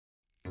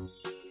Hello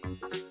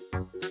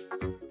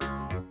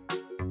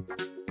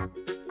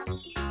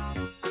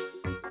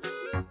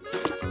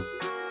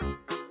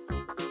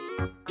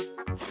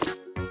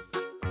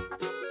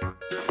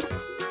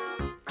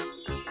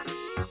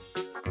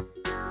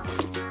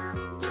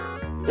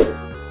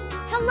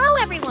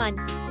everyone!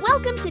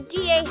 Welcome to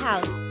DA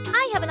House.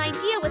 I have an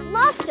idea with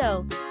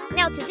Losto.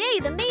 Now today,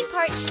 the main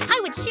part, I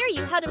would share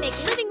you how to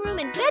make living room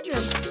and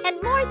bedroom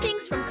and more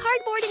things from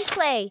cardboard and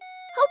clay.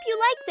 Hope you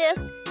like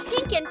this.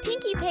 Pink and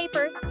pinky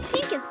paper.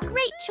 Pink is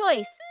great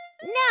choice.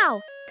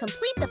 Now,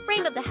 complete the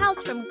frame of the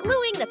house from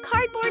gluing the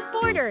cardboard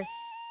border.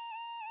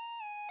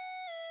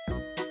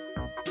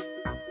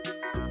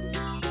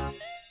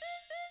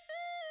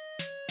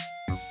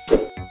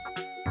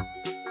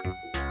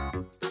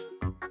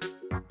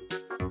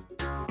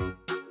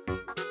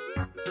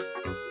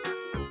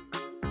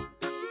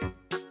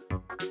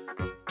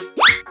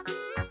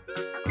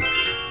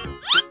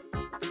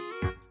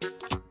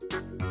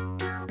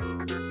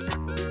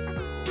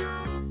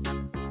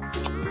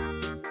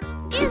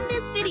 In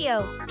this video,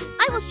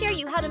 I will share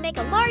you how to make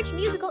a large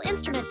musical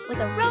instrument with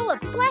a row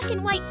of black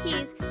and white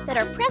keys that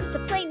are pressed to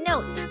play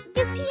notes.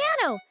 His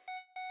piano!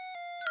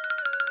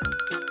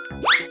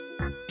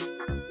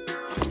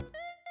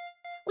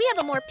 We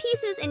have more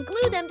pieces and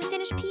glue them to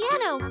finish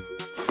piano.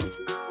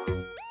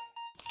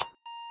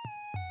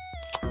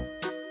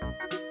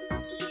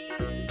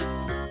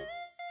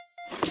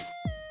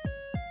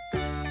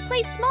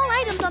 Place small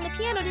items on the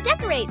piano to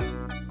decorate.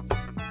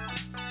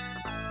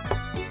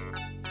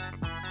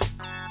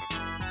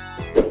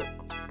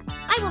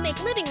 I will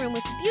make living room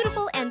with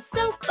beautiful and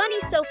so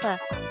funny sofa.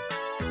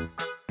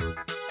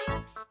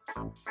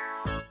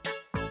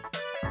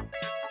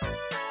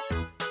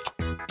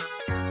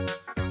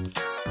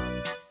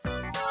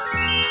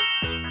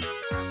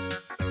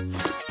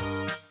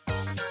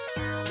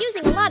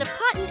 Using a lot of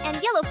cotton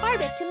and yellow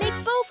fabric to make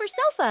bow for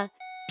sofa.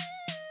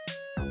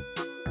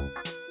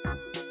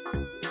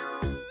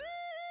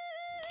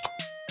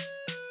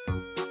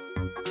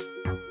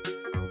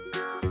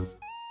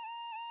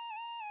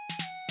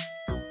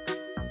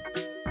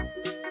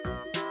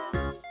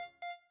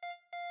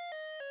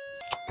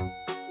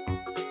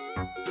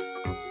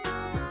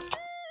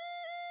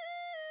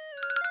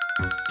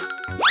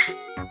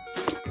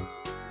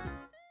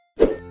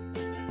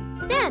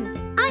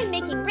 Then, I'm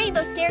making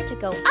rainbow stair to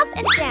go up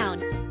and down.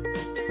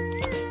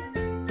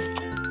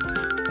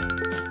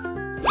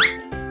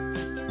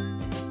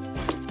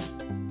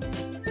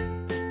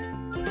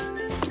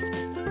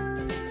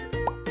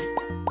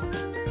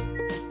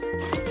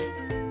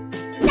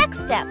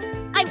 Next step,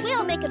 I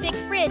will make a big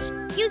fridge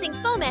using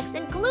Foamex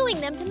and gluing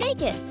them to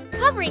make it,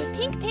 covering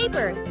pink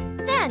paper.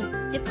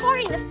 Then,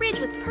 decoring the fridge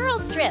with pearl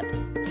strip.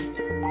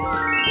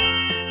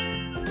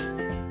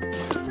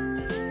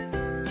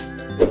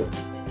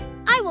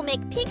 I will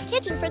make pink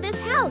kitchen for this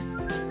house.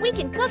 We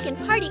can cook and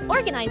party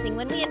organizing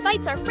when we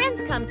invite our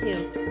friends come to.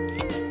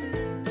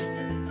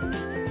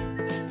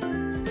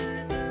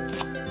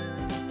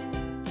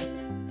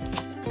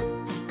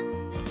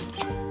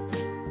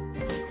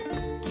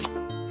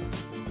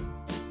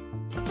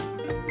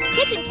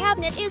 Kitchen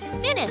cabinet is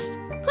finished.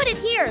 Put it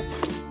here.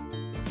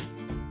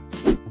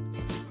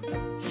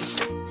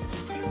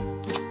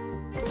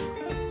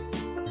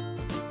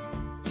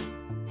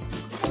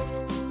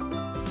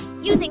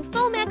 Using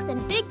Foamex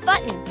and big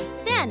button.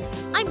 Then,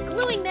 I'm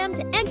gluing them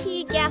to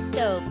empty gas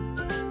stove.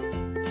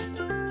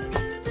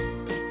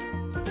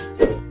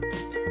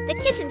 The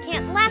kitchen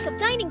can't lack of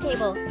dining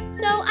table,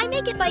 so I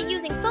make it by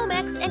using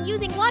Foamex and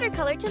using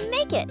watercolor to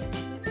make it.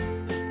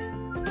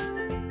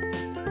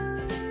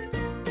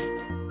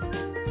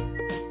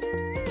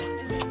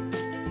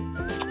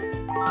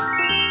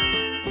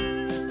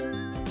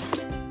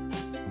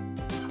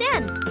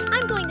 Then,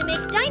 I'm going to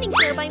make dining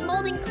chair by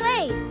molding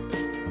clay.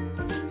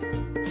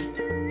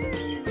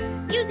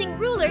 Using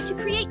ruler to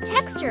create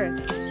texture.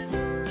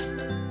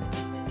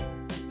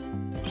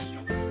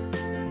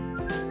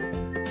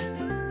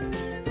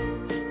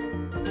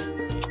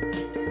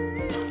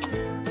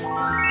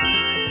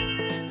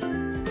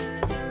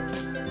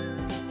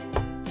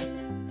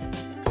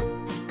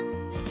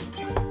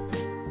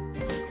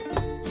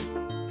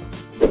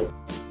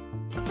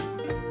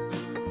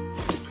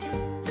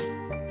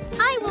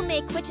 I will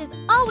make which is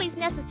always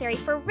necessary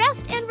for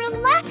rest and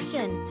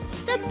relaxation.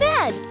 The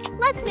bed.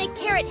 Let's make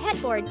carrot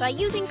headboard by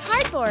using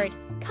cardboard,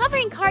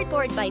 covering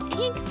cardboard by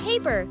pink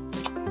paper.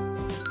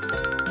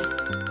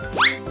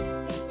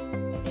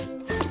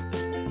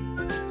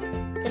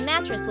 The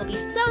mattress will be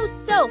so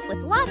soft with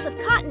lots of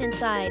cotton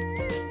inside.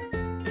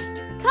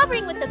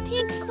 Covering with the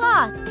pink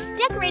cloth,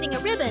 decorating a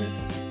ribbon.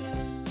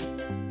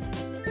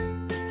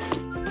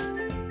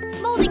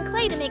 Molding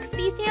clay to make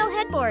space-sail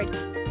headboard.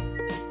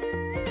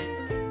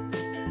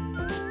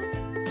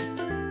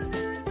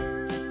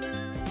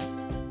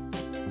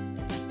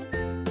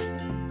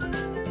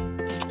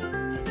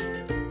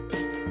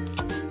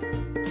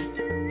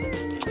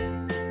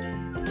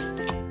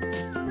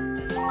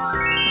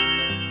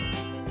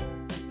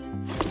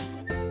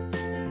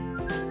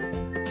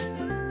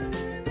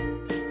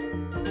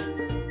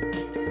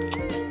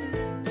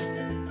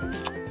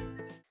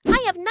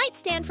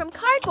 nightstand from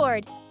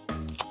cardboard.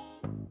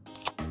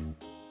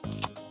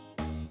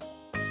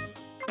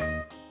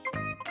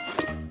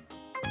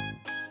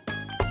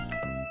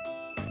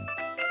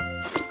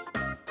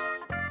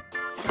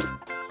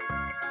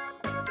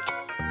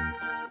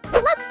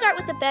 Let's start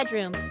with the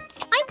bedroom.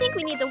 I think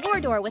we need the war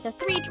door with a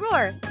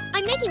 3-drawer.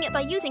 I'm making it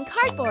by using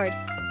cardboard.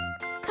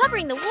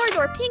 Covering the war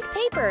door pink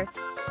paper.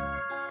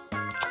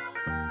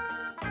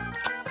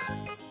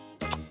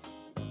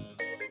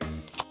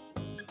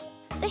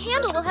 The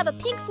handle will have a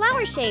pink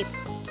flower shape.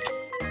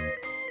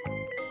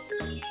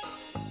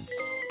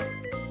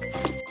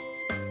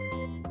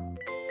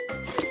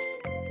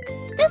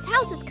 This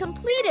house is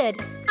completed.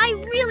 I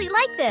really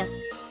like this.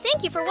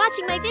 Thank you for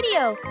watching my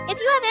video. If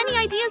you have any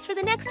ideas for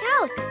the next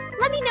house,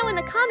 let me know in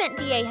the comment,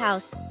 DA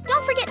House.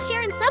 Don't forget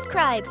share and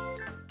subscribe.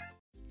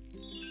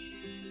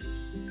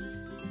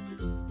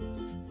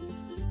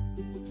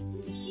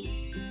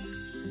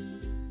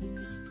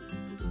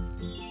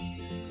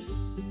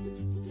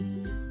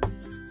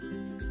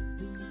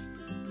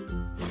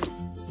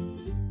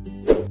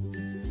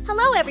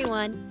 Hello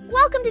everyone!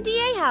 Welcome to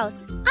DA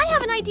House. I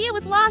have an idea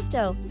with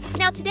Losto.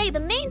 Now today, the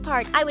main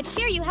part, I would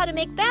share you how to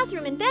make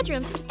bathroom and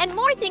bedroom and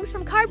more things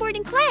from cardboard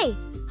and clay.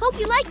 Hope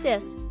you like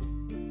this.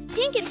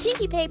 Pink and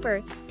pinky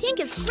paper. Pink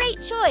is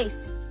great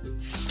choice.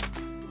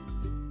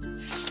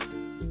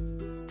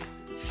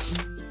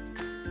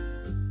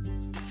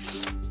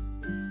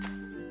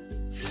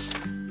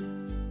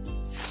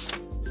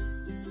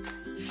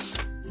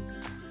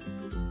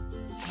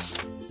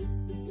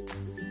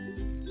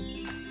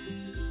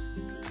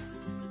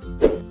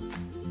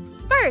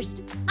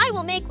 First, I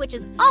will make which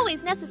is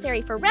always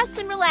necessary for rest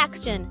and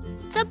relaxation,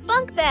 the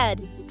bunk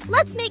bed.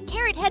 Let's make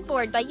carrot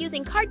headboard by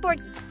using cardboard,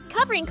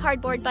 covering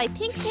cardboard by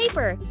pink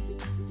paper.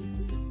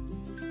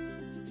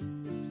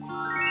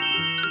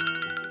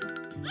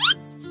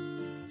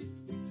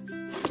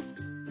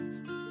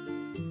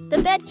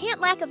 The bed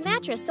can't lack a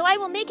mattress, so I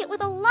will make it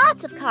with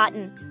lots of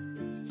cotton.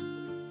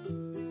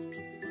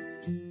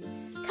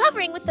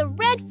 Covering with the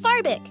red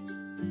fabric.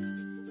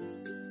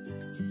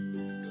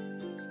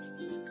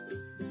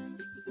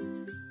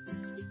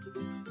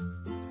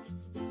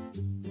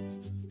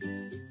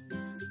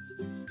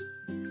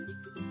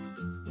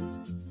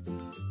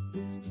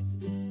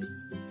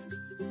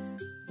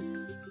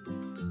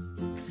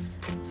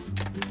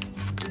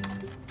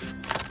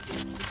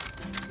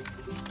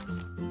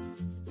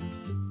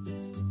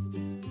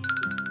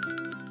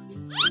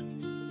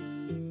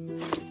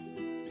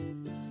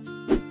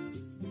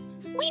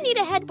 We need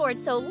a headboard,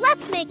 so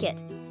let's make it.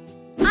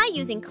 I'm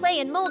using clay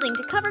and molding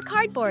to cover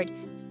cardboard.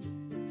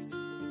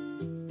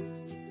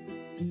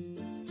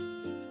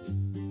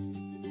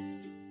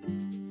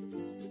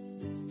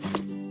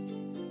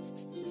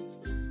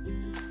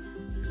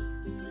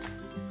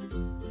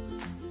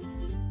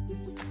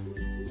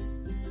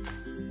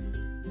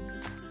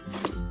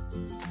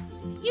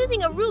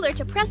 Using a ruler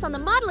to press on the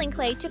modeling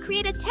clay to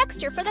create a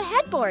texture for the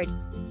headboard.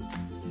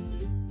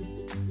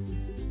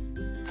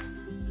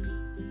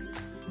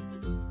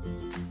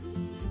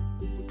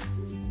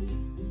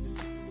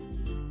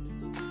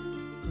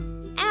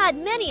 Add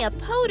many a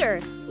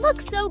powder.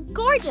 Looks so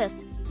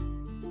gorgeous.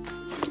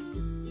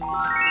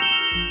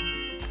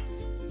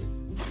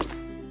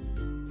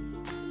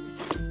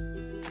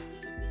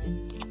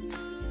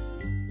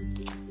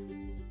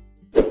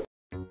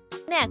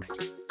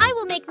 Next, I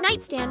will make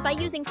nightstand by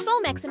using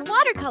Foamex and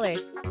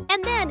watercolors,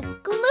 and then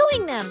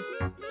gluing them.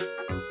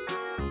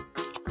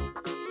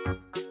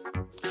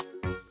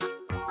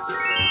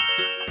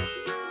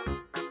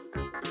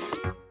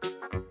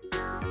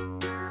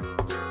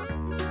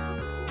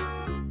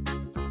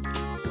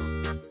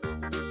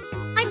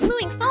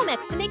 Gluing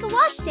Foamex to make a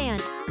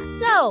washstand.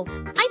 So,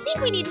 I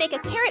think we need to make a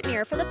carrot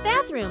mirror for the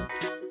bathroom.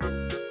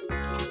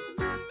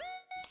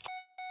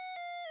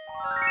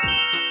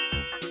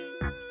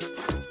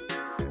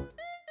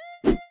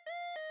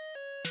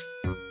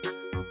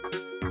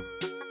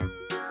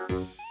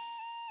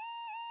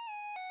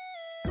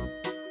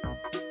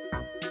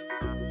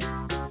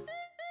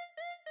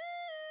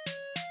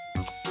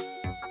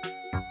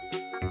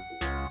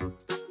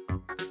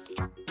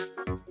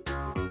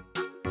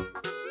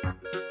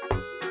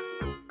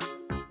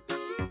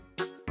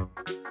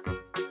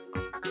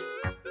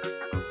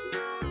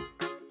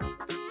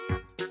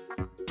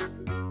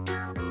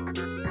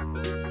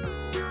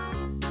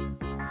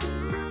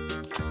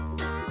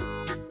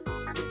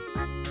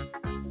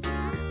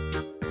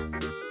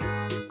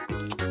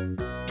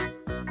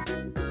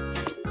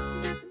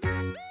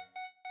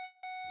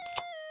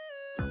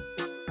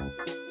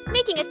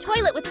 Making a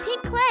toilet with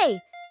pink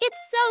clay.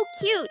 It's so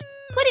cute.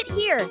 Put it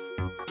here.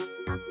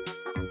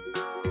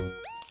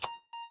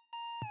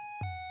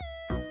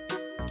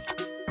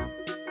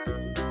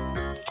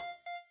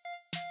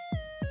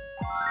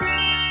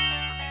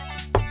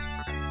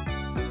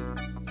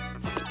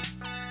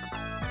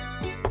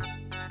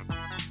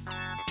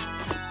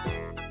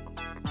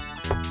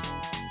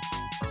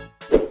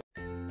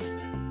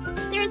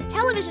 There is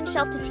television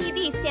shelf to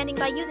TV standing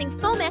by using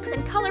Foamex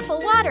and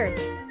colorful water.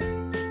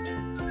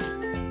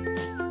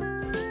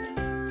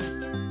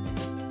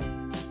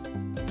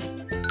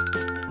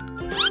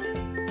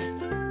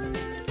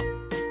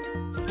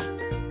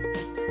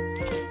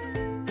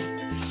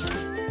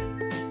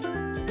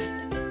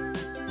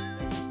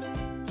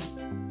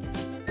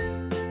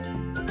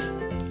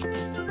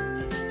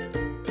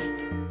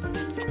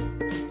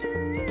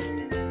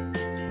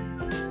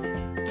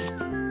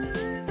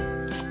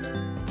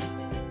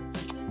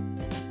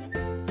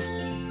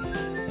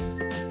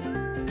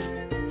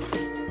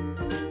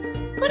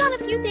 put on a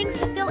few things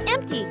to feel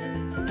empty.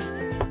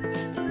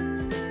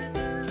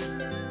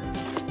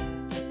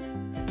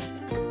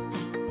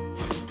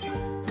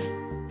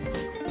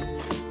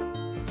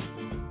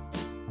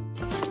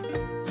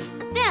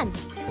 Then,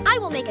 I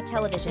will make a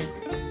television.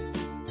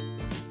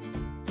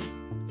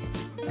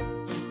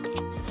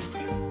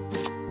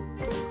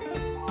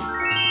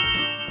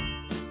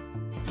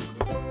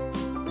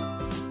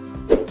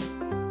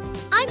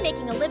 I'm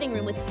making a living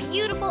room with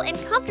beautiful and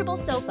comfortable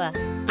sofa.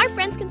 Our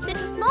friends can sit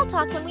to small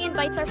talk when we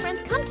invite our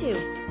friends come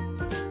to.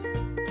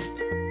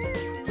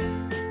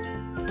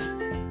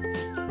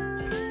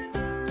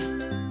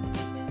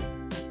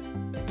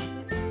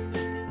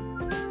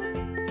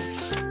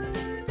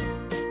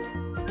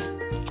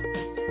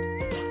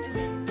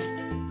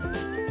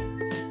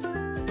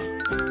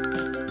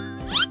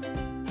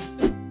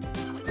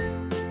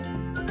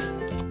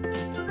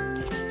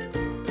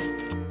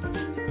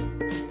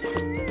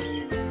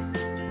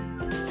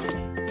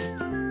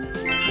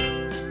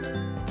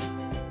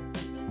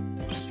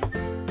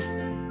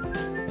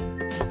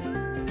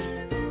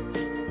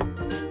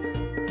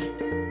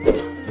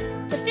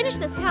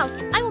 This house,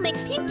 I will make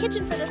pink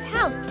kitchen for this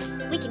house.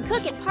 We can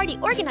cook and party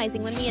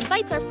organizing when we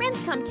invite our friends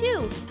come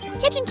too.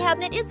 Kitchen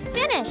cabinet is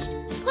finished.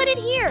 Put it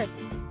here.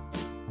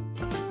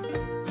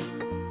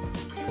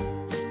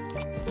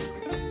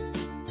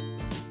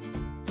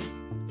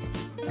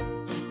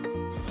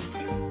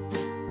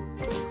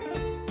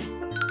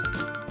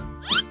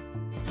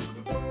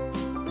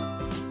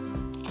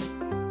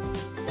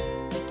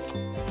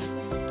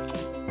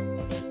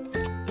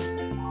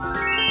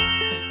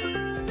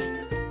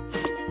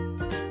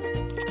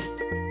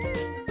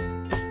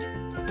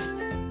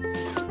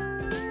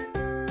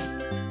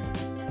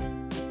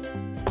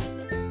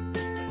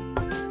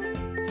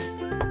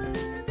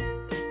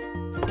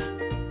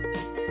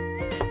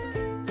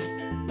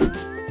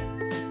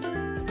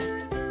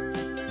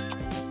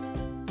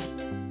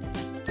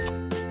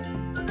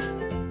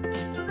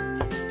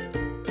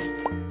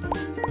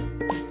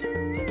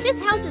 This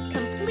house is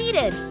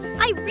completed.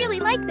 I really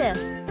like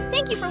this.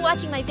 Thank you for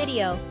watching my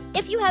video.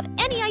 If you have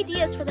any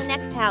ideas for the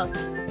next house,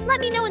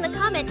 let me know in the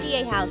comment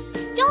DA House.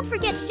 Don't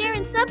forget share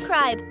and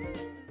subscribe.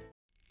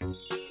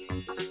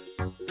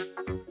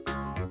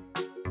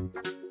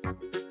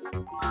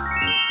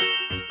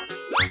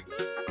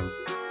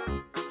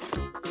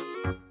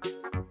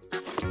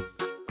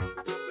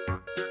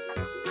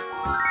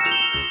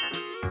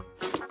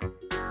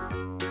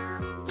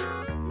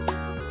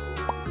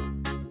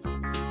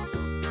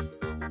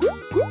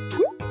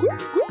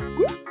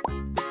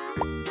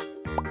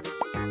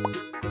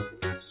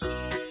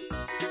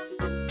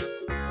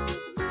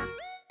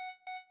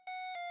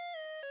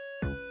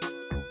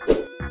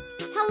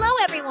 Hello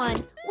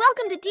everyone!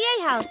 Welcome to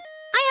DA House.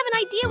 I have an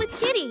idea with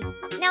Kitty.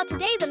 Now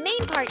today the main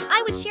part,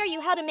 I would share you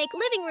how to make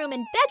living room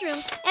and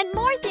bedroom and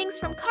more things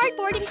from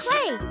cardboard and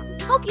clay.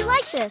 Hope you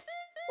like this.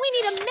 We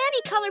need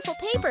many colorful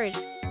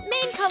papers.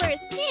 Main color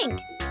is pink.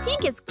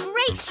 Pink is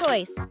great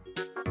choice.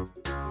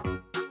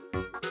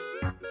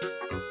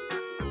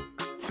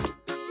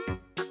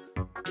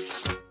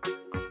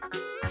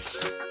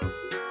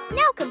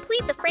 Now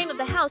complete the frame of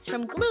the house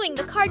from gluing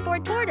the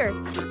cardboard border.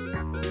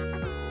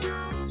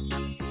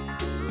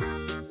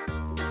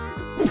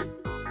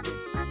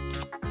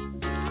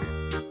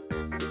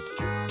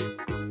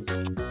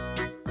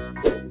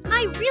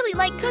 I really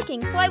like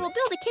cooking, so I will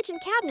build a kitchen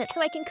cabinet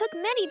so I can cook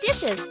many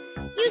dishes,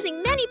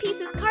 using many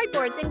pieces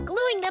cardboards and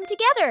gluing them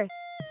together.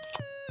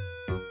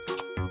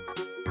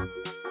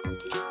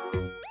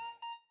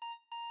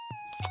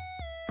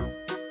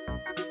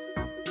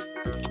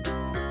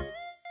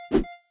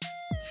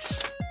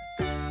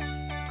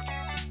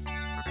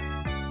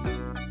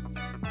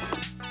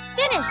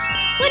 Finish!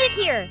 Put it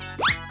here.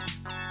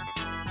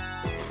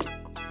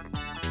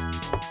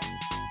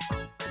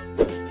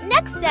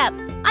 Next step,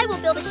 I will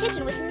build a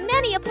kitchen with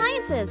many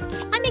appliances.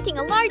 I'm making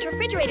a large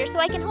refrigerator so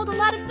I can hold a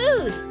lot of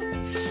foods.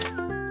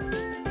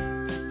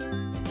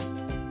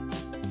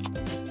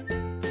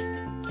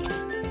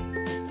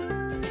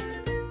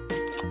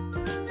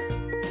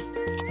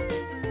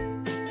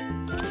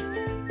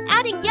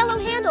 Adding yellow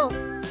handle.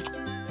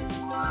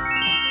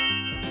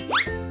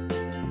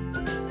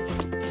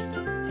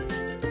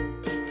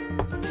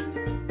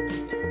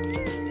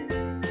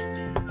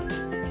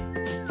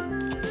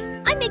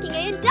 I'm making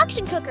an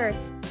induction cooker.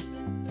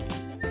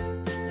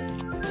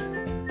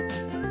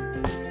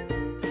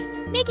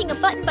 Making a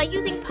button by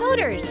using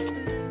poters.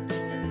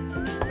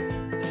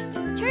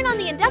 Turn on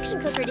the induction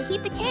cooker to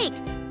heat the cake.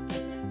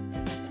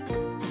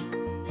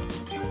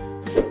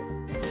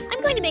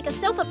 I'm going to make a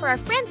sofa for our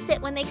friends sit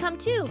when they come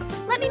too.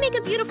 Let me make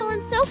a beautiful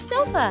and soft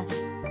sofa.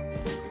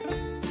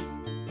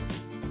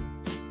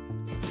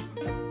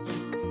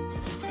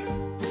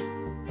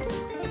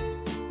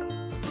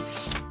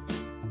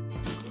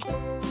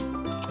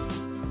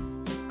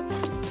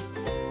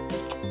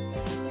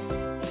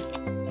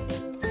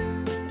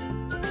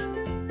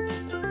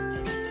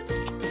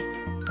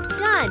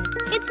 Done!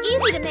 It's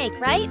easy to make,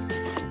 right?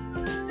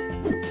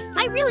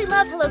 I really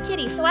love Hello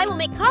Kitty, so I will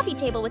make coffee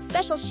table with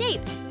special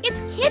shape.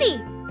 It's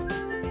Kitty!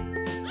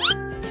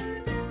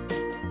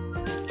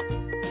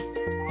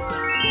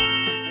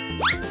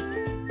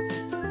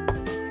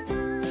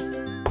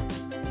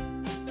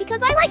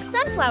 I like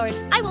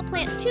sunflowers. I will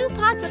plant 2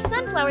 pots of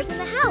sunflowers in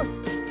the house.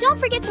 Don't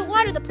forget to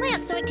water the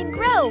plant so it can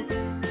grow.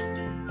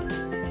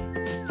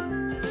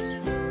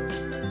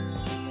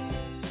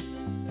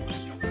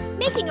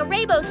 Making a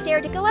rainbow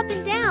stair to go up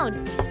and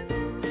down.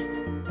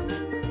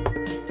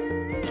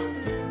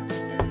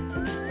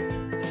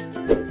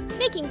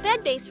 Making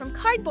bed base from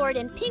cardboard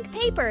and pink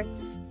paper.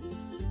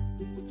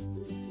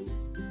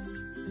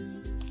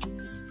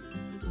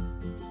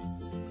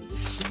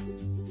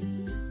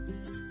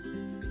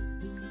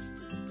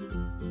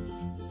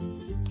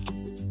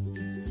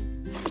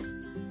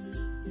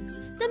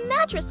 The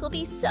mattress will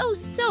be so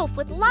soft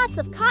with lots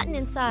of cotton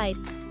inside.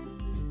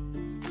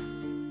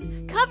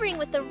 Covering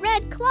with the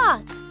red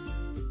cloth.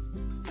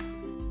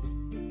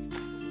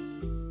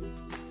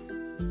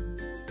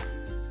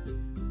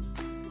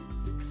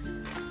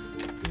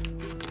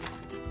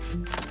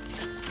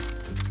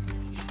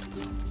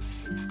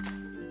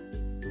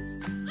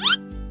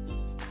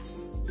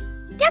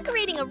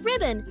 Decorating a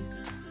ribbon.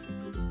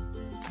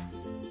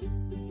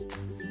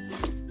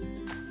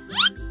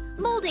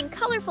 Molding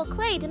colorful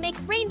clay to make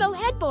rainbow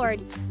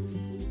headboard.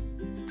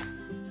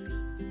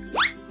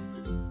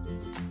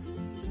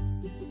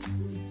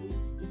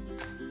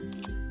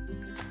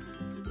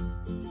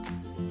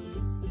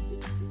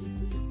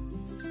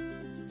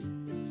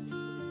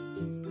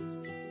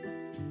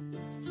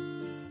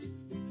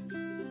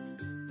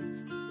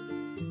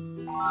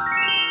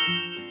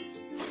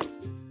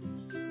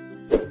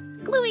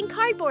 Gluing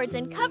cardboards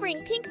and covering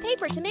pink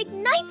paper to make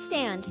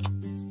nightstand.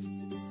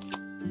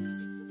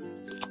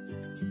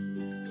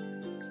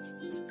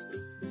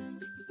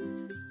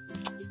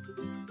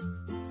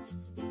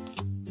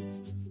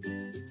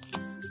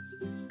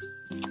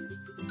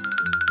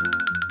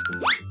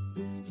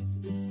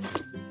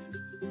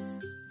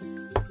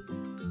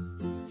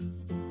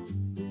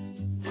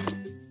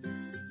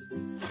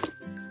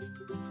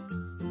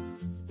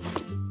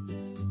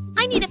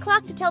 I need a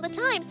clock to tell the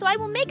time, so I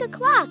will make a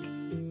clock.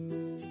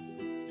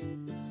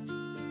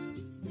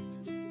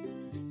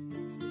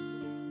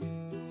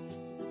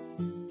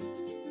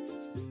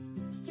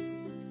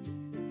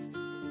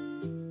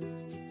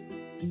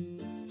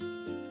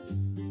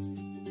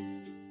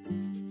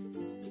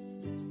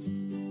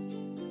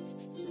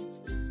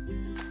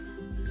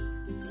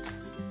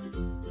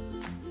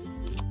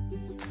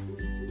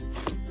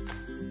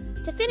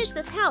 To finish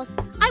this house,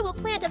 I will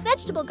plant a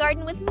vegetable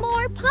garden with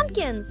more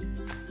pumpkins.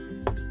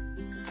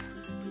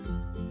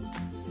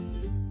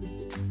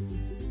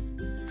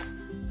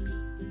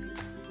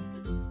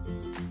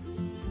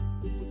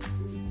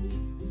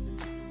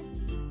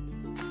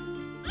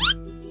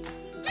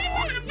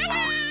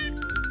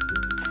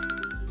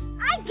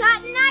 I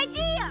got an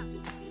idea!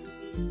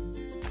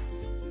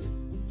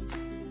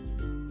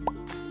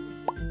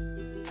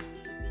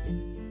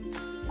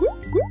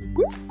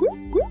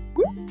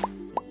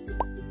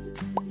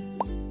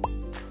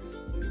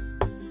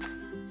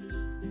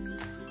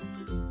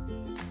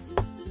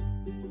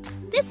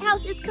 This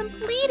house is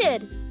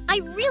completed! I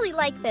really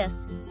like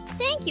this.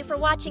 Thank you for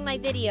watching my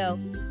video.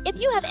 If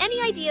you have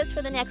any ideas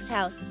for the next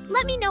house,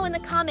 let me know in the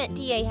comment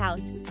DA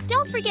house.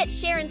 Don't forget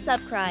share and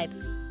subscribe.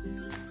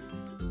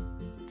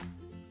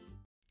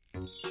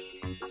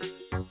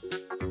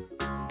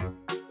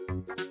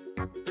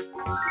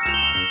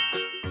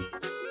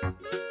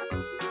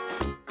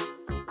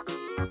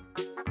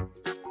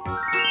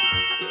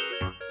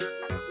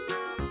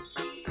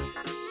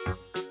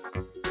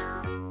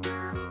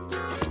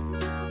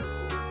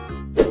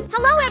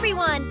 Hello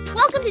everyone!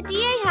 Welcome to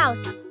DA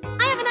House!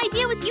 I have an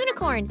idea with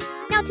unicorn.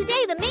 Now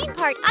today the main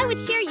part I would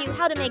share you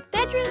how to make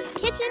bedroom,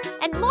 kitchen,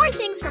 and more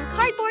things from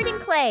cardboard and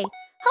clay.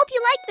 Hope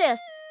you like this!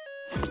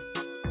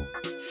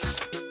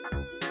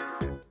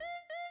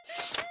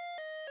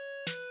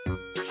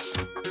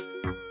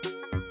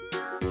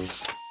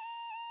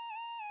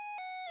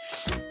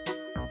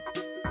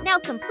 Now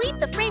complete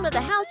the frame of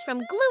the house from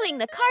gluing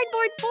the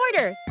cardboard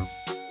border.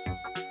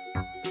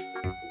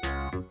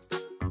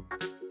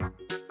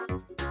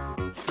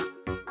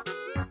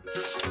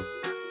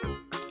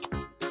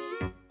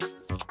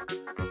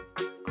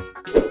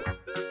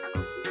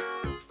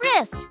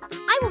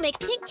 I will make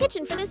pink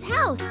kitchen for this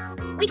house.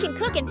 We can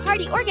cook and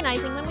party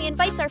organizing when we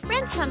invite our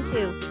friends come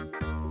to.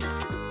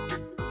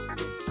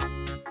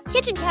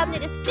 Kitchen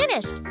cabinet is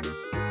finished.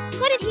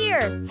 Put it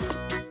here.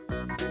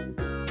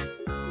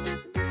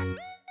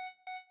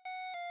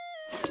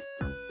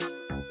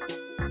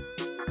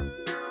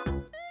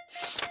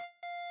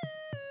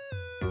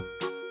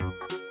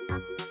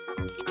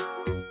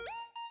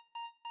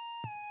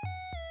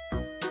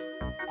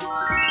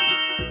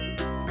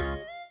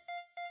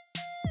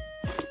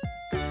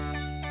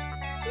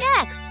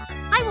 Next,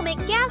 I will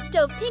make gas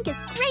stove pink is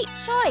great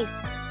choice.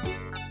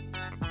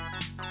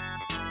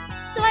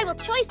 So I will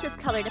choose this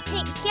color to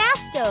paint gas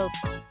stove.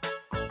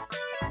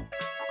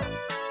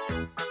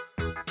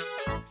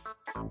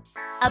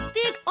 A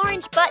big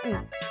orange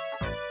button.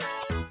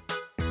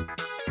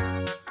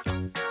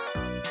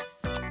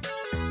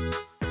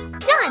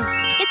 Done!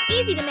 It's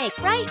easy to make,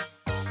 right?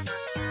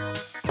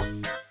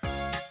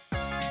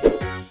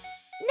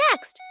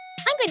 Next,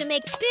 I'm going to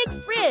make big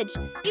fridge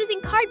using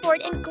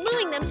cardboard and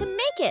gluing them to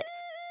make it.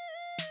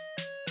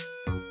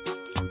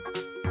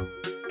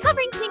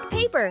 Covering pink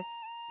paper.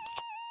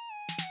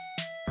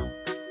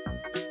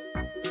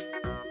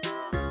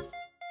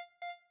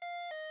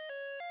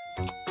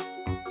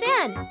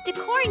 Then,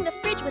 decorating the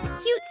fridge with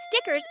cute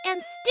stickers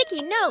and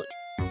sticky note.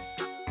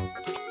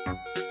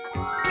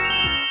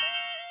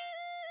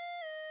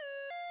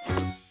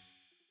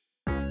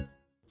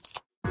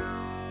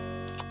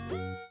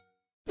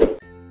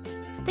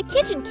 The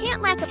kitchen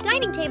can't lack a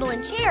dining table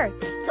and chair,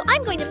 so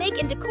I'm going to make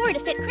and decor to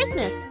fit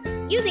Christmas,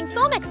 using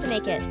Foamex to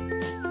make it.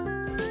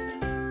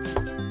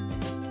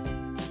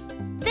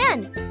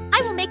 Then,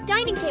 I will make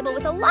dining table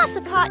with lots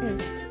of cotton.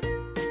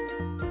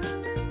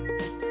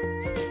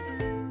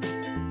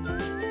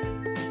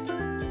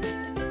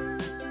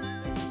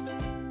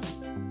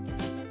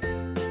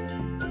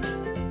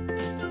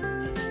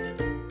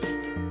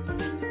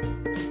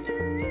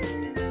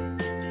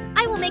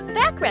 I will make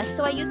backrests,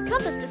 so I use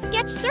compass to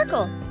sketch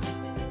circle.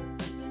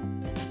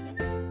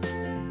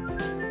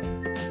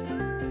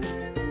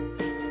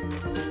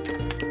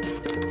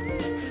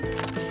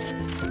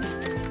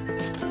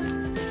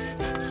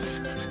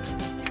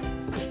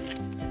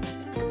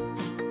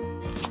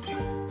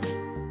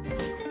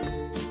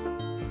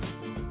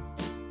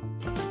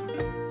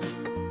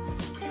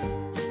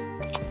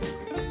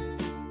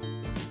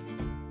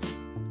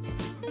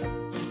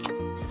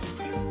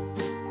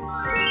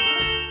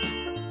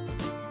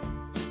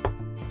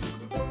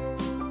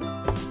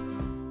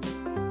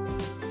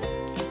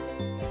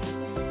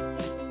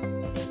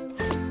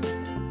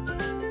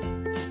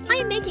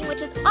 Making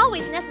which is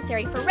always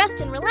necessary for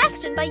rest and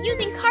relaxation by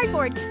using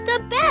cardboard, the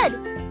bed.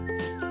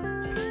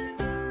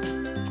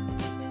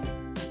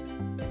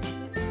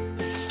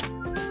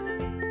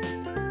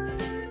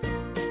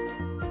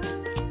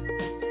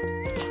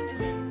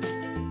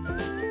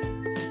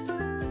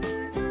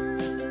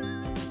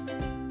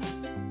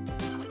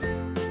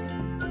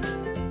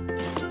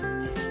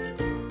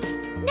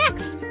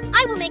 Next,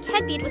 I will make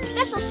head bead with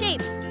special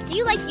shape. Do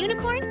you like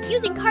unicorn?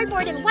 Using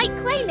cardboard and white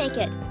clay make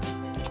it.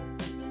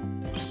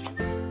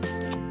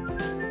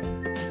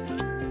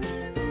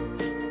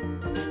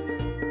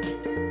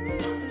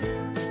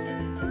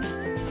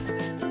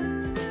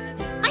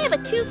 I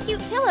have 2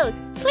 cute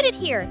pillows. Put it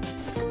here.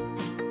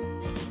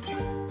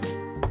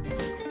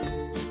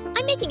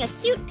 I'm making a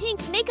cute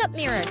pink makeup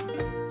mirror.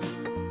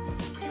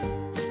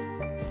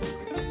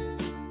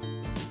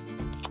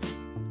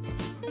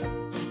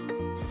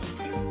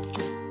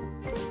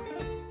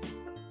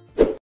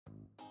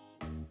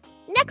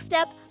 Next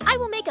step, I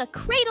will make a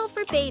cradle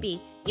for baby,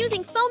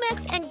 using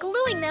Foamex and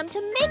gluing them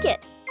to make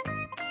it.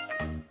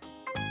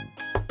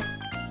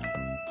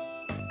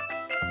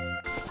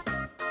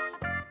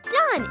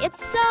 Done!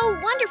 It's so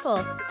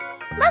wonderful!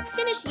 Let's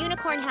finish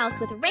Unicorn House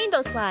with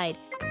Rainbow Slide.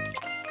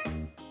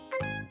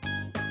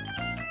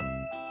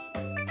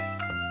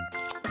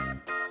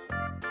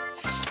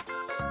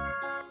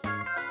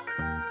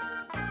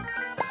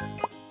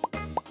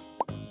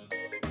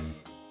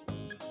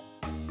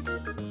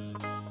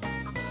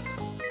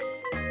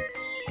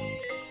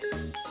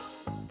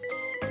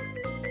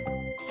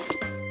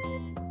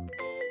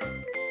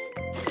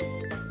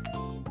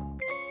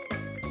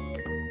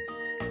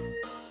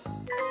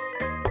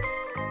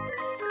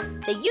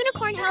 The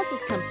unicorn house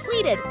is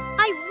completed.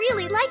 I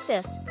really like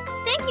this.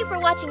 Thank you for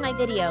watching my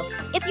video.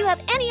 If you have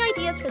any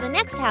ideas for the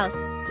next house,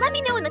 let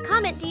me know in the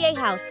comment DA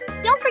house.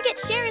 Don't forget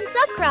share and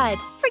subscribe.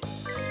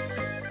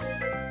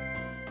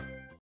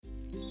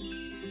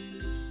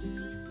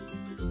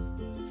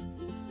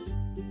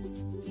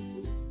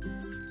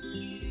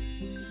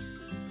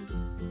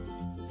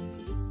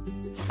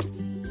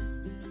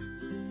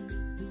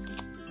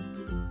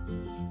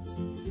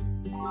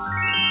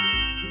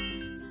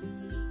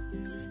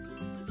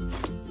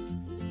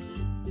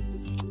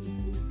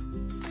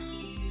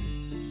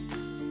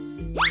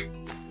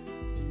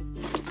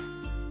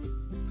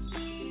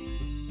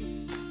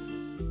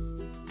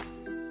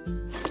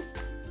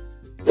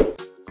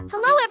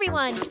 Hello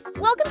everyone!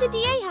 Welcome to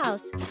DA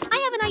House. I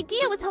have an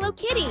idea with Hello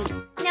Kitty.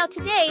 Now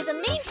today, the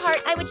main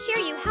part, I would share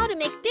you how to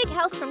make big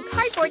house from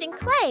cardboard and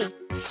clay.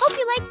 Hope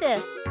you like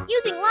this.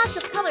 Using lots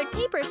of colored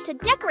papers to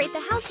decorate the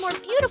house more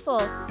beautiful.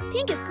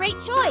 Pink is great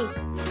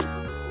choice.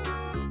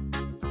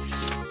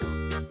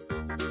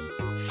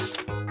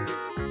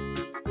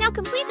 Now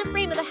complete the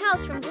frame of the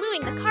house from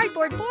gluing the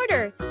cardboard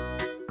border.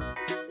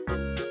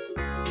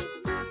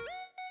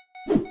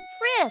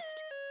 Frist!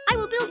 I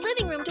will build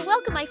living room to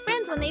welcome my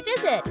friends when they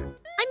visit.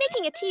 I'm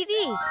making a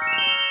TV.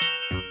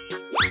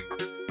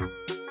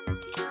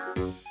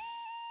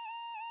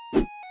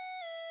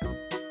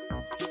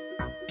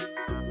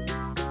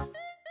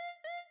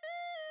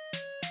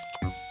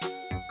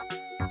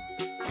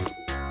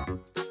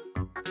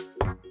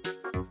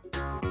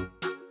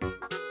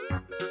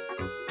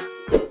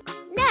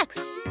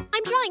 Next,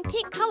 I'm drawing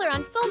pink color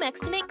on Foamex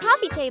to make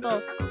coffee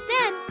table,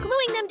 then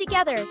gluing them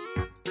together.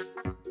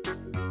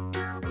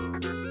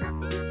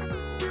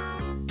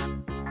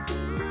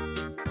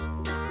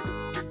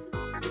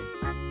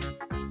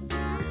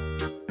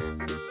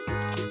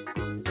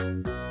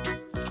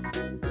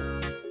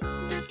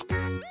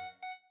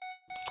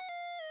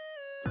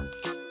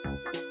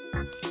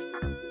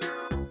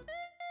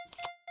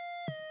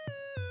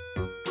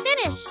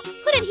 finish.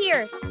 Put it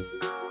here.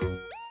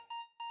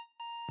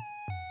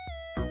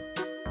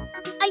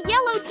 A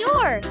yellow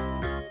door.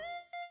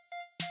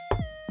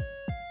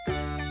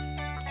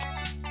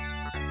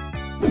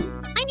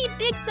 I need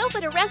big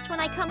sofa to rest when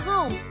I come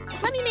home.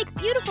 Let me make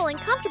beautiful and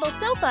comfortable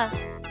sofa.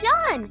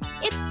 Done!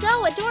 It's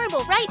so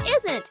adorable, right,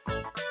 isn't?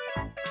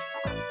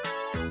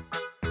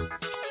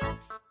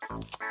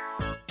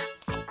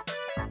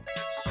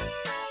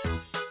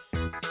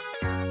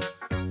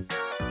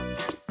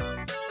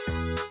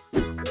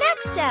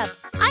 Next step,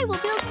 I will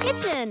build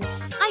kitchen.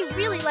 I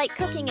really like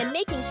cooking and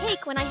making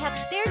cake when I have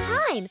spare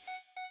time.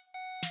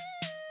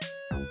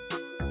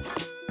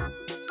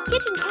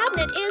 Kitchen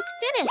cabinet is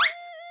finished.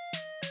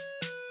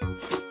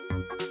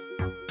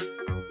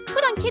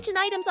 Put on kitchen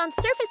items on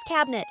surface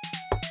cabinet.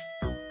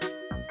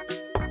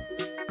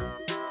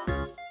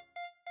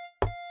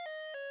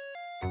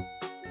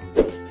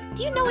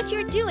 Do you know what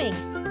you're doing?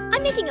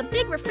 I'm making a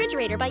big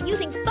refrigerator by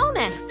using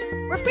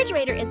Foamex.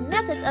 Refrigerator is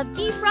methods of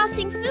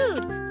defrosting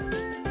food.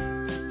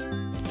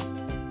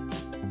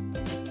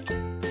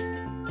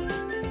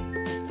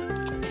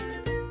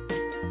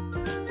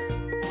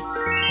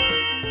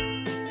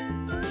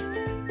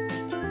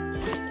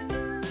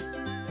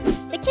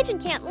 The kitchen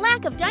can't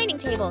lack of dining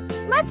table.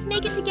 Let's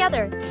make it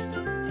together.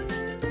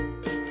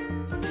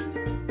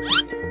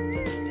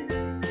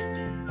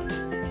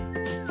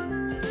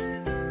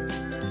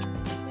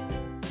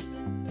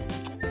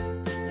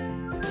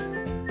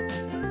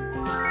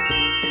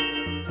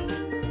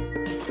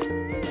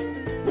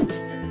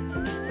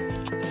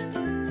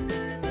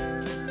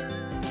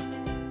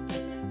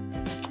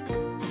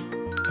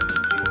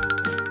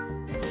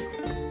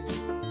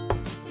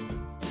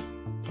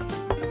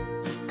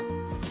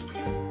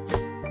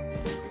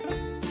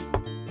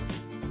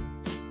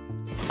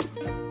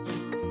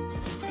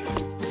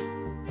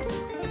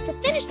 To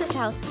finish this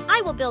house,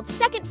 I will build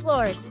second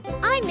floors.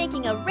 I'm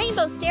making a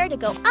rainbow stair to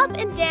go up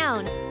and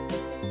down.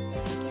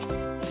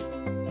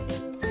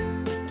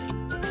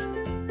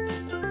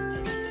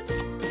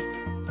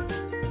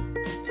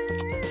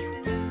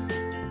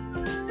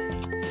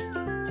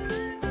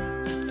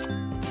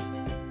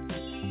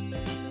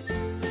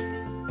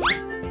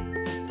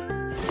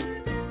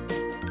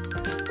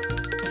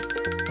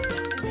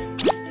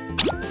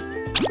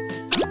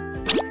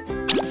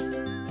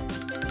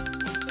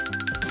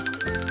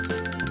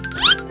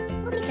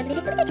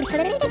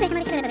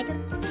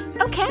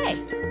 Okay.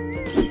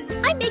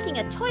 I'm making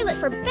a toilet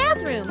for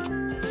bathroom.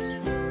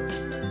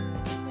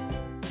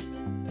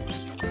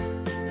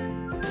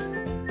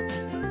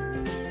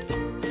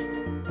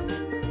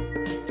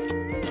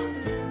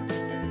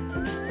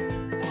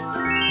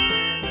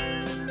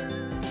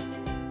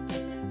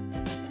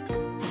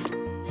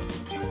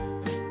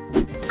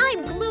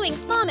 I'm gluing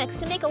Foamex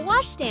to make a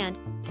washstand.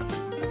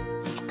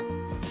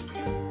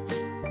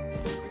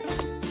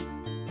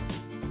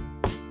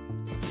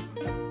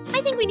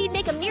 I think we need to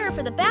make a mirror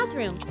for the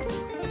bathroom.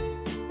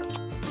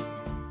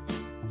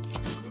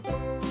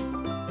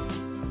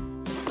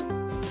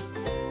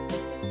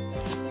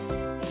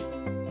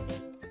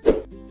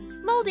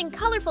 Molding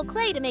colorful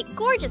clay to make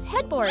gorgeous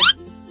headboard.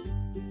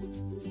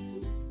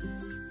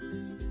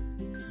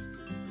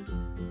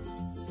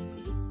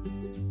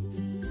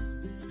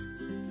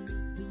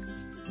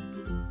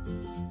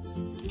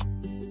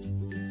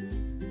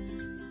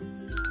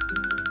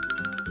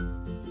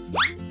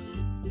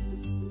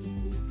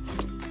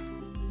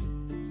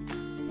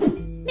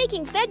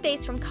 Making bed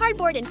base from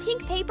cardboard and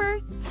pink paper.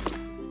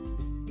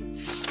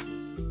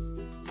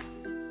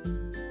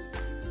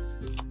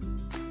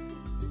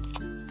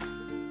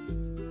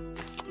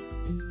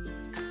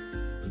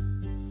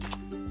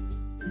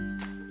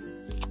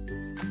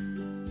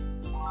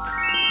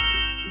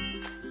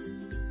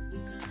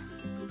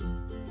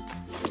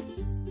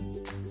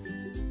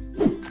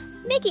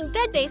 Making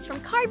bed base from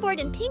cardboard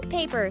and pink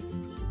paper.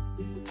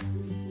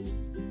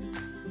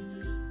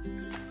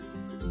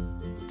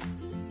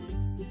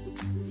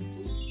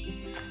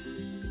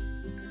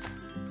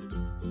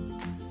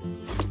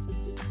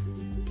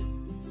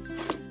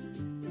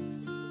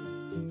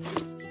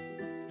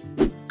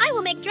 I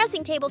will make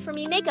dressing table for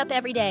me makeup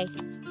every day.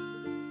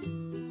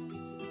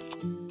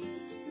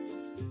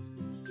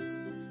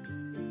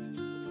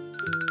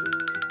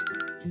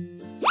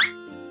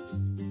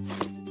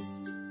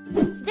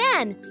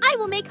 Then I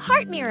will make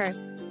heart mirror.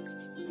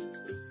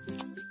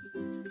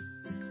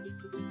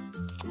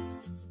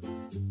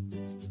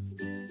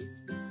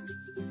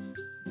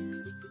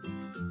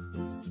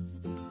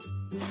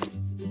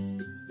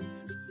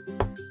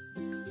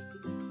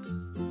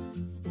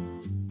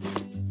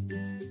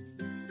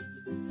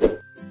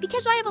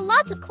 Because I have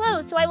lots of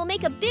clothes, so I will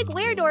make a big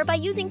wear door by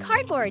using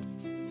cardboard.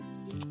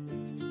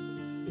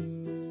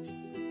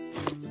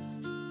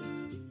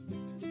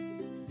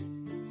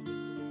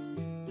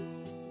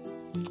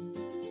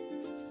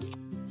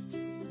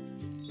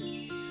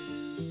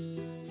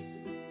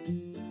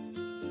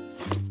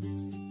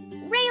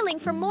 Railing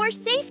for more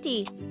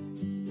safety.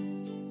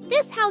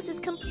 This house is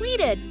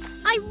completed.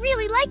 I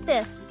really like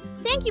this.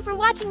 Thank you for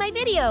watching my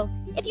video.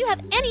 If you have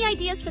any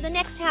ideas for the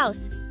next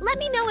house, let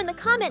me know in the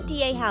comment,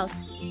 DA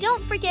House.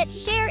 Don't forget,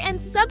 share and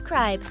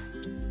subscribe.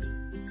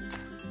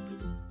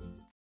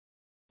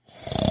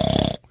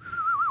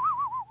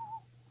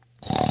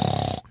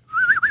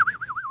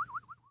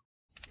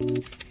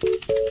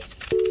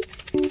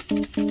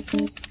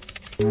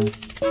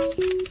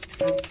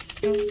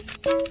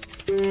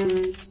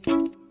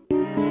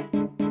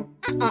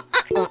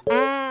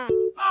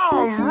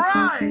 All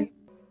right!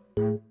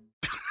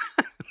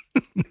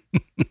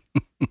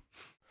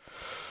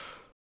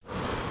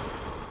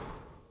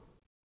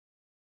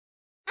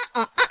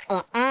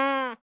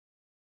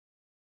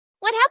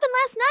 What happened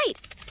last night?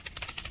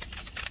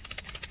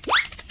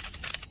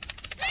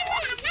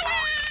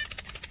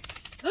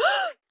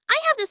 I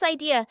have this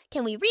idea.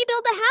 Can we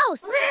rebuild the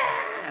house?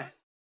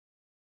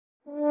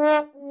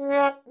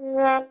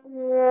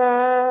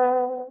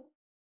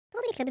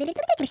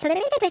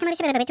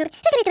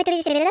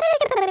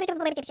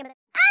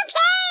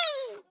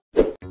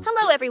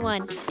 Hello,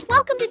 everyone.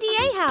 Welcome to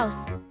DA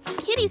House.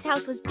 Kitty's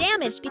house was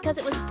damaged because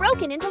it was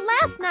broken into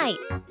last night.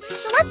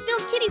 So let's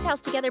build Kitty's house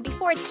together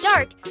before it's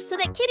dark so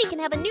that Kitty can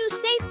have a new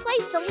safe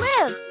place to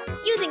live.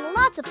 Using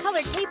lots of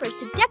colored papers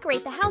to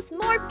decorate the house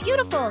more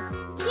beautiful.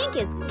 Pink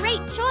is great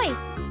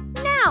choice.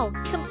 Now,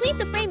 complete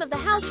the frame of the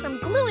house from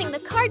gluing the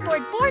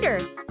cardboard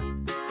border.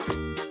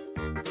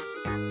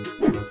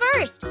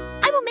 First,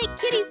 I will make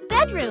Kitty's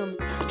bedroom.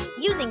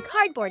 Using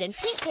cardboard and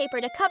pink paper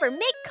to cover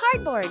Make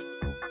Cardboard.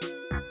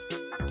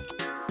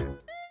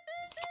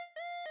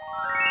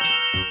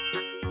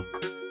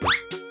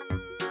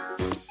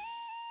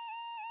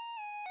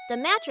 The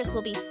mattress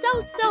will be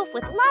so soft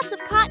with lots of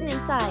cotton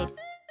inside.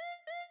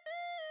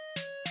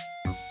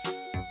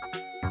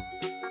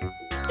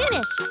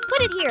 Finish! Put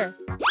it here.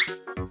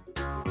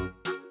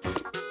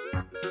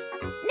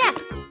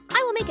 Next,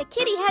 I will make a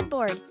kitty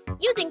headboard,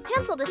 using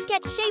pencil to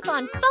sketch shape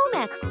on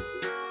Foamex.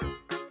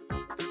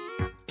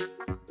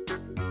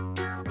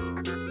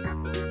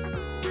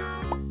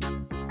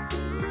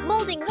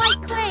 Molding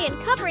white clay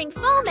and covering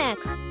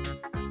Foamex.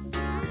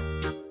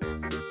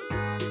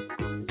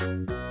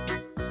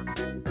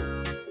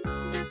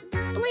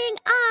 Bling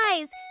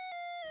eyes.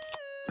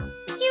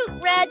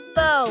 Cute red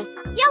bow.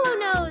 Yellow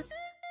nose.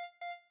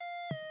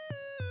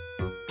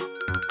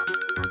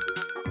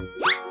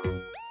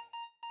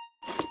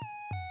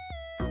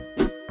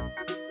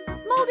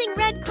 Molding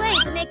red clay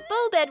to make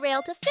bow bed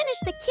rail to finish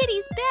the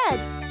kitty's bed.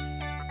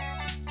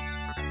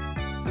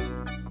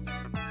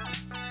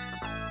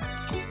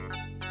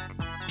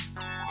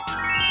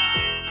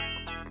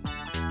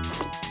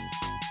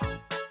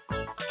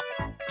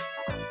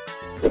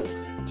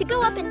 To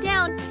go up and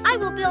down, I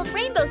will build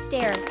rainbow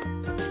stair.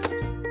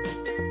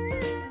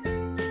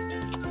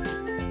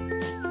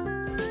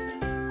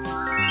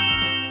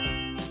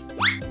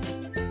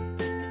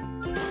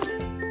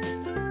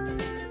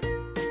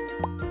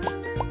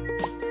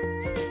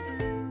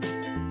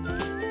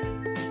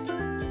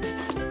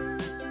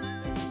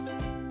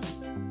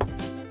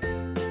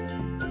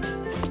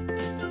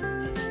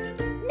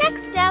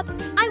 Next step,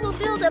 I will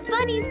build a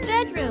bunny's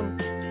bedroom.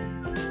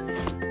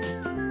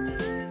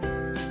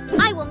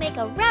 I will make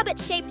a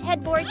rabbit-shaped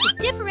headboard to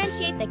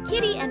differentiate the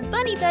kitty and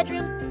bunny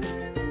bedrooms.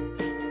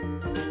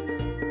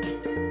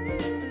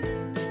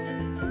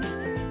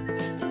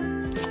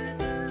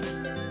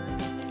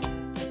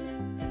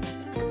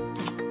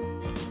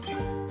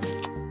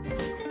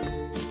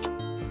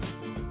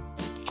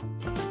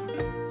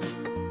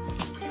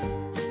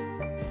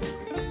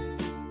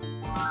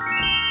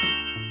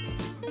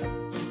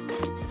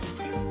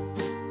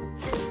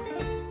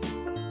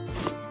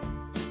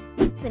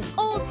 It's an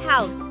old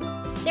house.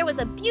 There was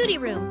a beauty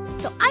room,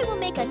 so I will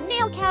make a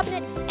nail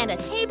cabinet and a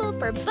table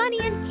for Bunny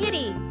and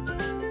Kitty.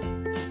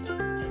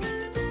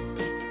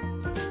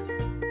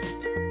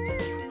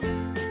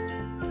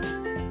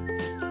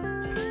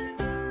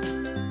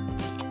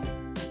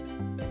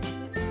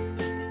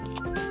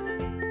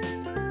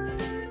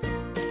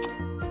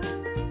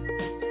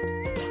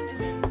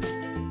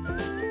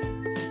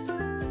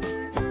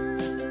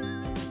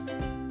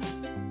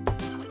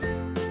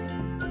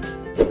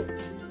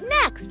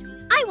 Next,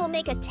 I will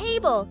make a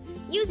table,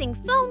 using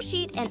foam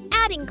sheet and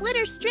adding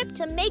glitter strip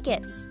to make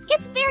it.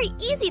 It's very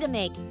easy to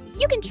make.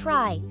 You can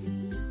try.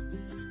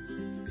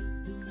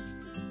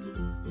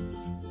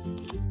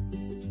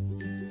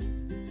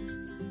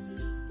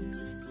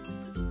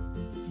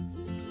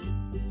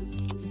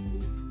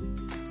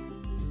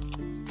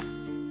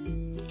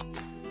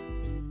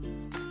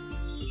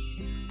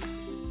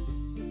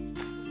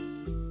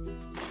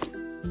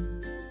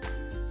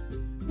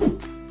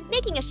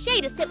 Making a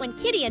shade to sit when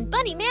Kitty and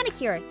Bunny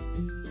manicure.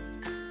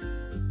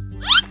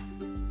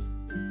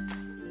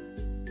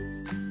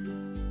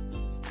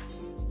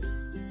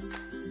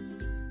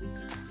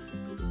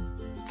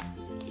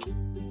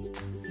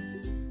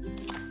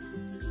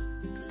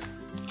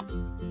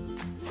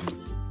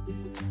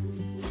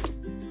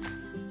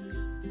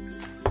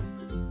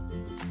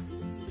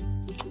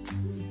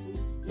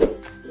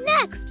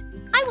 Next,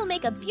 I will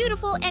make a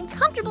beautiful and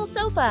comfortable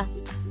sofa.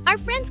 Our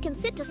friends can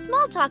sit to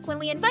small talk when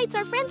we invite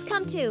our friends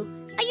come to.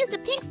 I used a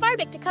pink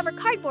fabric to cover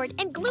cardboard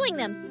and gluing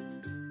them.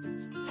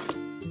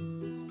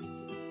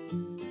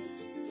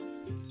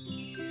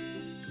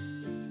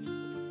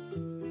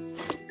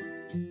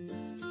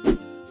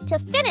 To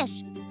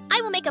finish,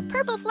 I will make a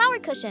purple flower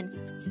cushion.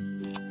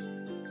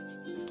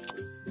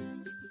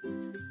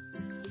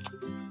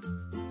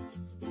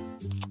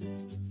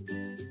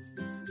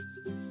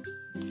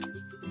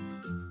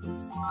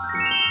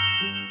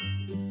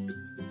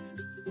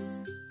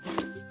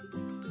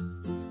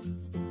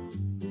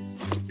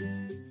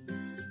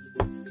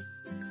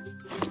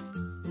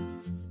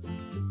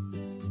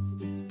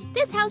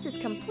 This house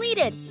is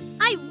completed.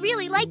 I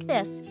really like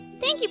this.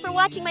 Thank you for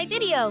watching my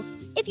video.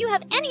 If you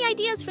have any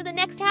ideas for the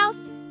next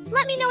house,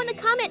 let me know in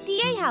the comment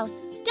DA house.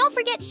 Don't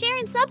forget share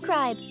and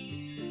subscribe.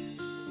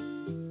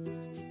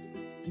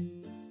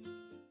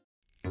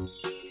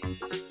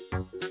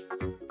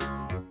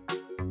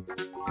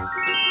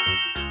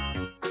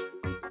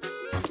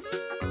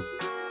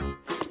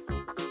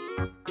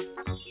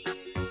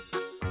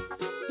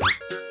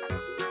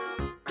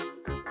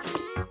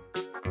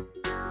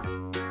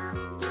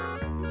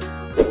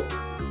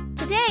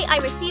 Today, I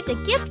received a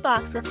gift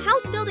box with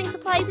house building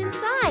supplies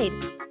inside.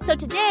 So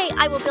today,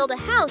 I will build a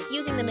house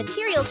using the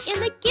materials in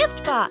the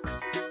gift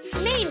box.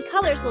 Main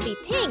colors will be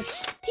pink.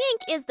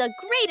 Pink is the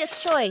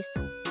greatest choice.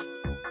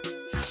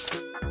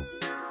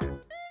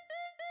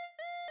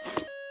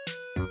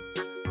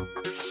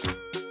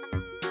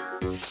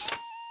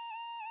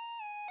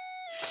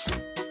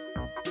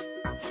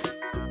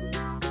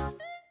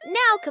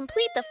 Now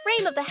complete the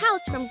frame of the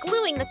house from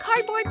gluing the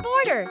cardboard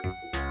border.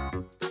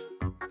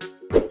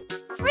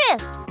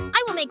 Wrist.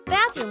 I will make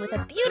bathroom with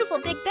a beautiful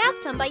big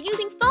bathtub by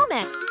using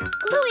Foamex,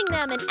 gluing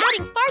them and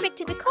adding fabric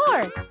to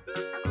decor.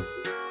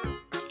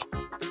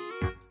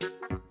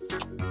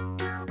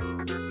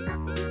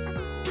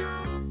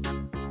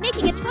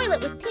 Making a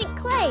toilet with pink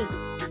clay.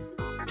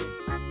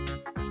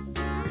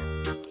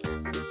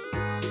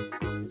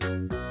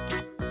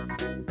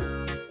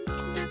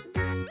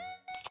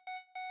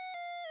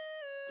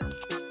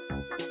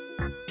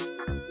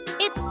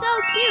 It's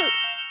so cute.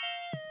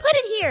 Put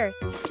it here.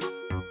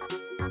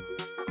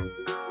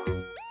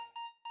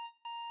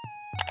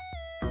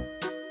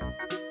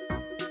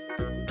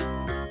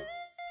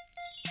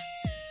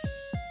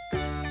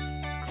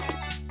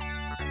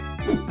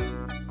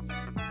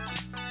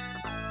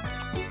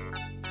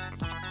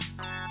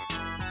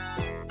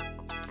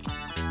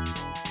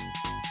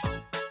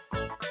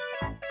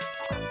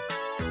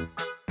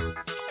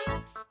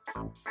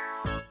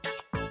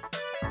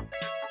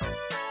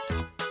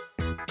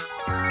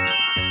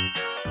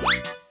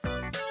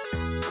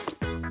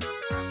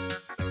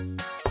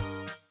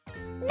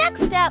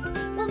 Next step,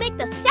 we'll make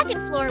the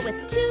second floor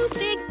with 2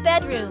 big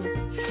bedrooms.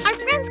 Our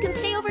friends can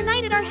stay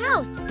overnight at our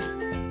house.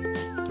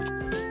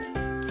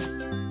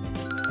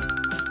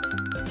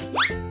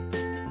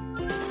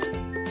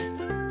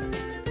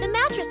 The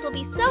mattress will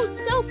be so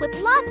soft with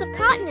lots of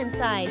cotton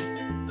inside.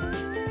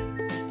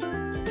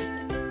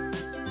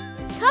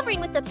 Covering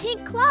with the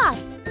pink cloth.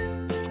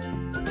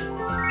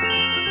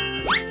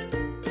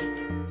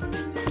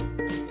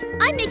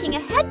 I'm making a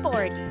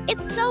headboard.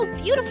 It's so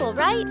beautiful,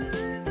 right?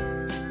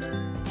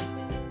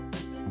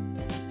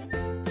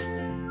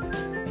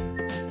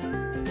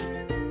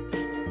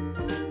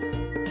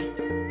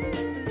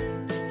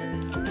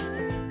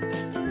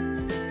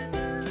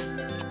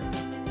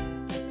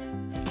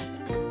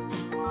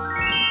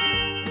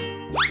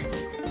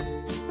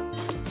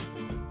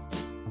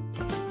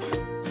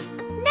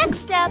 Next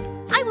step,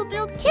 I will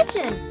build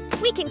kitchen.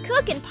 We can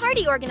cook and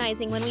party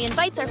organizing when we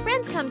invite our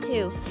friends come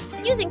to.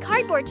 Using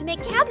cardboard to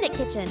make cabinet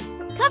kitchen.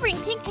 Covering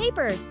pink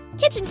paper.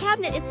 Kitchen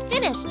cabinet is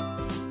finished.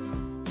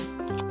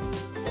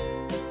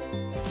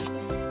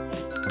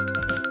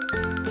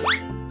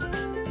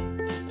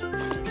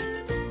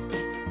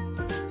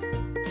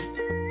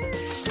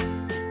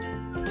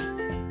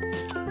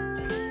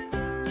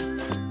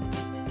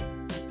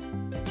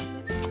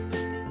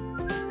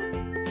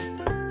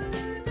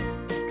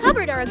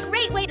 Cupboards are a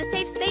great way to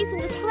save space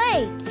and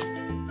display.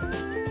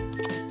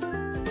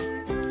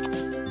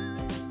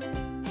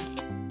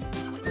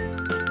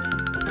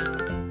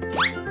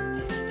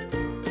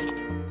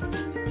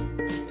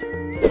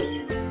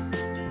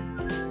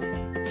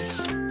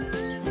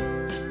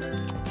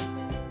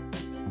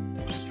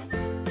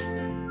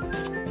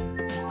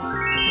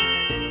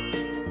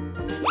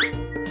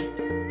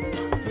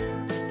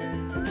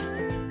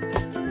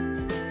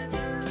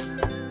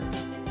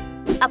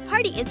 A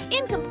party is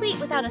incomplete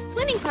without a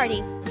swimming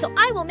party, so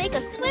I will make a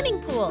swimming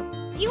pool.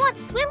 Do you want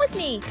to swim with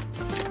me?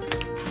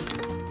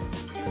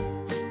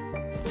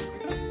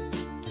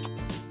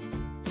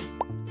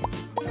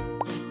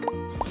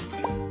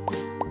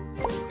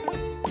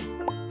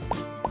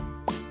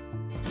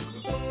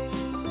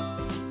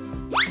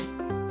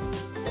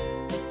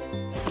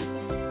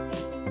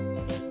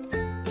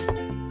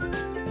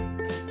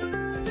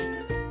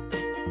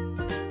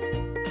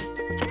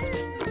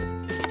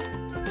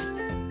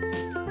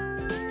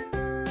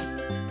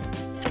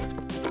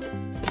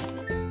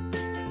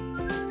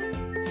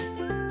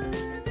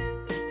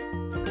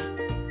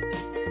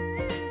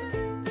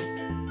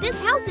 This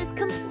house is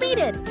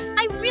completed.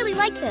 I really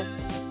like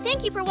this.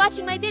 Thank you for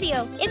watching my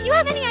video. If you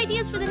have any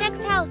ideas for the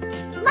next house,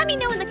 let me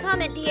know in the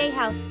comment DA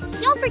house.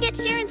 Don't forget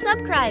share and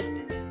subscribe.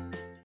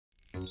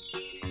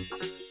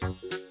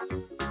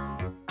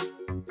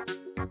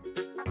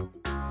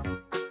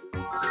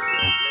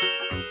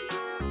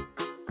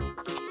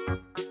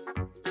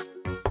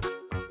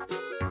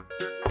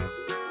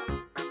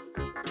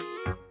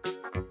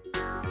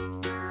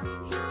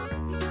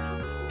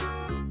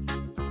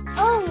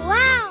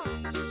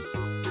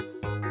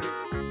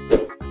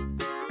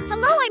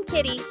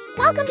 Kitty.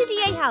 Welcome to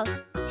DA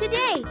House.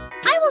 Today,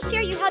 I will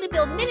share you how to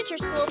build miniature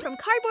school from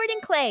cardboard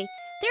and clay.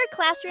 There are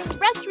classroom,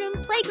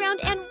 restroom, playground,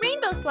 and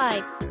rainbow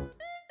slide.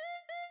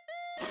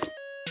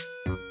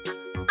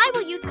 I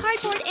will use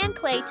cardboard and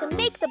clay to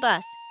make the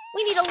bus.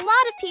 We need a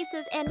lot of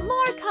pieces and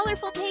more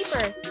colorful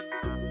paper.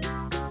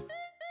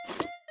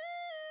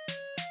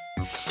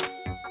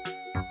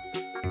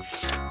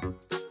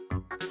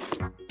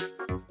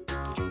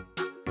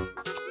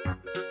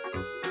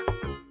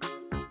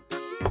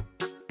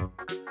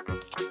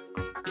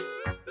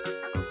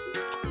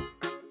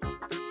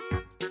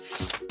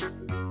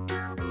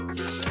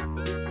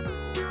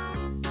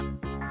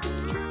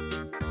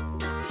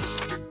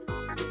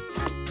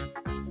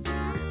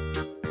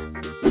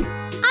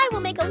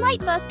 Make a light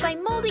bus by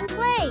molding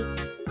clay.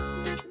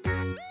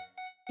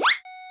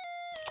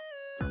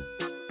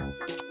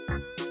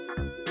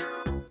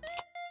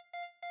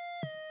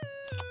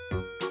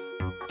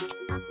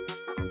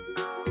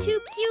 Two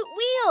cute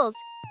wheels.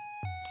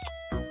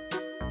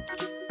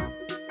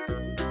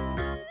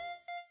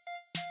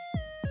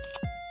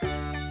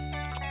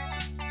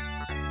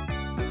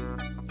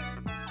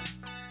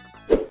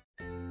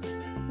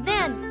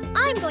 Then,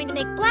 I'm going to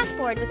make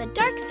blackboard with a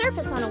dark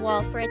surface on a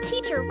wall for a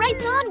teacher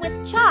writes on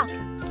with chalk.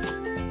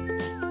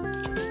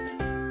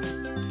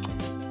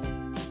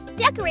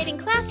 Decorating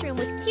classroom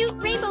with cute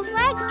rainbow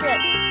flag strip.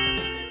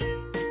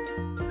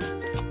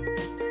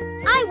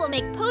 I will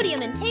make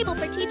podium and table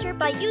for teacher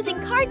by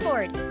using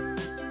cardboard.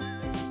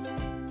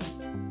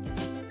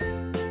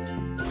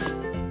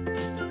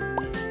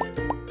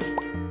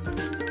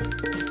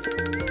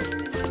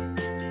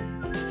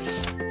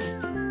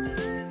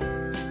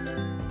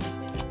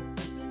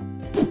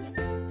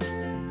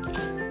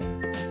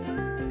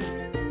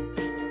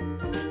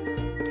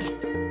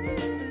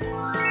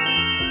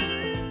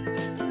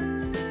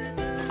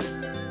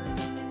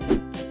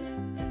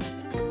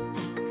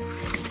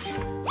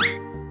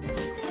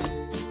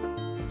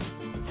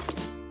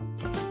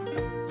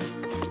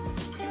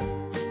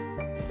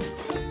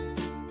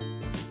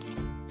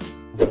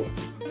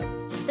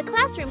 The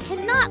classroom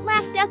cannot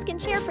lack desk and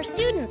chair for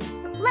students.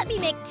 Let me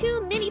make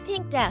two mini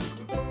pink desks.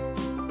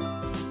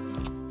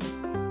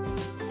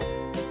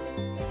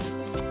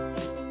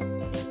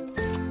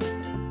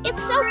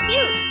 It's so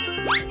cute!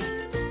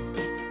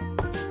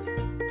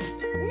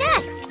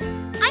 Next,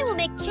 I will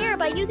make chair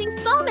by using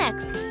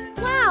Foamex.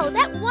 Wow,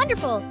 that's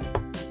wonderful!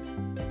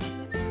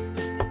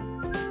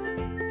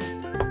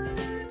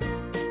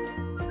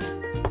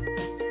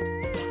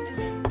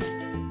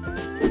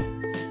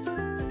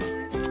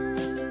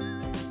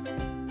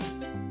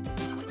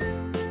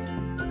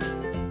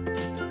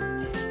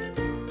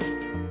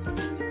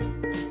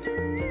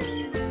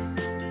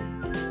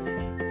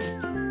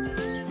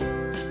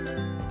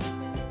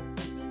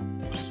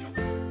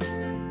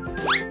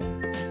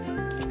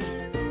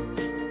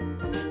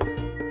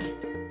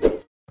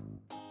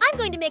 I'm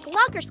going to make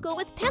locker school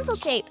with pencil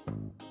shape.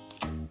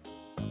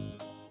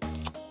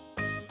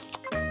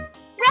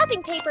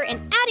 Wrapping paper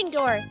and adding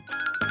door.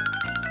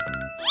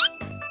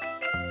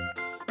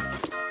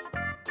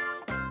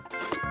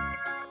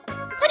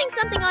 Putting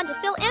something on to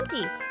fill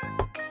empty.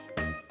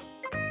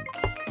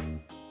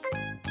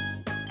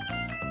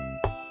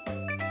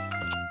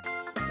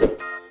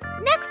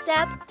 Next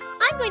step,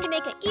 I'm going to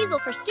make an easel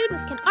for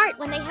students can art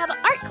when they have an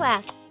art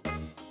class.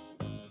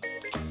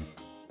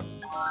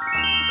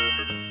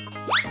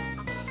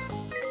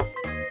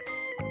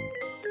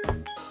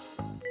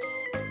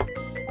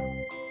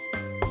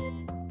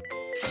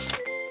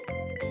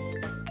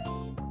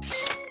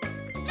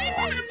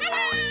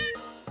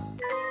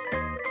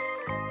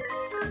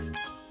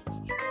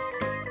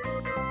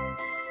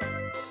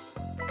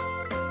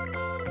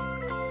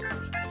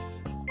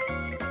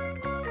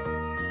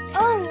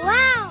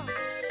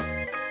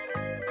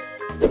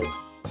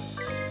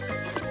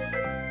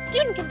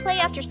 Student can play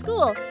after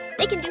school.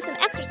 They can do some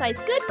exercise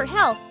good for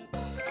health.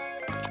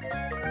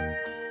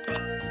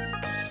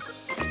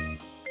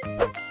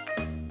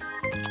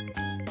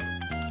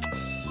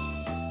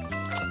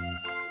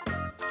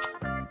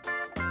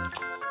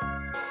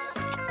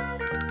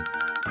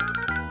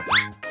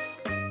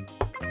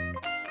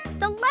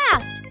 The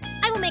last!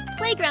 I will make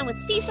playground with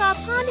seesaw,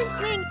 pond, and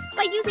swing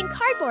by using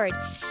cardboard.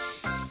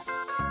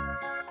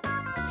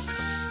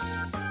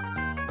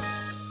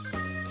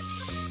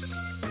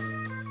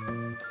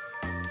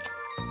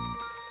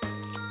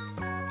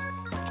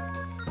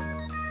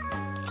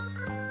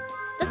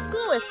 The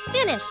school is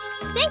finished!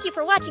 Thank you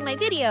for watching my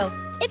video.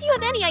 If you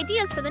have any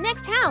ideas for the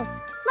next house,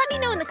 let me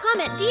know in the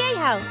comment DA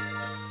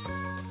house.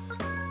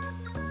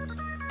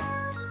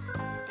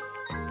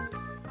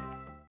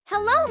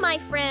 Hello, my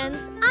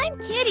friends. I'm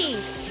Kitty.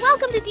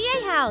 Welcome to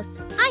DA House.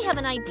 I have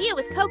an idea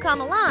with Coca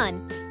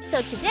Milan. So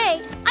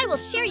today, I will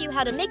share you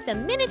how to make the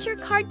miniature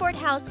cardboard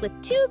house with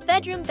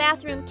 2-bedroom,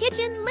 bathroom,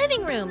 kitchen,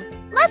 living room.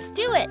 Let's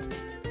do it.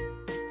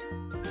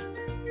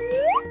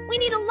 We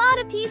need a lot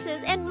of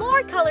pieces and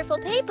more colorful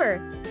paper.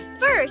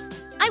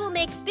 First, I will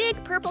make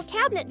big purple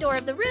cabinet door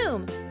of the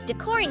room,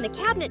 decoring the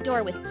cabinet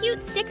door with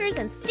cute stickers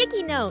and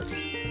sticky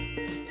notes.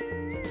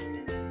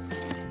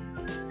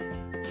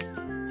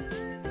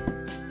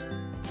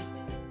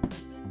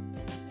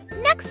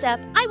 Next up,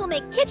 I will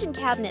make kitchen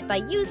cabinet by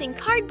using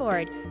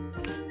cardboard.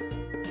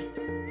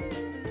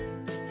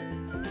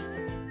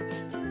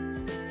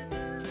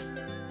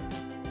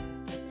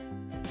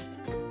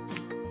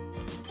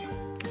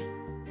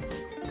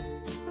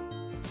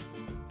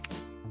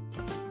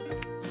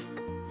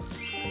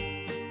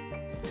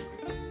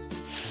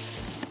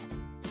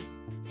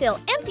 Fill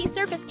empty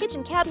surface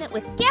kitchen cabinet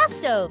with gas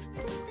stove.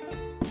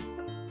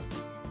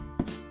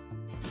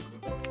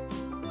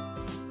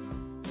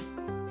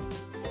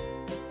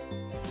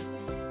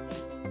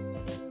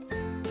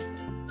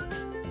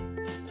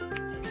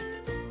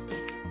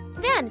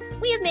 Then,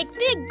 we have made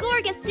big,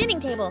 gorgeous dining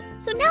table,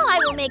 so now I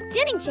will make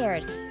dining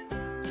chairs.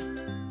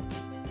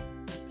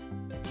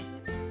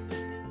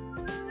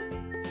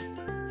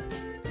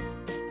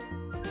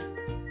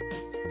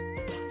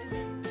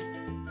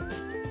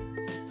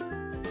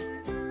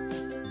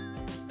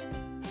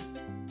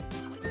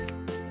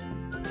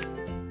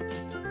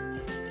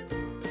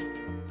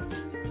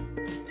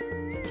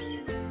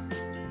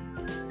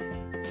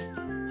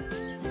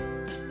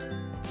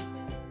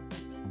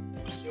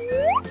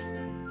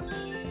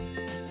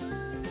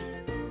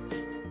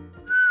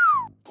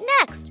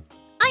 Next,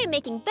 I am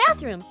making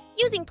bathroom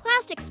using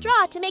plastic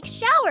straw to make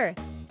shower.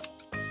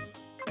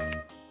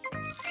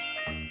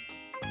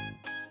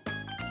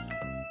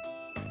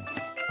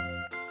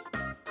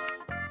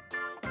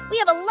 We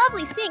have a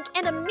lovely sink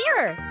and a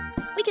mirror.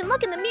 We can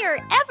look in the mirror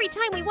every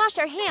time we wash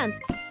our hands.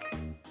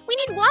 We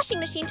need washing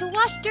machine to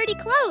wash dirty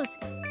clothes.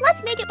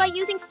 Let's make it by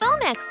using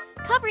Foamex,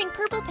 covering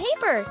purple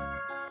paper.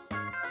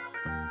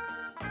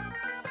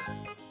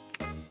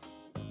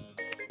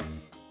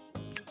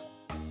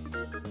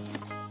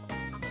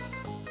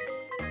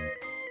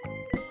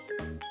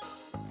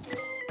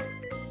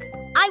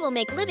 I will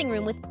make living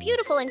room with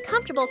beautiful and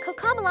comfortable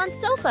Coca Milan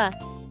sofa.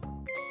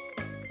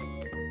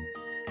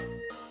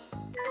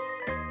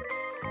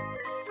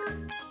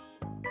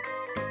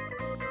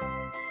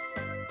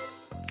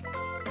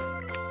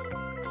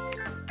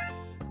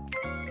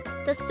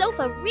 The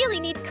sofa really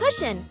needs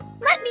cushion.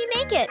 Let me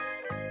make it.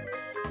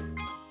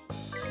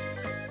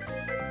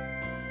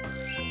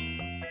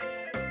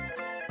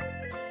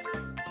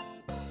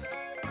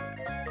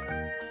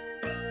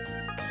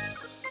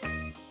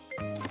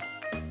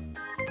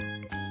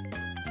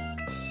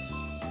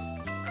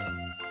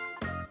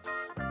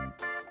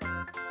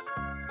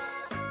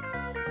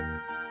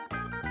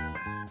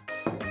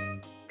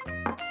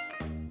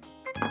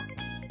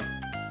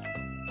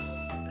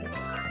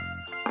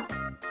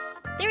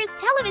 There is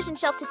television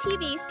shelf to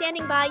TV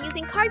standing by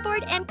using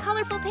cardboard and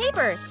colorful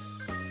paper.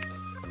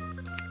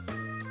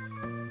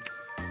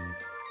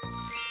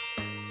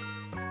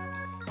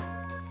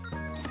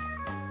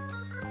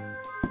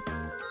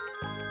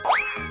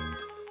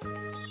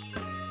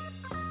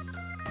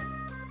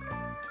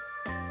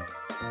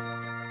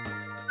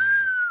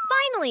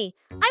 Finally,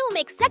 I will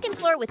make second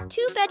floor with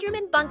 2-bedroom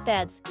and bunk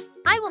beds.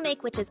 I will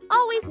make which is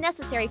always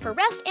necessary for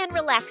rest and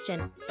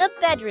relaxation, the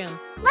bedroom.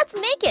 Let's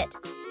make it!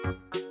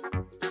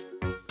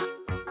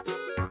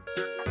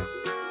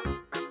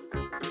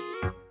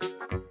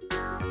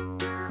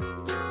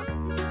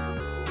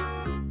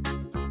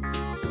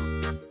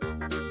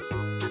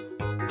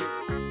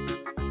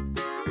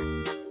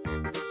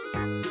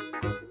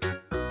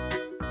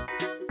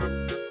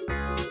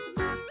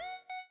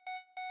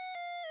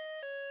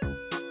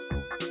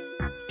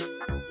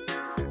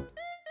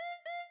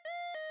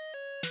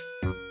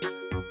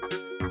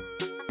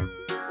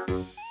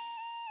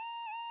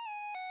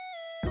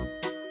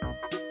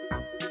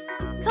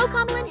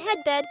 Coca Milan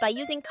headbed by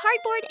using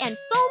cardboard and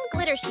foam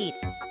glitter sheet.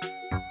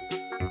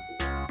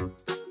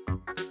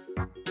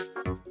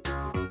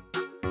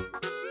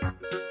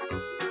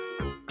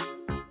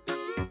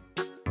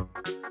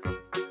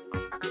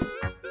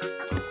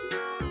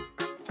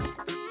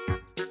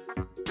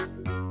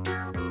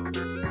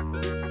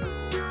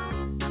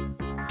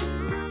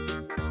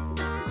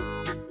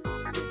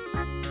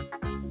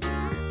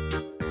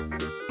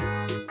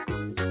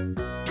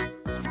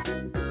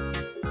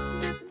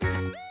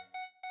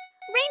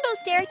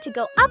 Stair to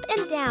go up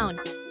and down.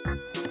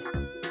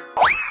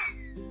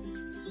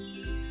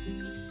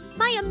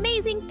 My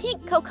amazing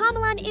pink Coca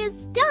Milan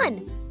is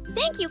done!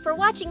 Thank you for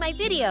watching my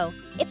video.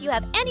 If you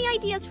have any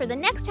ideas for the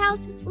next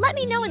house, let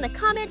me know in the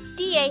comment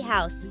DA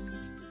House.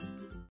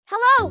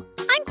 Hello,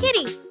 I'm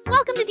Kitty.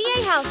 Welcome to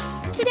DA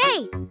House.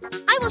 Today,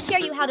 I will share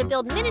you how to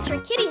build miniature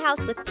kitty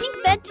house with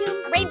pink bed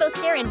tomb, rainbow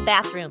stair, and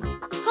bathroom.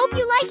 Hope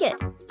you like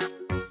it.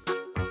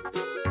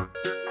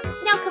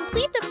 Now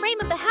complete the frame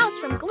of the house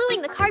from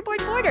gluing the cardboard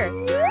border.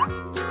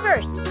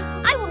 First,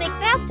 I will make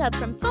bathtub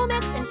from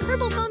Foamex and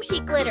purple foam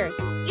sheet glitter,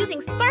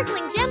 using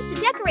sparkling gems to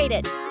decorate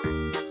it.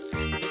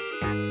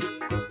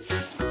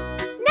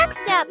 Next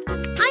step,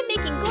 I'm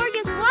making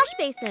gorgeous wash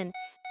basin.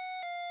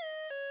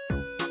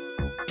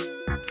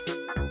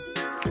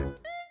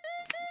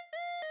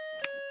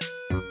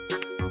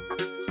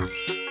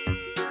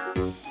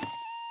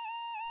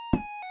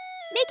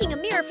 Making a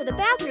mirror for the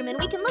bathroom, and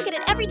we can look at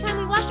it every time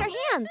we wash our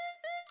hands.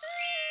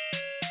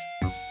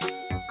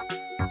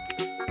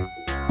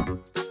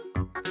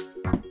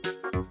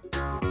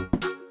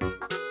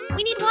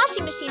 We need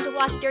washing machine to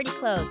wash dirty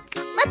clothes.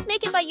 Let's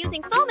make it by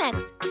using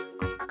Foamex.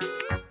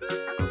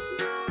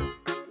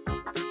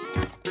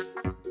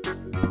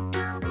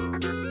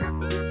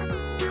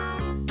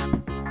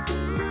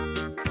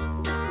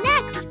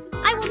 Next,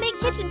 I will make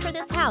kitchen for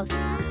this house.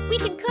 We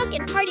can cook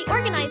and party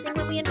organizing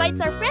when we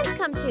invite our friends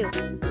come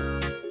to.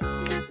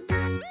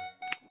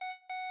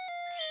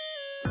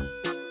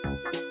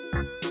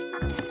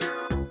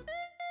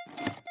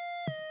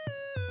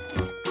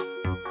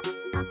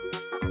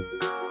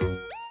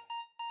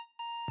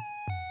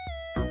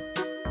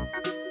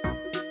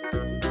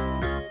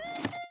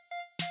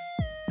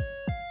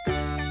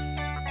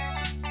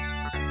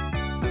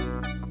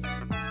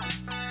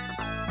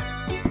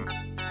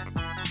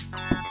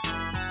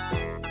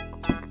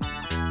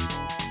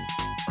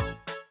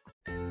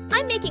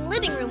 I'm making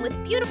living room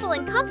with beautiful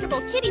and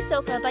comfortable kitty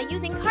sofa by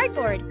using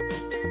cardboard.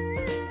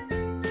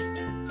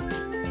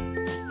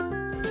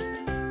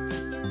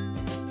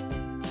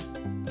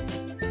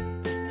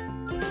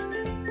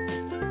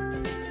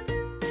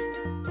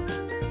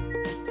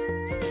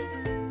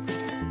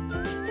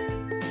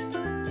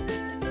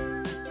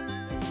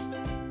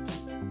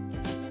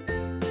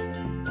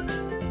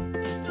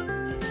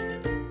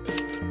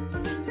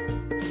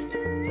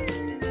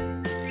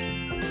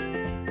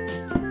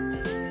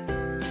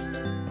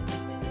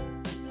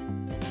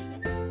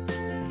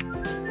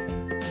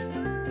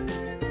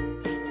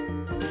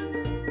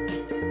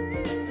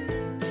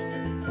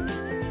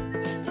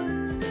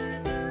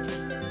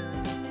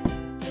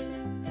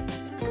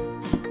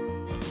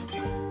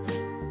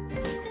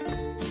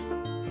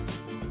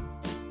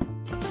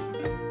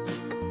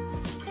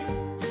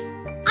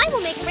 I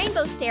will make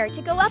rainbow stair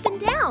to go up and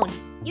down,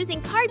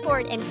 using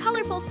cardboard and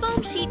colorful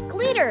foam sheet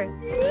glitter.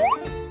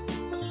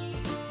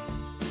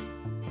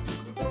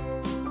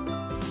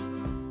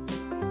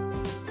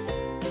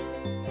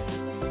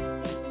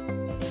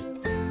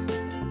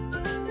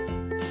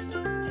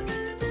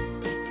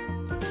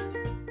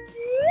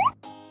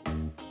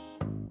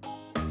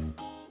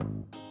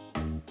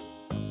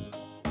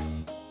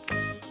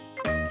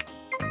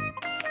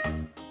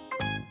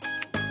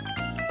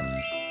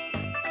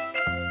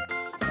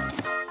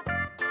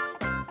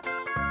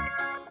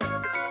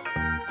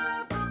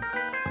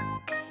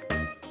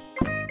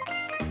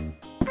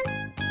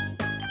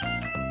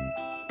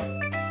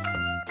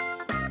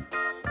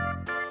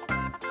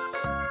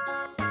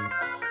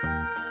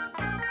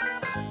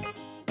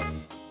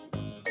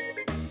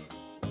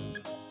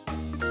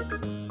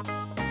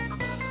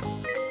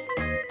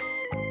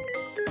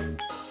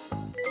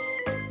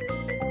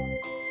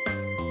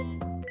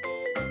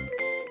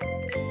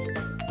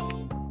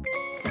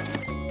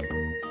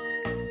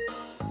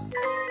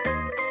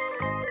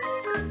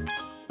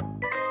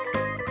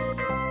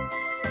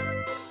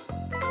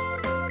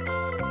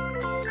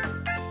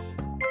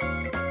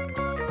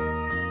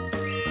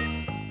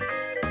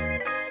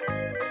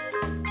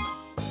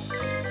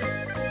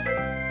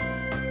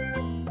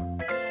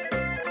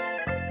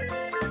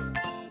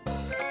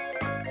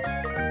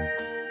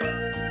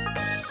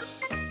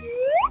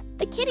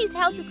 The kitty's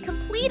house is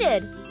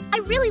completed. I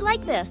really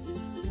like this.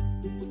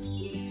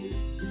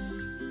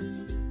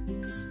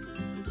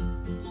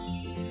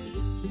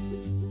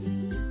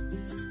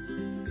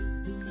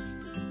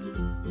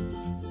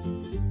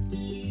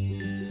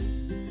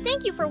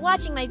 Thank you for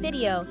watching my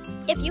video.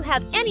 If you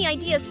have any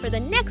ideas for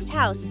the next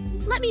house,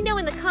 let me know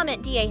in the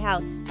comment DA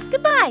House.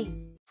 Goodbye!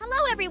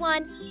 Hello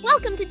everyone!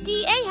 Welcome to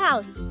DA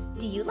House.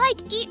 Do you like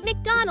Eat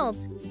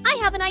McDonald's? I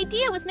have an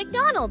idea with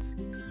McDonald's.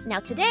 Now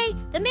today,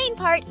 the main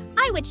part,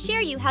 I would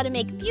share you how to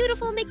make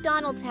beautiful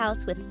McDonald's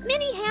house with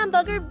mini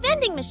hamburger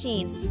vending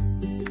machine.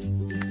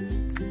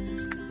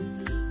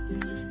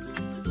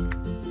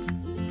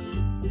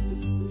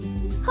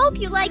 Hope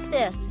you like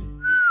this.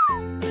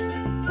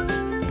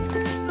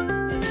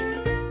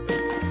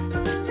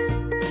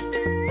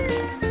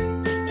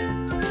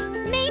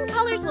 Main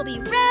colors will be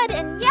red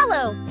and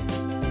yellow.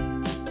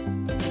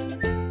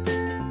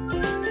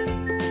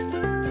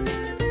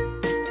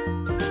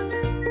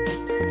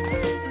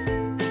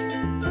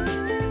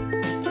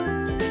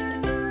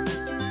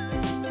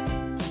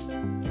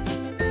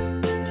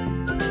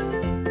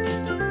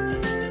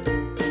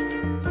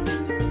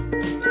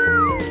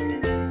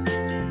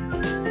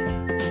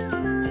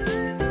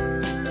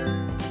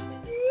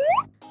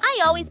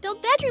 I always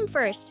build bedroom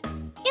first. In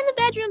the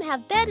bedroom,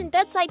 have bed and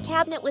bedside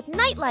cabinet with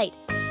nightlight.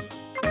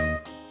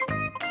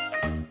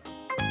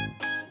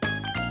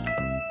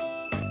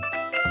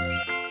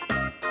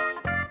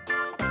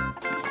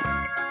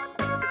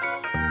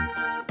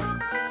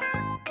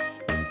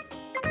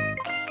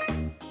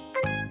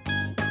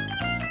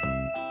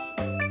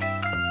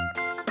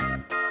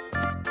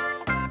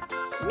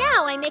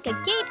 Now I make a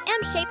gate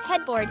M-shaped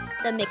headboard,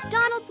 the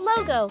McDonald's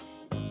logo.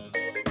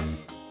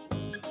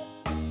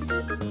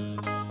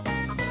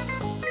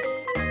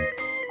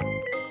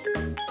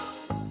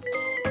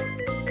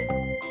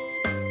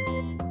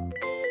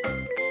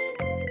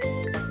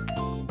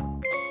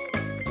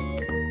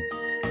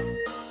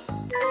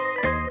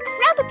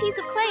 Wrap a piece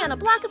of clay on a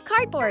block of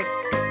cardboard.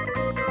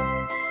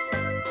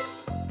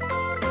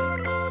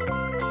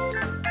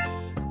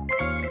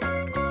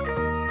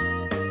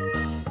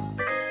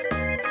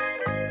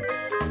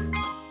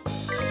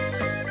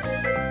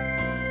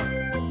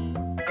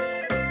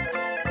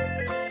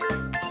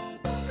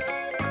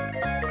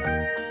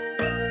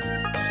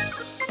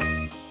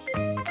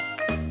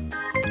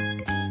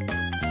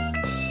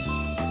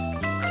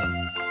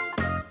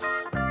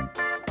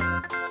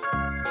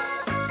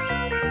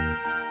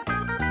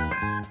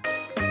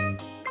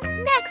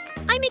 Next,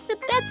 I make the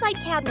bedside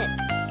cabinet.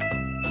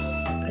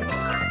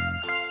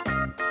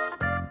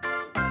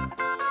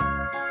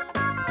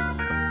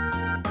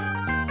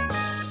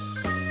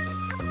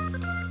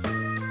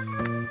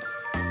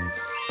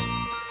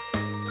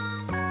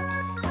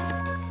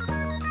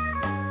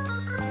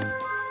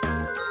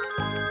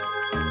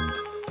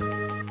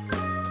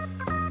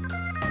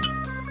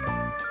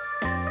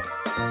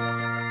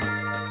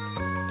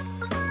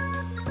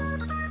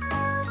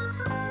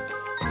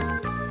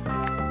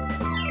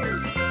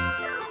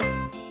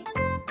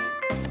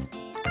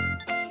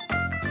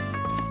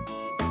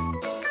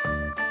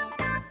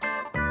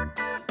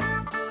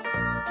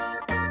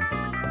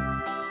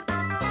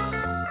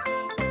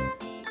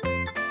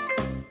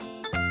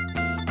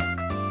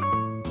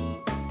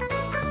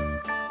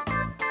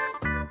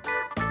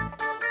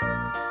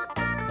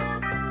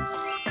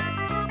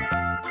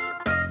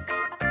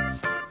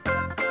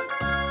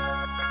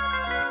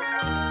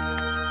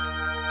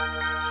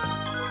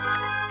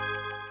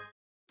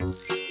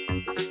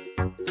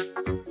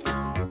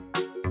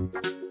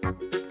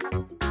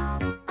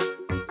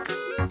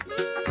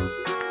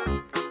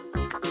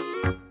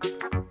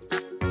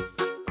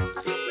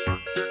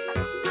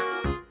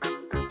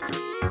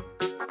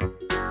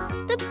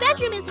 The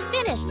bedroom is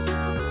finished.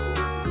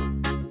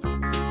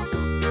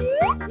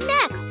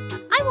 Next,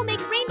 I will make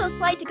rainbow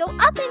slide to go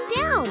up and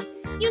down.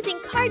 Using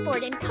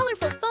cardboard and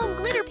colorful foam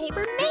glitter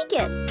paper, make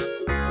it.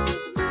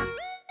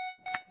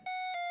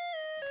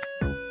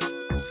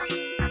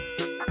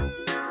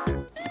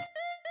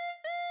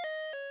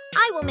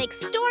 I will make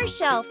store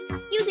shelf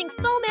using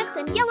Foamex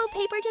and yellow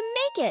paper to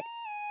make it.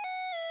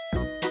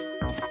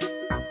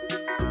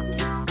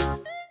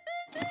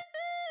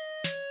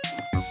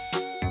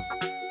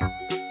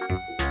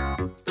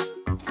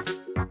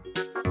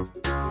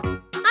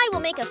 I will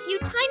make a few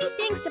tiny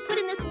things to put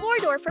in this war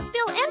door for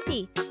Phil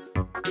Empty.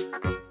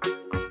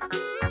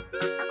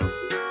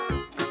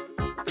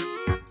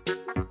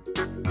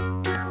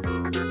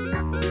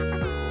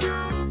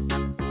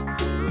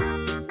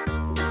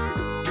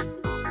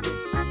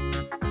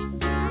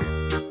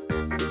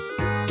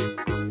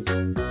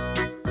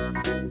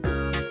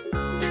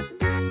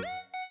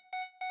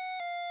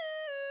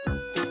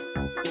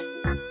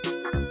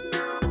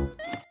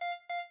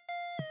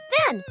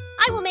 Then,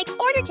 I will make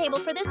order table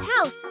for this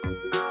house.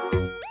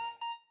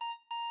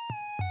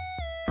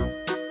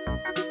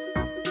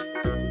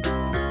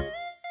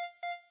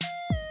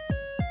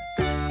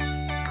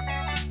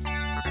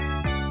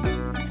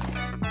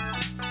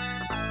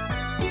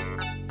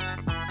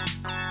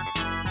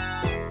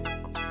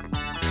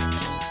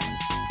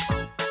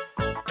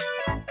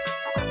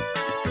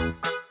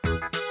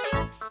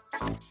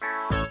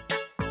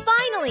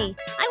 Finally,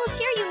 I will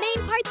share you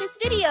main part this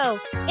video.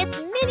 It's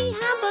mini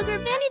hamburger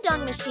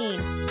Venedong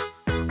machine.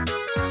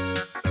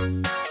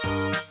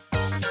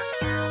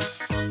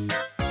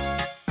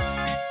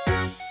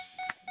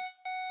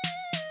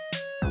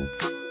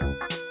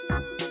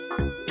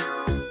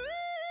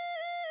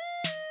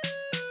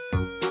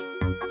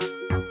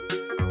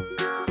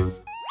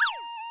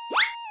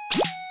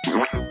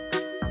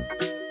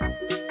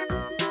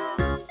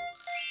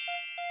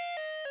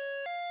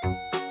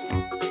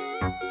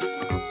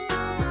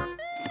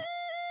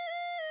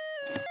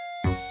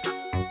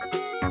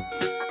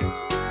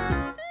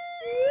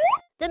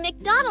 The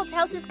McDonald's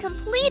house is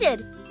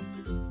completed!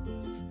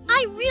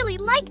 I really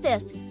like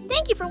this!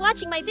 Thank you for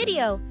watching my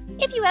video!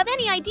 If you have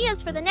any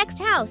ideas for the next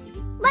house,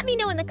 let me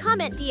know in the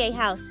comment, DA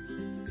House.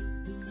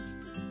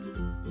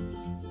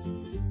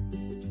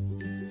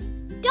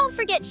 Don't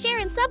forget share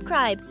and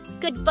subscribe!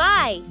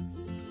 Goodbye!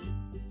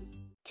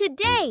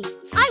 Today,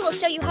 I will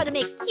show you how to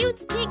make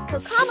Cute's pink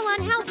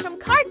Cocomelon house from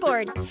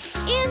cardboard.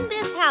 In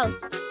this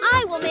house,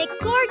 I will make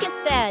gorgeous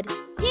bed,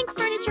 pink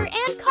furniture,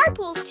 and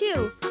carpools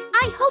too.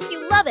 I hope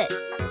you love it.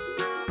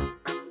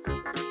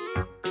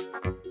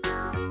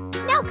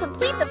 Now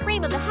complete the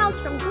frame of the house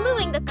from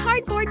gluing the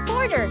cardboard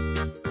border.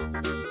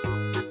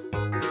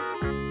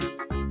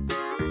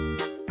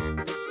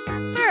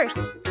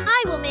 First,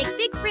 I will make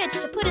big fridge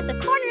to put at the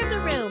corner of the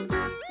room,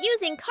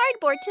 using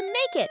cardboard to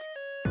make it.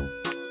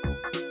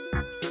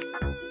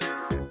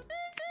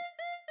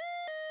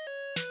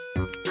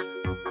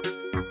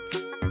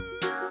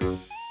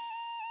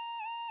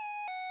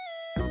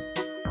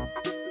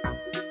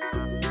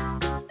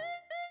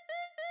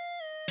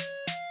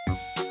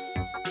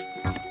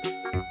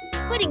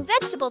 putting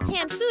vegetable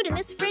canned food in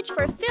this fridge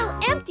for fill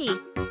empty.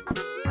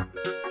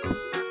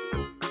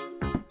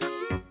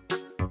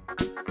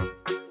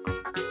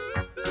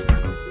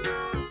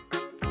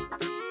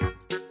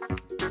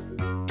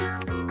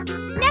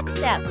 Next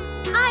step,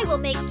 I will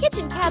make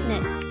kitchen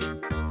cabinet.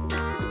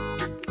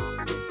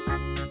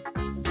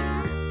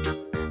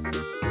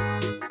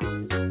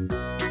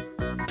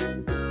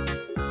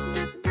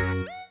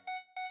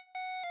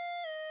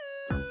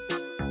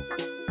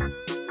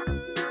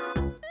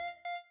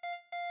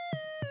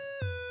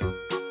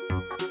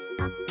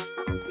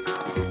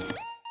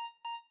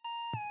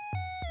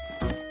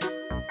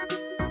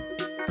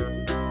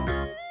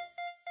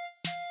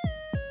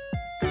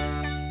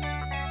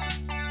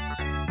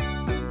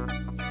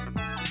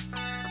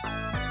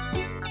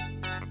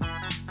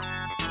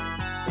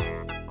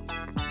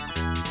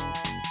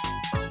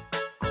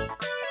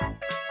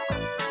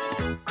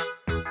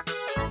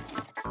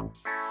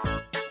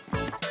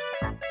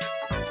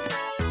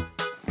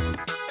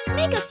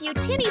 Make a few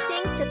tinny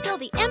things to fill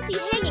the empty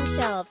hanging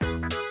shelves.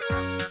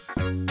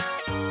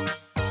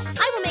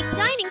 I will make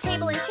dining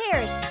table and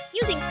chairs,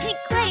 using pink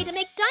clay to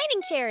make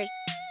dining chairs.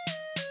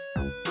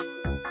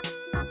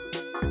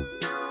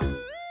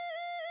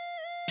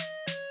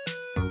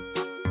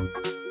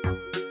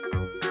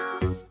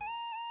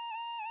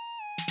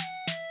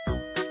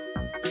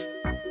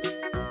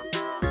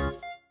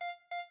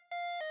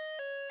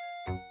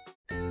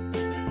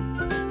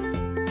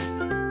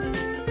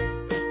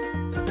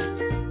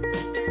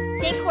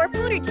 Decor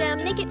powder gem,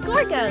 make it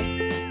Gorgos.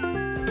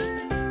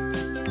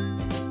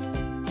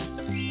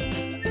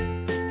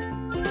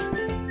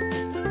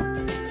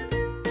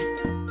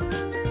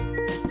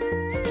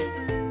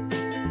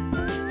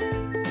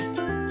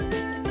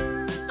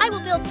 I will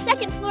build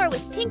second floor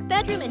with pink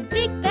bedroom and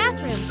big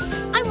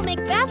bathroom. I will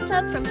make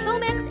bathtub from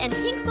Foamex and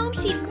pink foam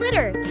sheet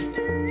glitter.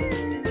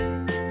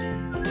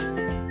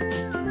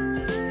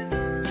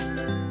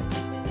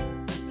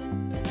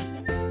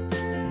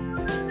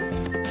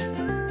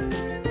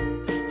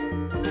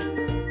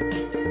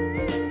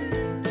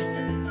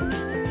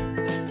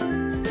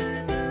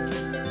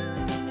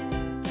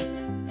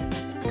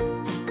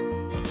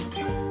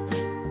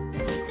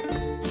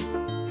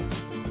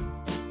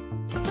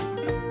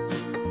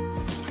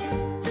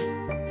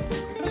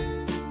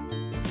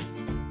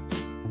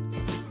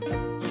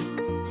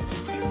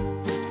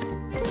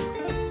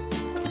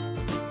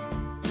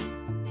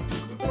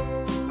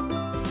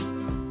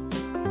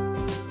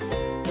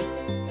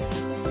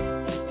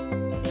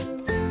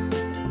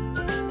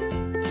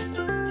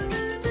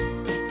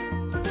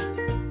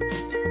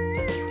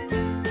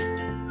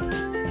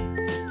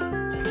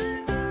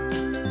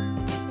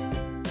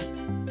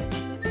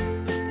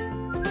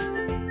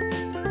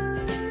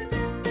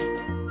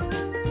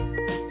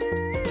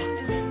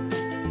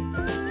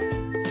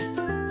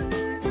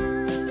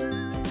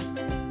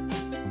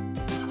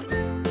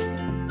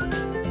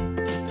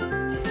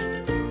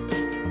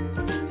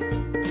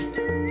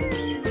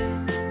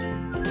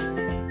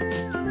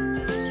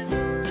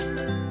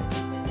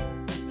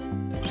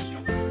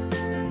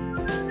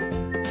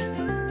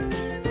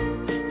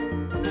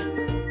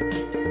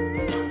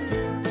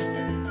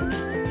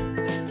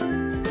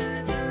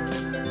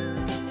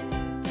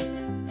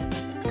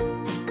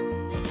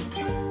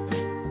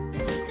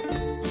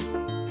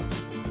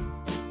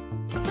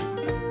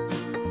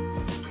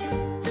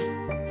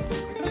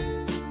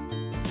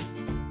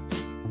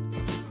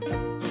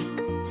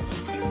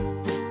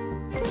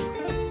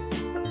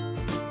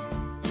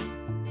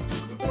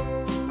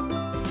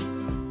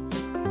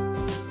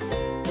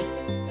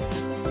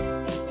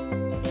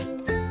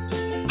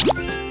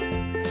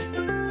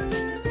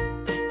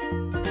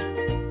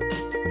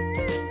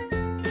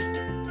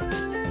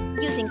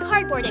 Using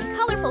cardboard and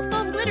colorful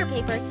foam glitter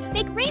paper,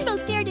 make rainbow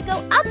stair to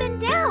go up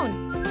and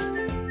down.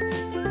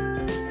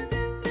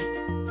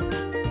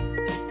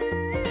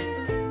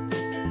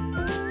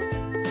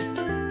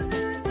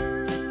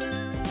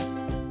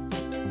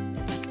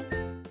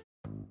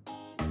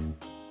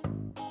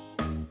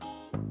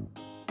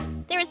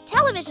 There is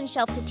television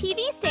shelf to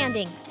TV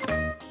standing.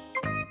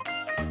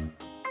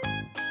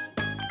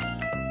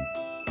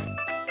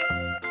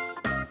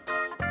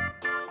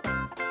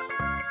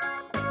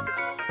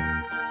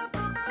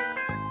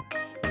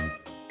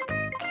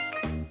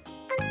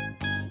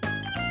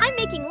 I'm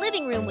making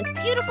living room with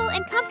beautiful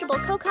and comfortable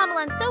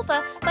Cocomelon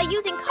sofa by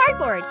using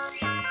cardboard.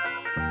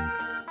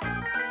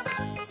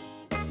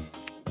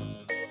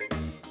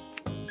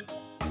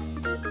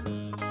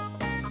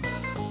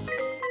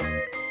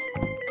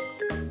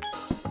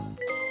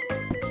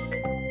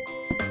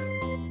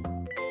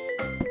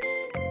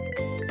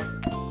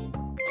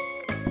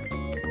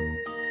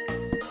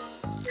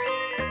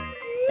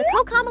 The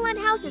Cocomelon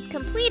house is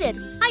completed.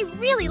 I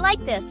really like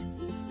this.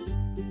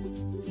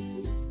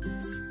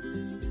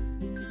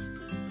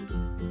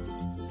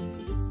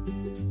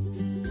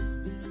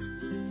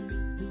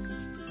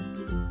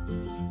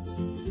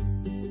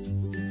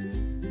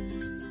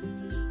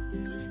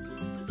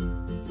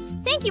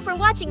 Thank you for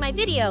watching my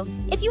video.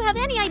 If you have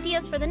any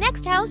ideas for the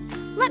next house,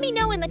 let me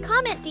know in the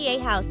comment DA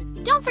house.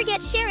 Don't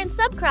forget share and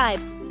subscribe.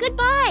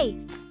 Goodbye!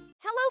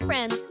 Hello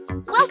friends!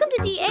 Welcome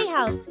to DA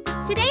House.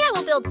 Today I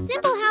will build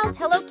Simple House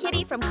Hello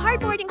Kitty from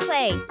cardboard and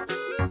clay.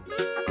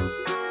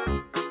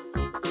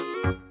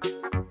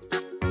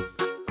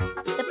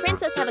 The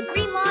princess have a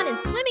green lawn and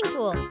swimming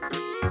pool.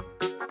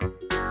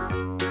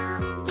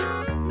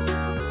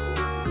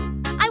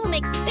 I will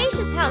make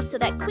spacious house so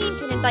that Queen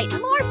can invite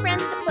more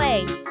friends to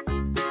play.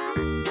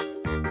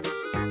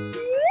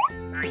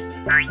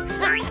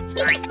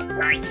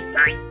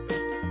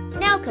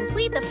 Now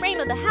complete the frame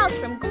of the house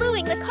from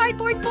gluing the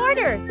cardboard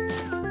border.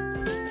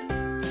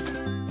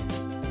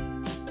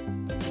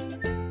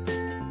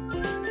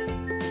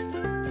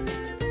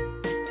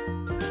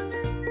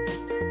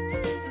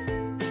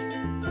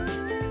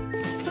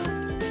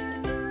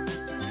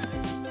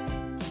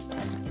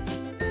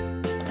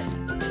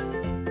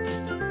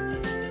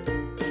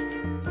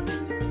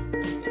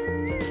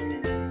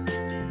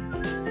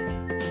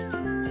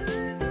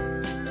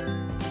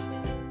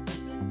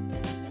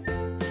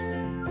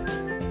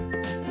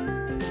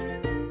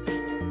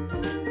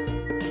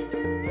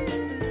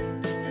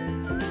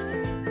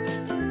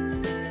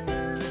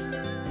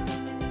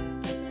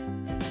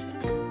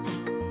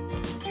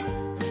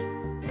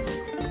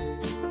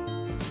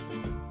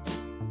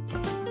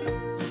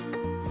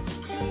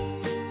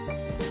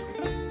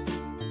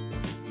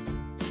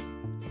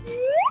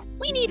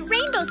 We need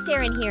rainbow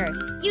stair in here.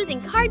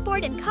 Using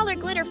cardboard and color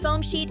glitter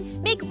foam sheet,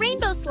 make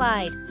rainbow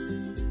slide.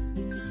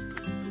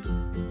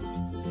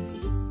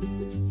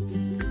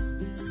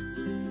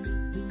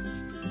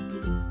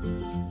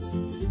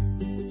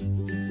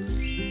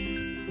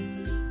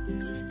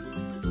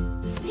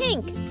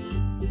 Pink,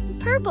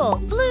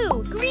 purple,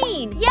 blue,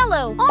 green,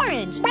 yellow,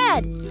 orange,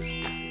 red.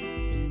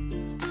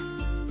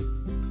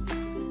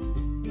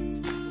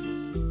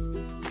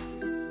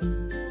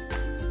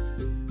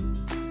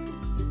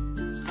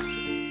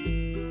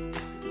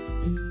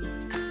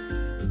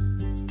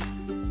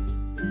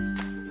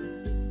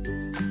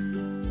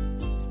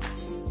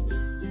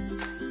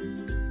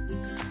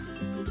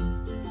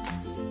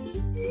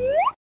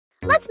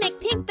 Let's make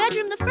pink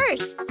bedroom the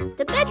first.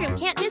 The bedroom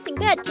can't missing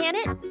bed, can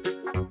it?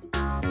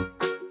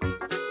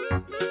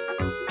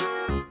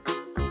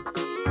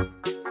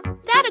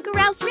 That a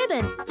grouse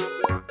ribbon.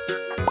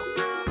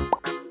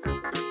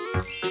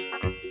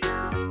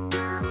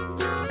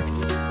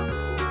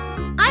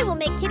 I will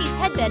make Kitty's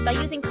headbed by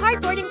using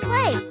cardboard and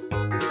clay.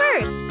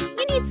 First,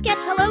 you need sketch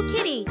Hello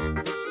Kitty.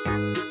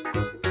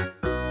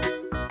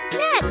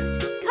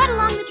 Next, cut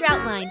along the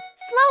drought line,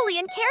 slowly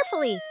and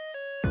carefully.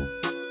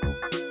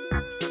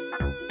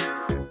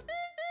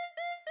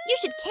 You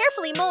should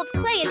carefully mold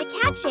clay into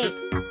cat shape.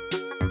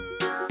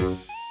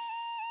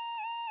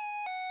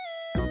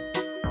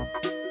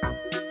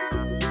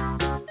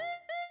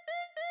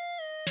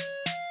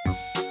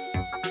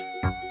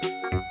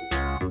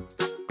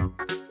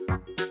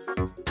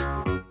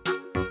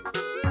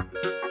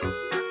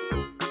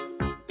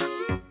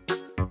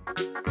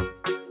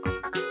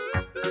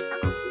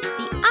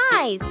 The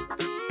eyes.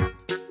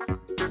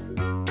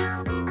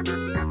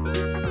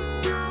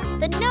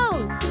 The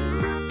nose.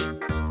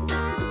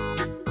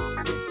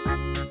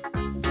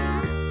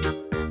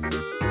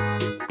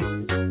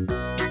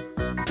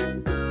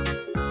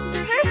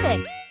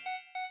 Perfect!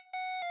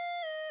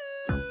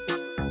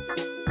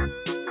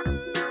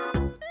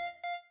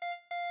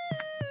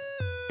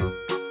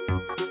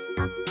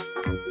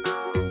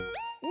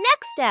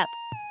 Next step,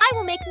 I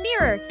will make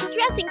mirror,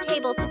 dressing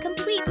table to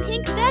complete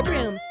pink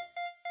bedroom.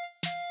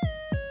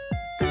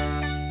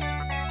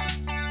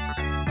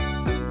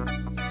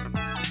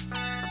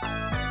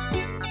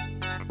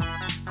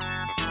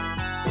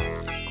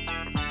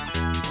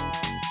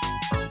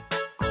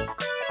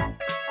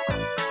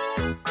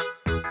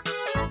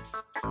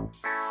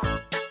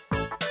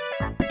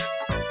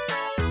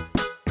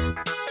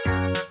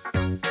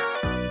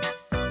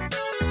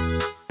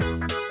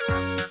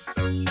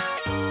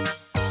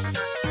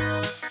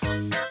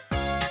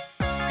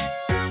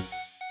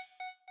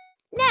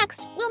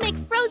 Next, we'll make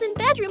frozen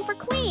bedroom for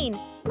Queen.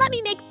 Let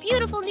me make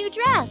beautiful new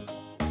dress.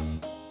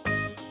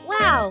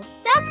 Wow,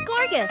 that's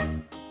gorgeous.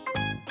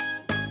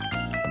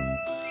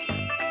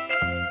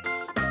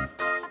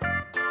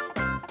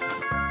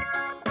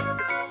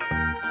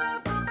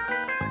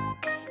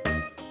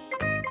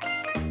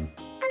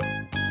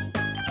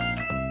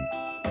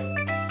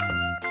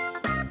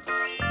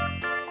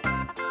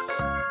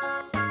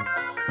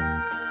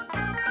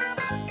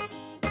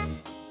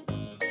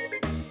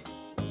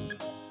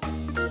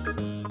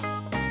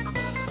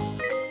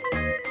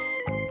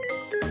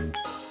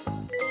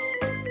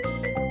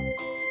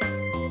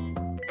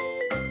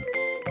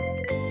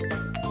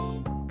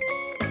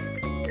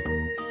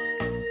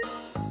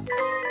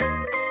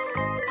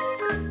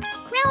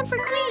 Crown for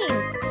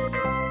Queen.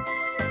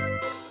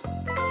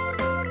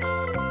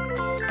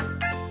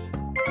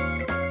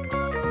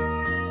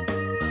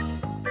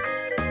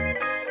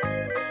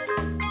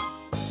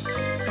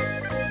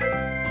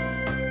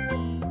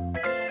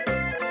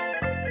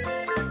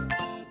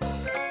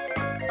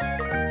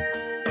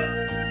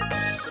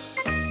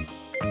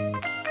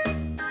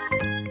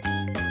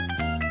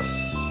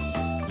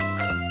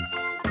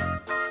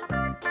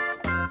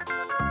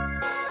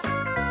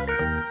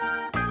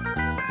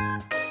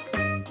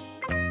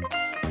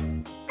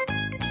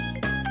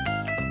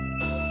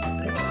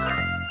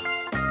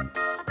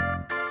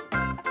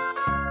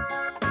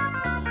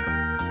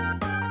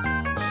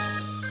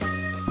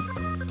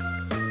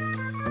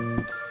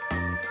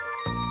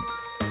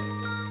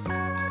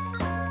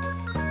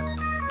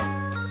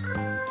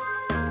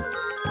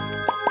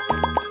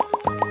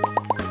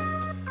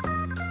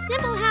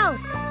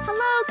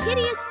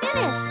 kitty is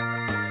finished!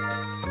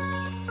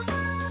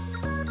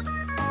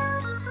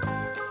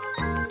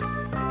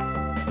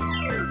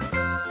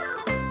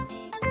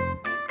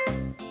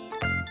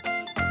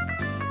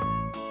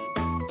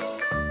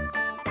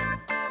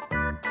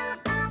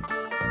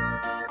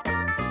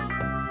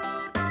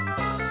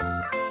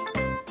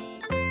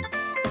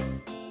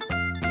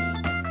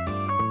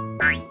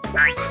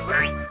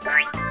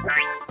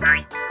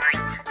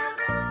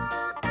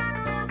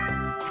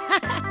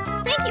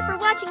 Thank you for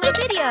watching my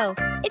video.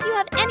 If you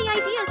have any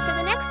ideas for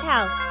the next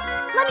house,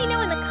 let me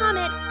know in the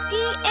comment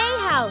DA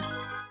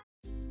House.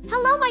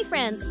 Hello my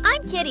friends,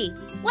 I'm Kitty.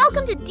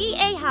 Welcome to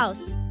DA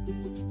House.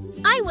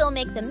 I will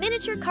make the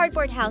miniature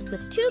cardboard house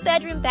with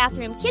 2-bedroom,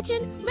 bathroom,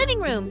 kitchen, living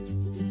room.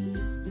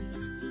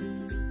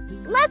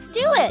 Let's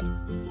do it!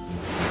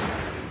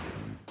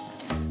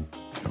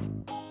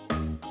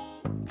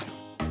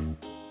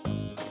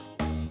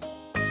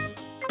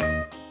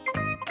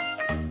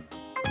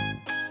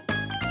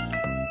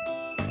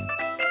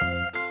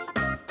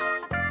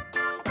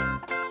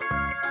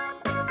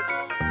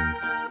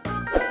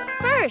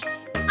 First,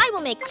 I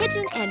will make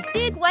kitchen and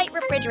big white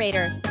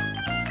refrigerator.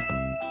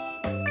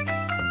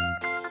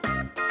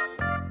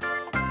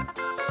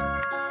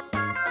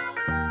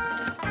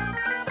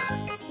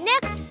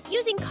 Next,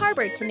 using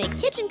cardboard to make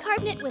kitchen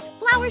cabinet with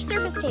flower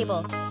surface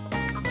table.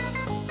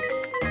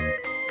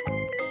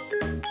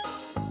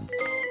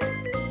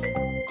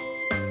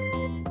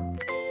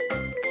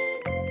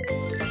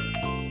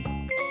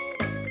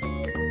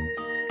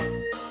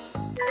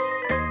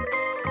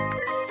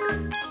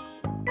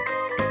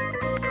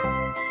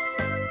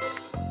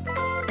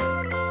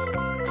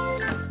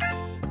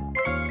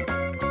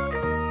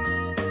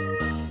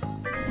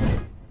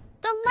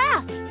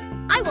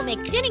 I will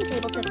make dining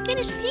table to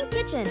finish pink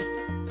kitchen.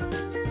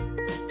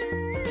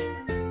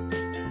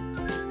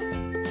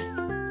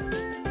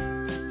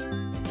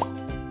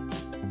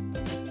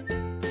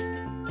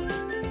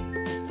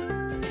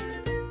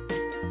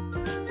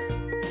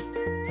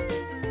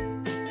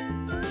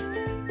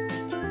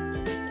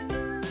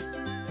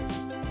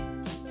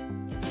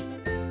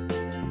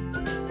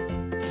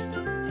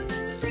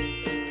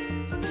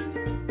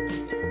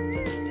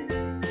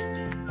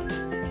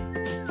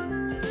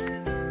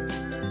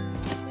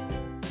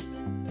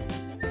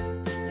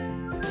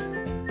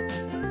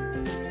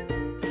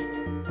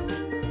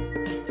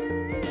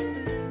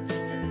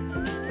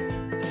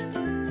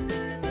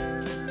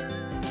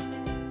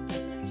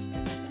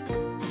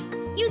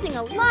 Using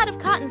a lot of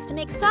cottons to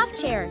make soft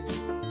chair.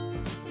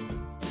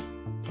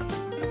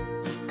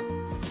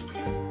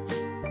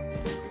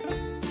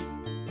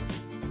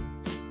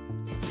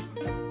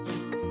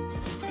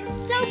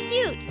 So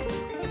cute!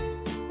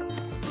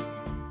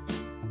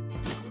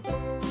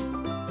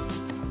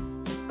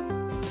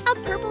 A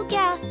purple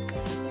gas.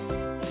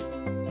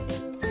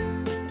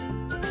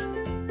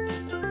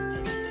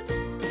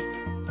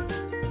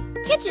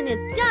 Kitchen is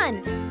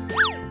done.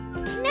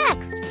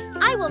 Next,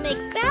 I will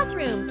make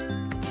bathroom.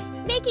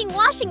 Making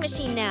washing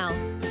machine now.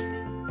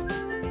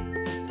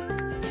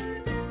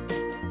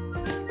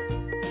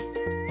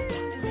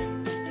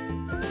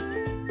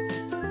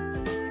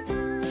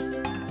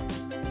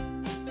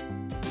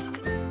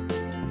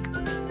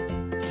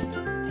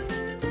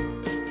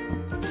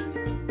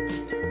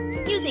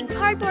 Using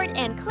cardboard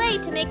and clay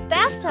to make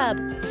bathtub.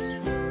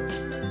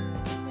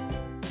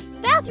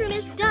 Bathroom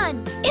is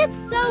done. It's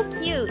so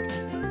cute.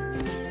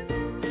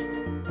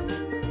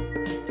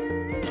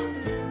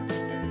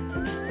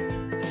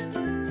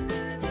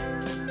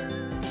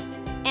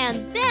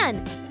 And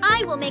then,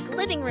 I will make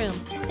living room.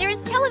 There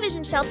is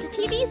television shelf to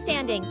TV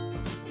standing.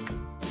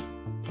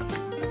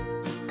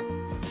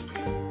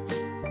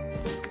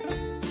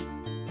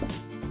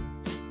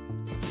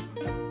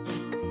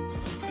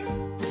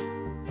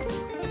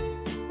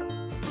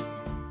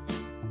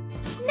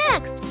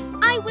 Next,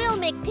 I will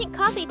make pink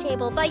coffee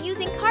table by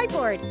using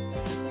cardboard.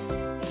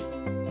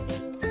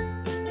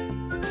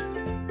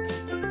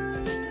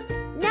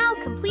 Now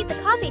complete the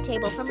coffee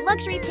table from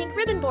luxury pink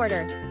ribbon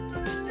border.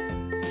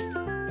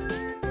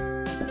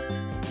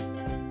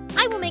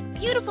 I will make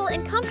beautiful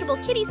and comfortable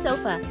kitty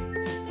sofa.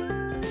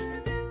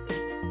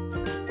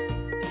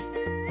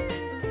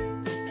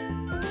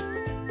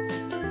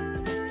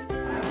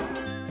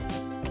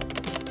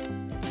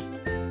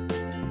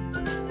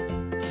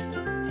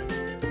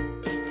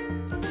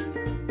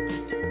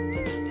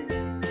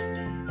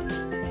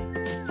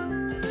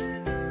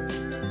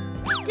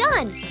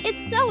 Done!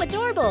 It's so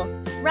adorable,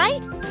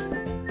 right?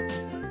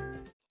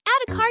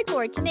 Add a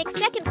cardboard to make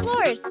second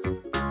floors.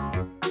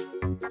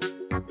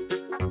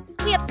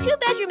 We have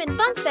 2-bedroom and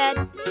bunk bed.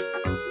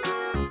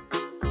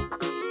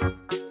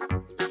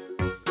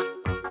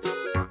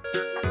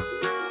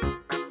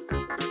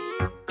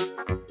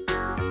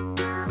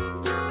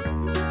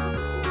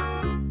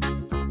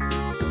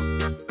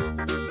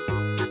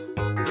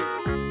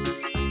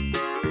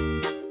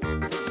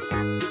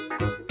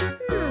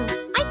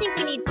 I think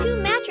we need 2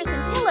 mattress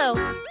and pillow.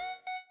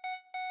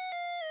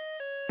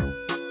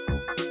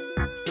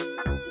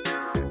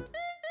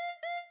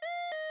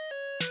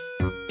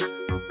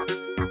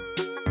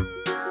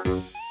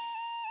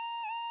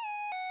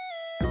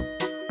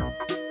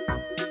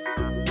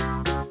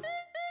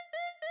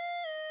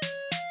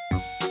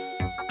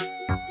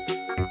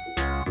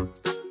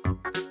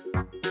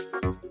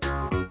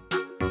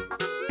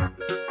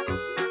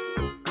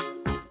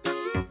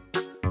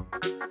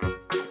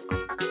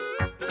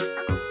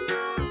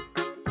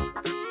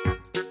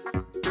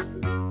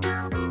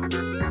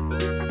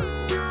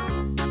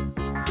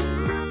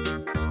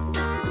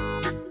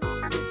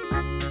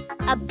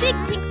 A big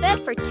pink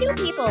bed for 2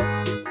 people.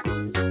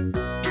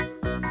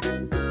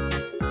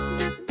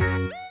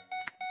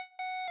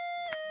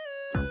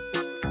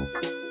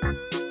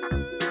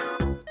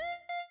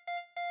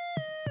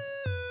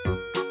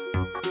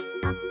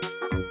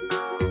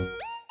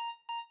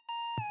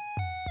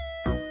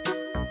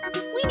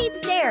 We need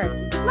stair.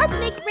 Let's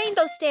make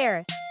rainbow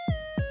stair.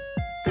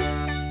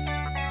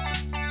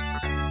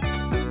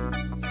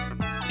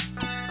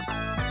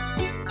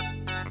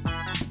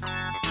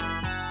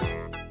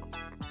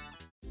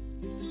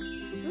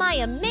 My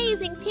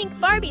amazing pink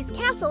Barbie's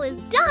castle is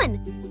done!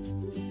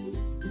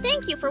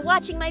 Thank you for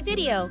watching my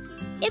video.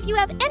 If you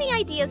have any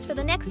ideas for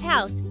the next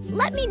house,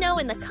 let me know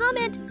in the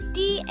comment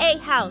DA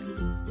House.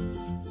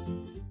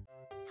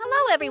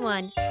 Hello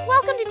everyone!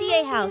 Welcome to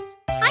DA House.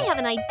 I have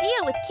an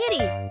idea with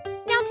Kitty.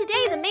 Now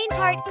today, the main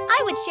part,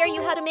 I would share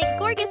you how to make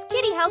gorgeous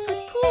kitty house with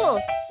pool,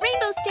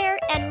 rainbow stair,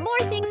 and more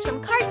things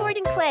from cardboard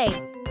and clay.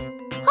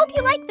 Hope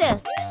you like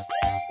this!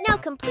 Now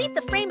complete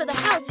the frame of the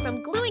house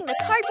from gluing the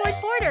cardboard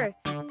border.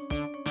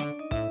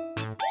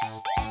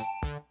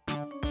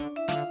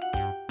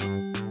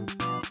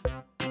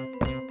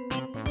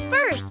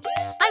 First,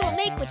 I will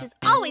make which is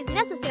always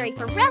necessary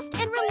for rest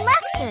and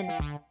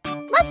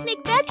relaxation. Let's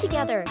make bed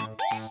together.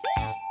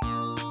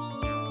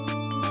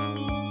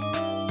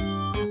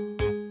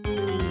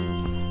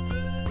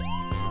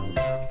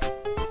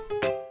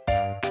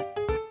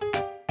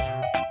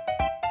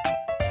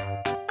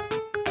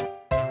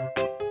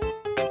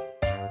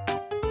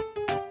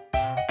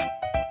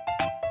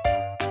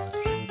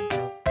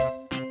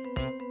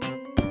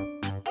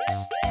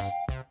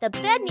 The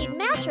bed needs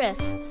mattress.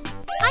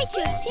 I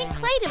choose pink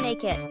clay to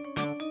make it.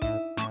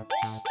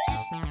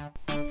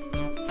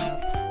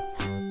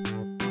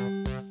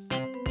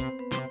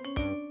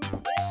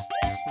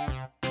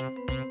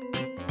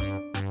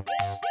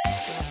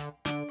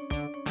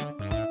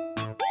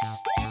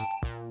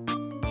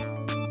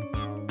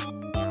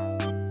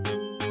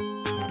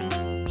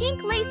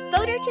 Pink lace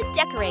border to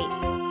decorate.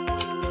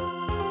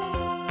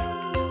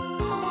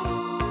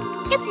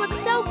 It looks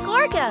so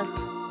gorgeous.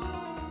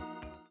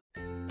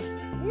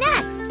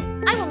 Next,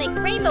 I will make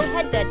rainbow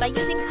headbed by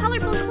using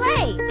colorful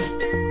clay.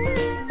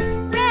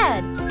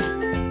 Red,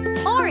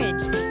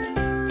 orange,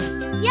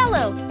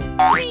 yellow,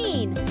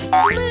 green,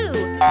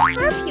 blue,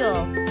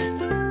 purple.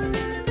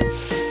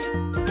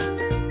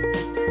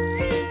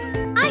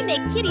 I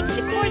make Kitty to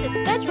decor this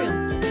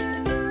bedroom.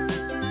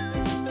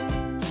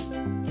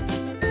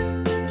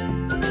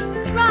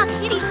 Draw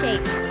kitty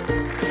shape.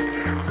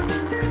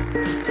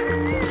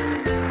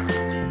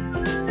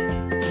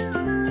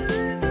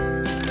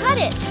 Cut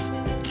it.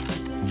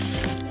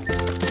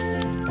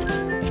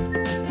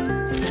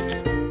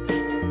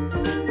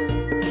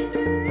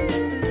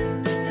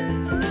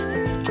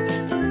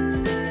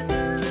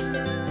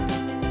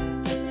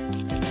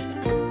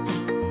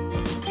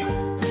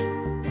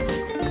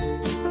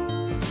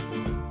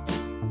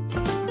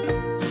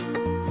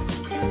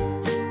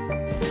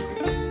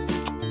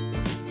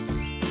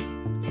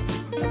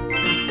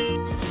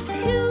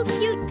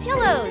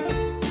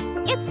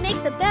 Let's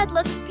make the bed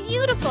look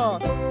beautiful.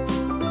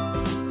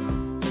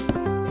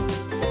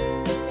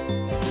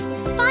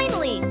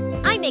 Finally,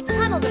 I make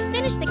tunnel to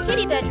finish the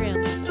kitty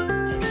bedroom.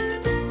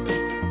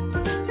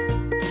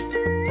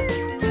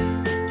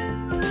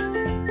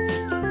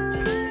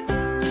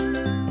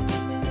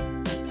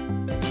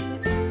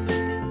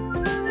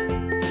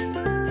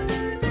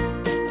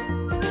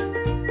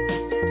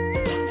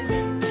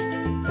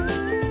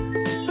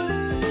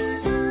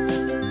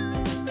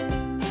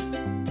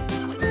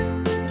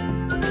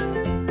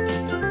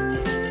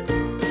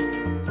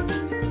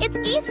 It's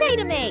easy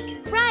to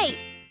make, right?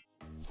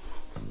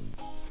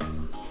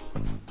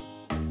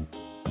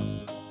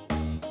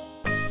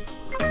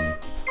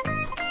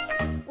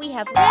 We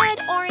have red,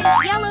 orange,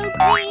 yellow,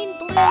 green,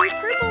 blue,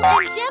 purple,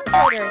 and gem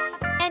border,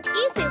 and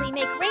easily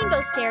make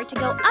rainbow stair to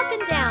go up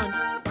and down.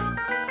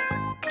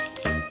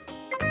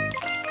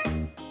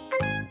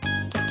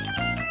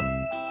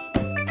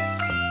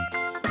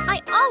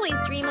 I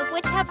always dream of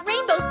which have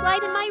rainbow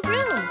slide in my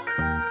room.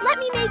 Let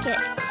me make it.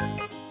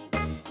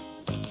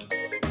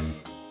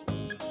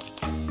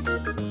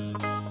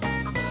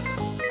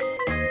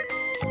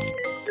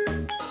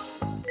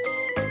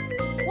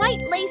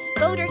 White lace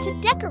border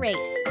to decorate.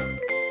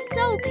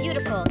 So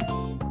beautiful.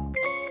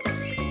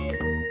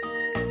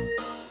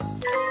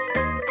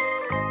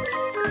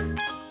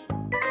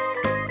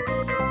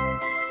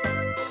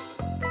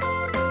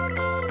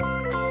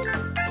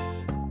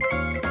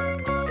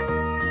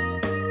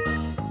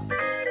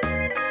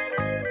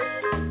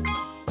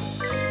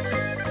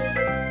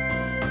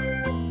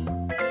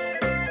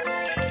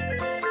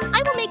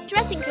 I will make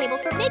dressing table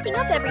for making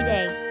up every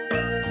day.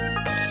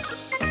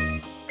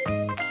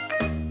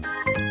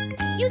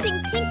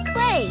 Using pink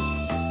clay.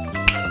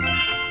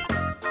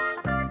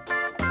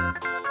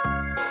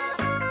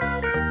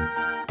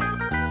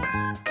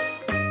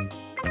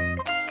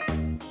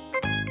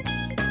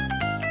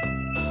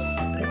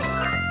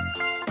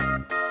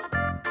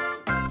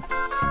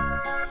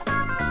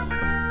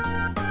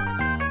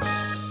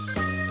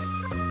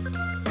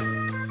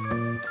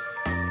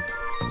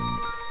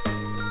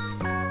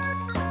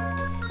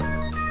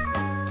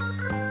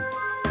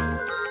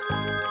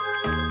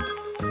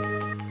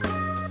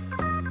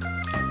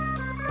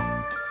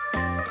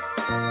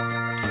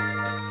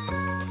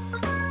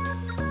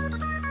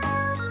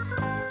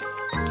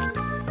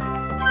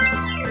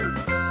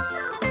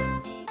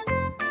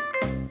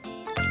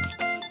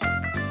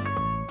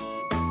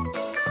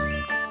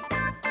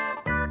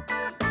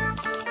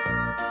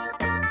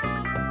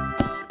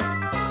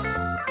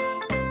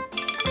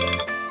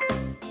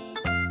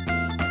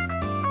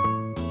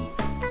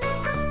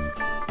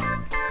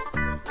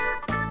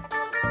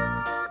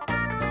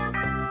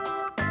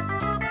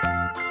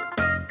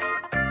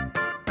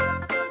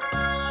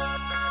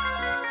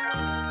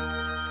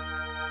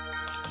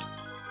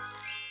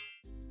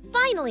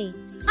 Finally,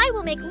 I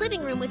will make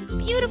living room with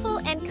beautiful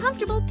and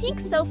comfortable pink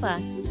sofa.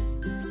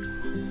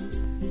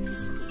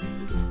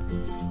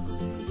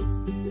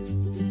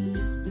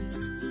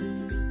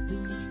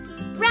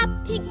 Wrap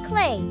pink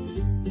clay.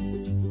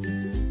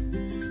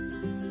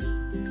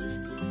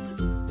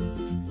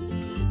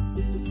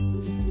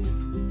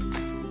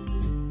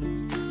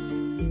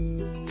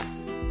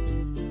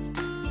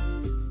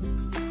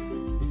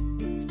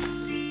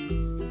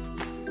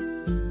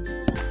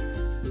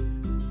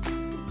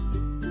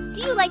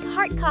 Do you like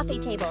heart coffee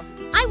table?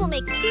 I will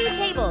make 2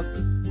 tables.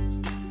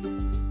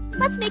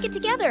 Let's make it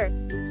together.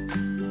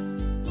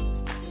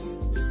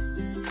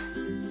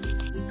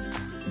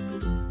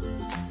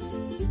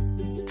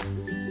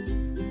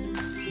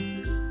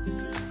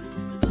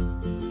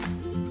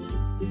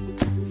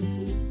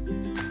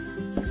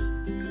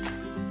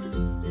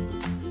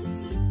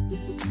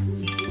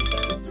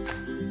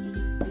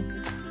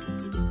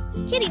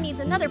 Kitty needs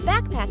another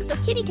backpack so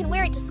Kitty can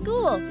wear it to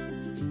school.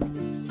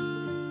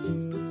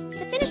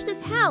 To finish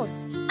this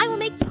house, I will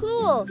make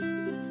pool,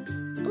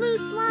 blue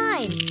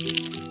slime,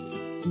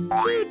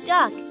 2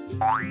 duck.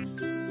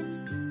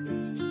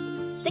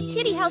 The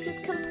kitty house is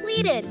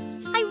completed.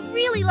 I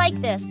really like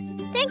this.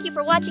 Thank you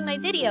for watching my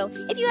video.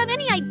 If you have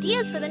any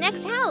ideas for the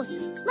next house,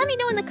 let me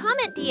know in the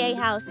comment, DA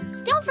House.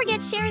 Don't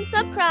forget share and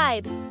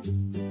subscribe.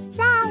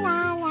 La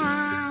la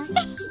la.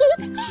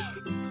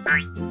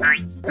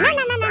 Na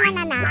na na na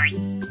na na.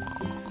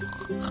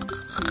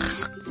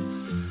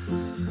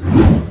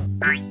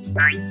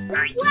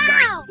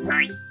 Wow!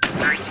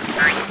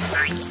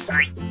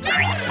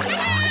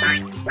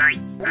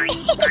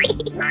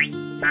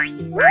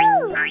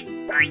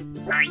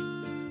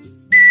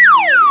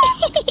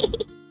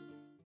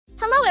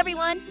 Hello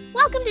everyone,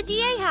 welcome to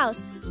DA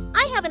House.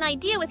 I have an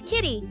idea with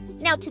Kitty.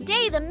 Now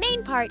today, the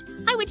main part,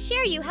 I would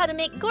share you how to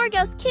make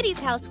Gorgos Kitty's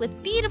house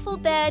with beautiful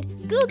bed,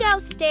 Goo Gao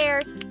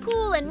stair,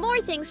 pool, and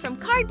more things from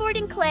cardboard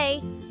and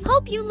clay.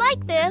 Hope you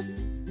like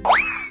this.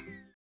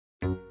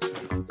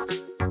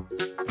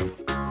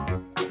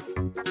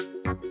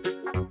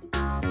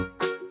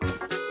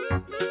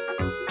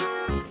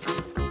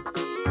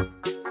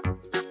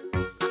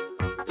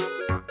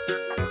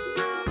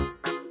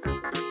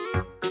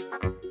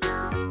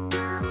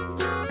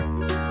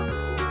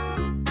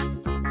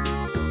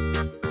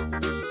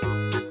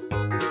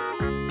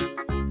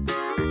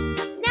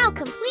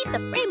 Complete the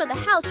frame of the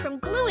house from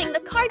gluing the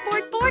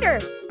cardboard border.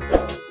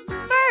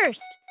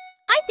 First,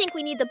 I think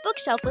we need the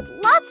bookshelf with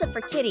lots of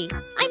for Kitty.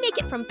 I make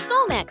it from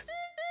Foamex.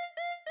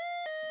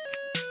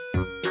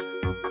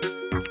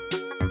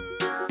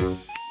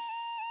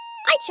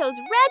 I chose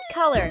red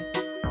color.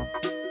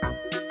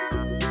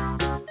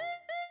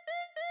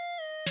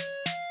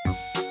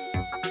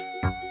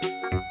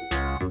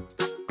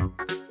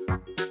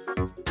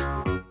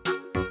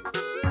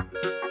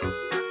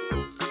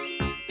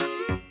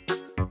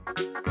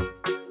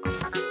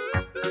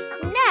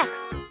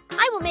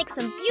 Make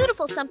some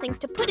beautiful somethings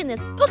to put in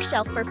this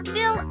bookshelf for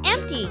Phil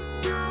Empty.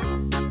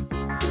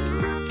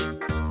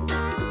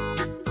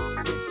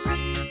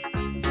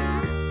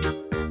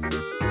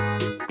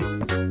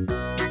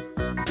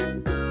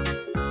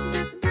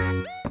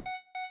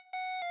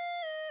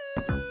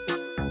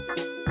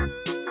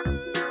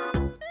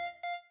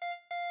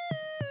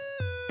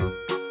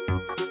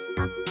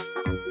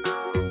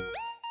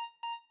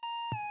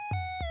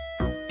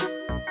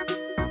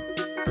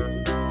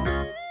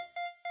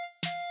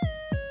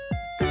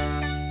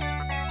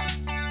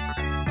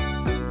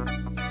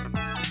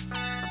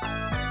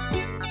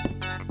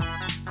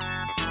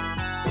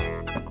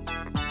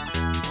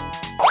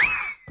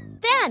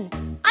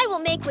 I will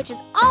make which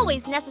is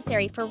always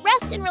necessary for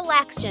rest and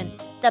relaxation,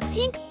 the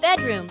pink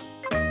bedroom.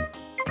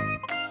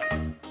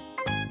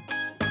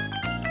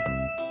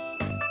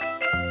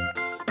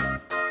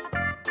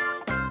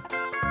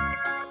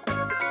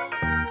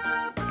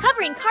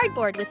 Covering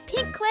cardboard with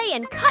pink clay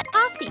and cut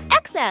off the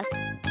excess.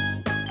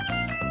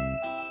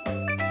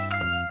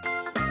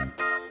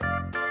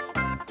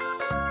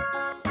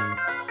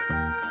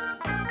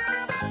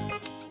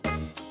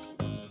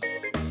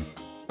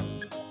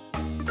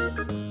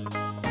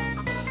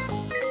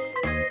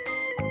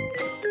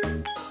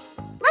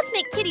 Let's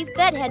make Kitty's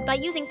bed head by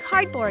using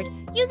cardboard,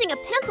 using a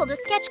pencil to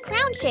sketch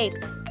crown shape.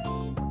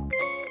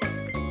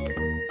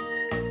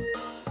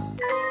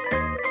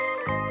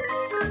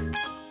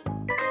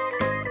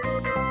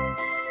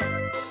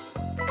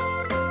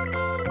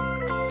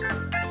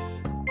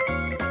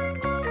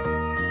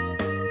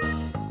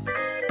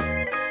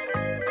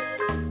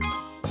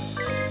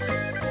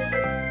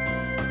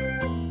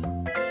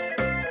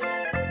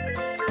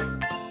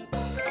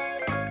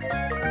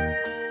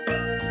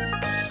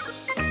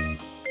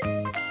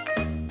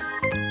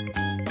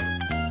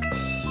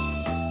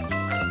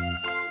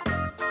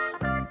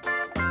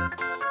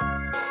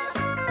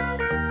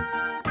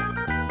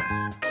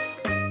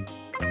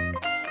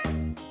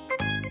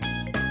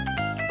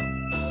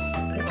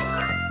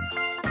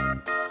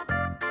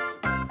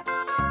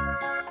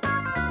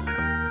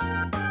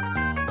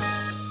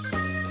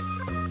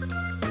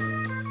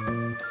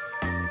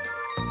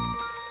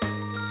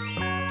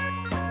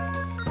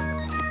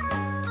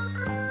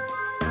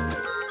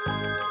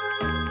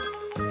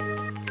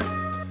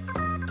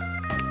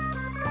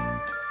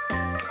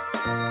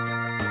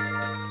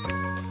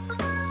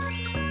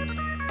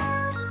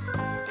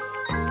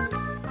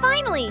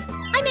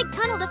 make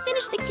tunnel to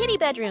finish the kitty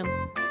bedroom.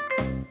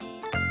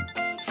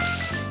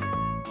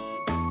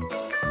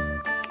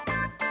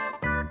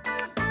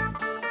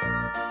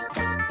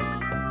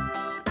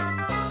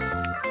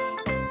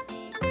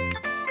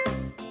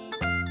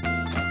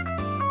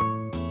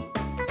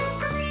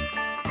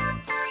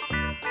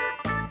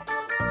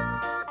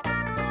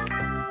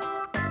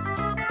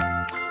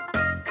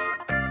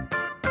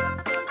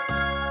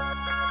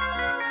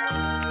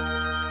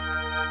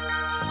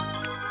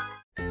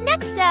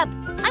 Next step,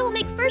 I will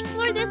make first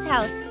floor this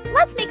house.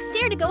 Let's make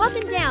stair to go up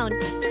and down.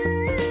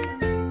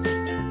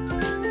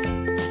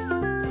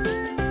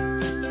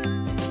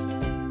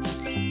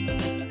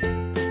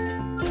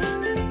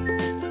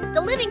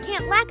 The living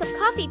can't lack of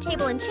coffee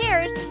table and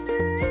chairs.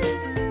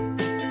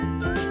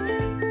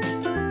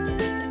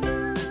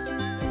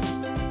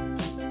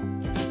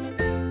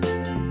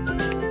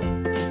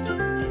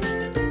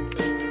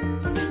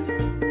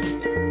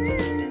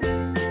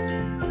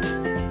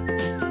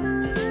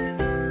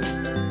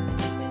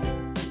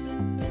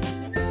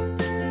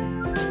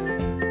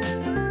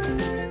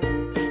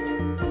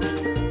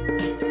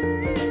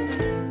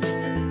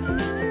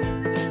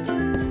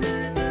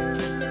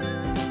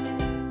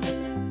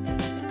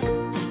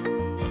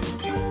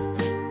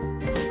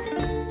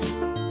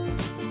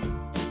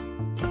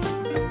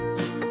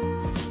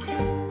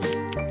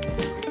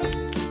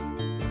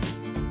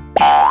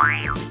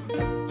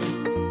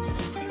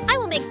 I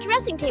will make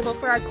dressing table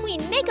for our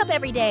queen makeup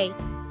every day.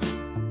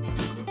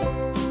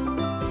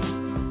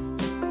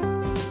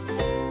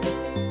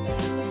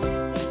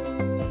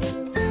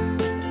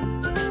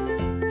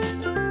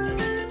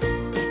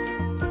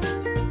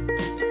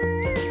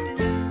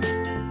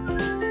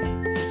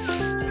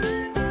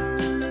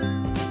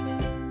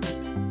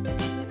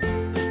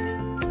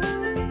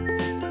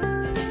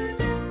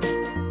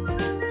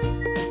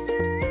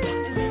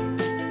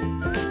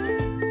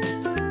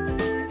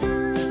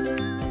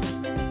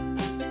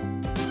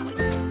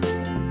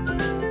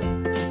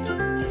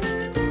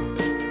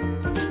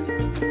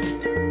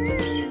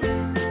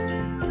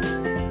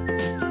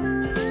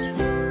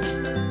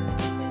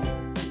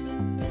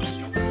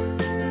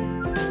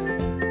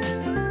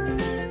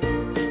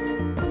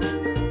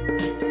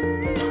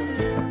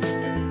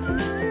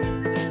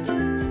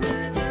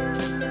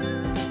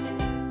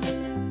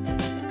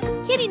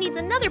 Kitty needs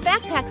another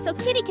backpack so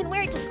Kitty can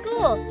wear it to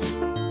school.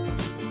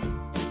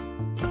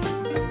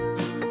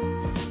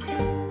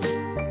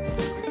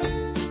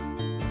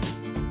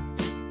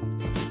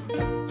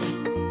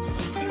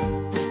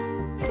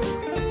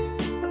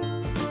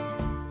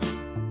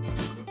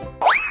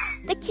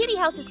 The kitty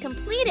house is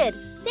completed.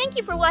 Thank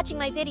you for watching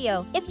my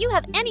video. If you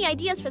have any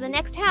ideas for the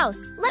next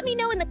house, let me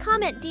know in the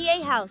comment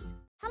DA House.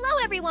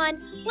 Hello everyone,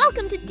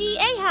 welcome to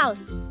DA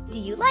House. Do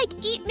you like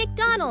Eat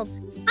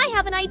McDonald's? I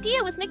have an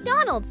idea with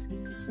McDonald's.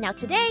 Now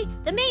today,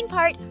 the main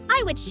part,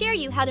 I would share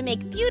you how to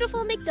make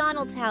beautiful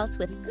McDonald's house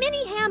with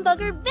mini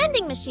hamburger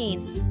vending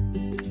machine.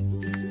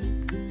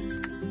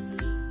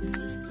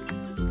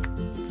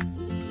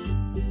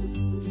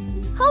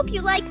 Hope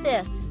you like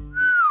this.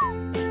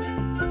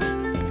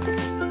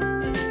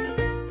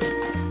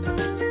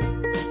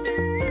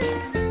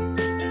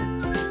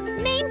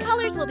 Main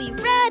colors will be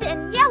red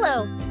and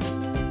yellow.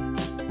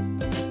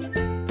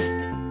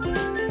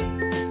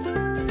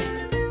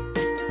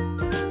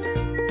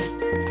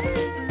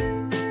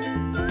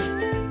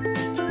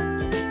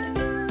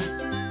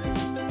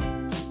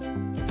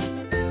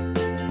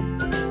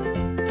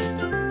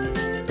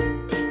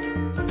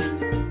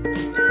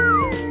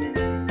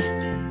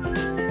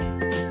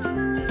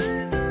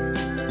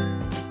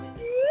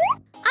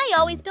 I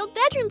always build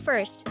bedroom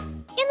first.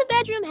 In the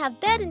bedroom, have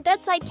bed and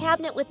bedside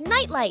cabinet with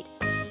nightlight.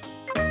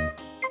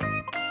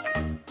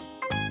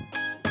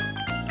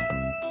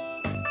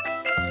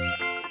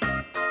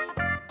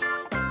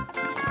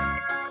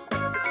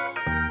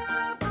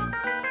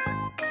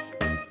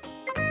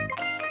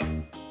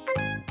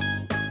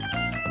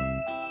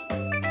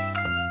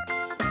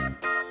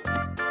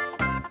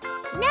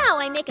 Now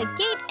I make a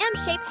gate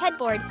M-shaped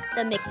headboard,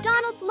 the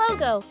McDonald's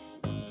logo.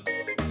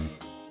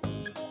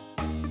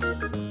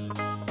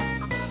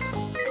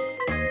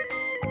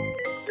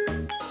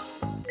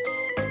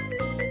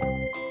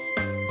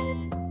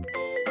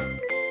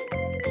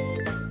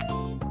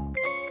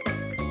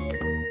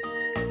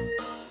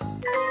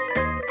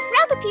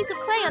 Wrap a piece of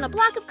clay on a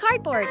block of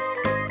cardboard.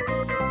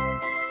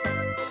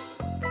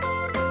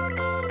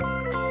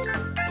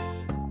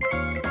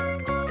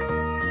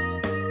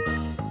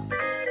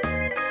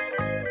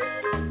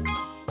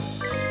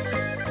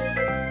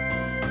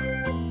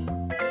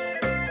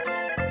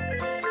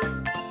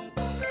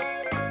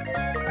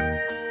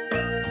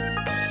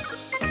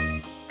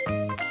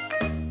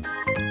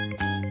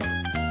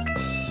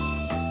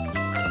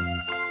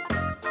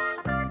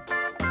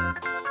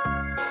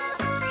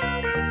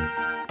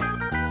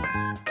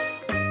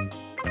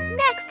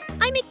 Next,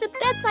 I make the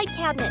bedside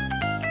cabinet.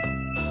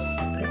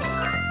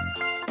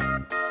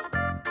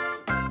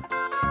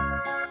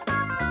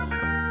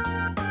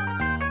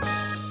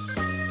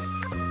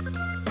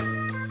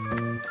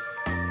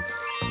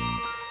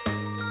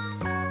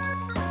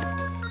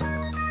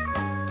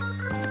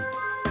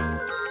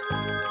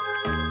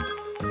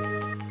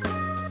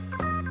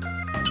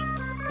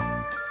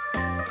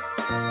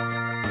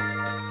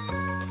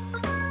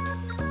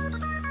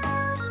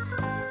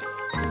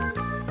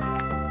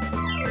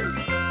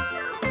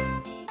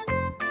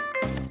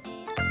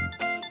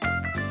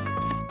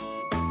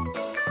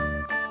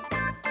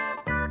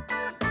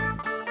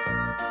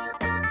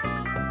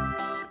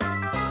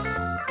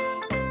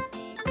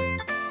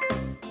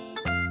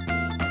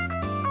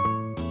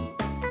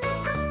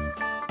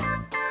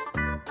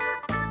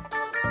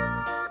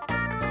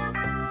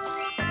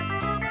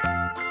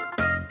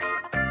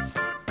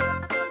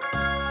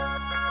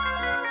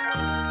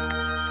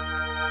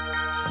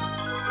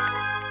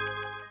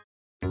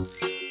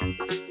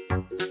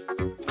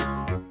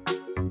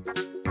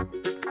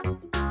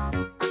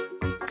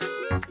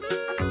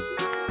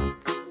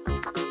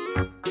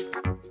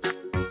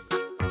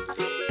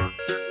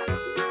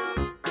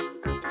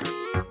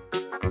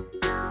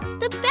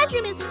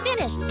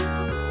 finished.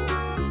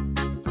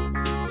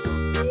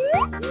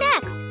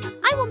 Next,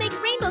 I will make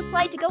rainbow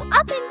slide to go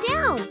up and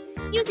down.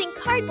 Using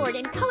cardboard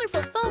and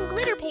colorful foam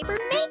glitter paper,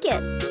 make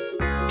it.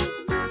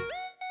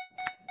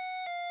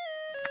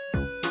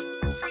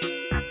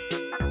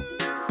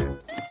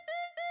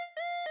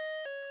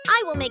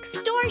 I will make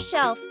store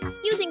shelf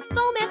using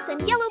Foamex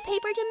and yellow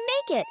paper to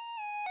make it.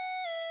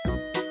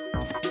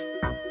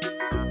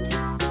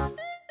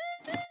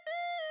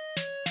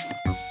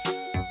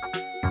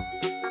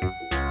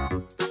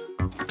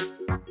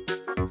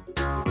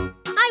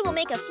 I will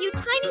make a few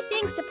tiny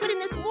things to put in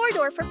this war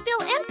door for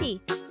Fill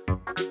Empty.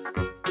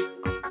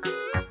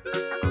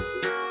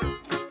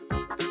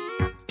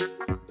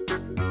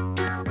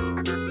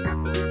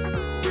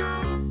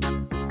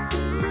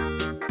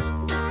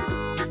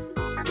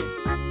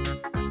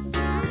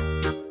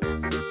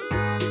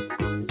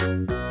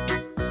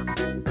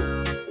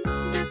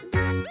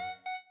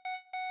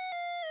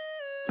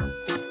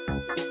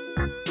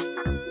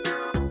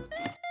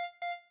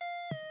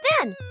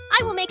 Then,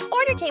 I will make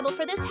order table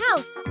for this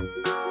house.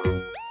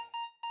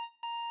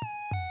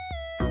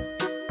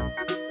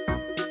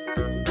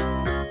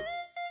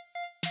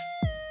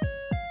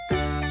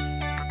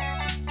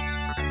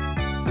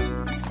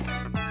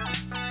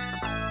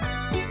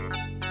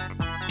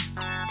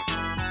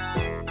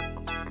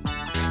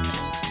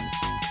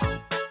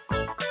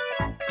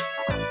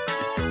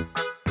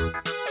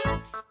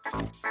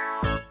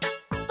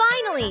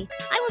 Finally,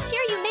 I will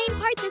share you main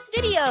part this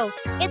video.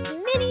 It's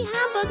mini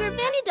hamburger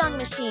Venidong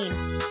machine.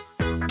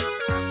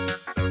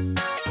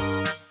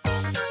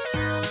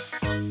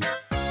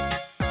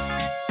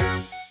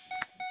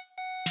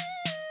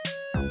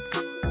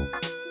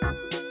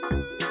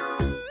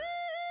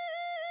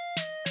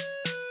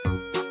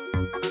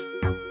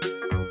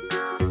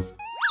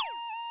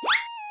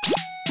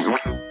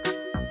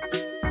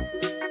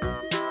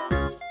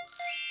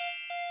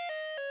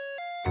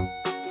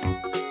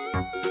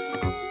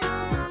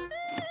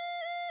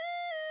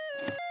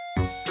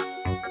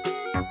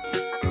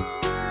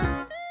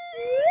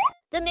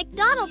 The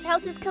McDonald's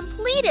house is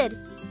completed.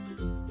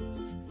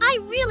 I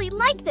really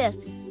like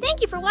this.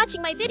 Thank you for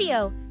watching my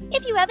video.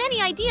 If you have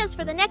any ideas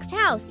for the next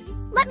house,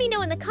 let me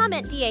know in the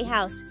comment, DA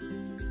House.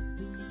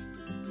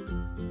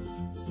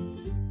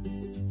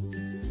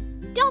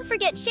 Don't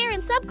forget, share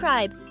and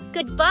subscribe.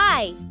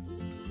 Goodbye.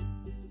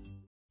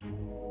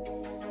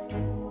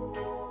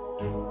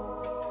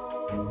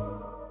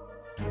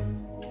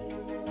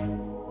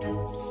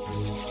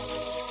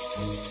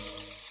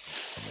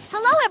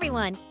 Hello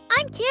everyone,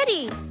 I'm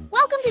Kitty.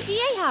 Welcome to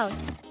DA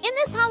House. In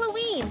this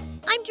Halloween,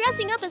 I'm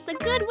dressing up as the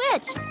Good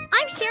Witch.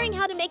 I'm sharing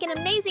how to make an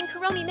amazing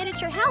Kuromi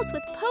miniature house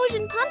with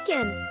Persian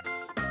pumpkin.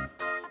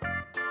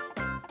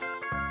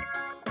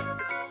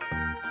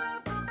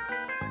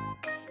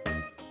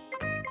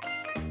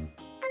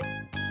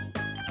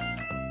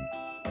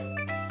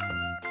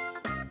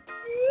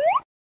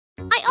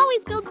 I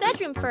always build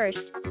bedroom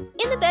first.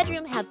 In the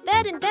bedroom, have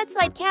bed and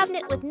bedside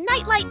cabinet with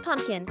nightlight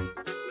pumpkin.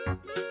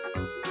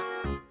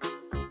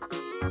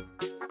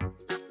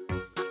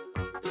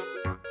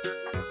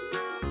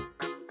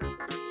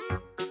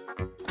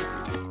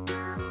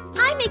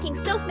 I'm making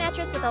sofa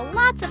mattress with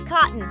lots of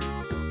cotton.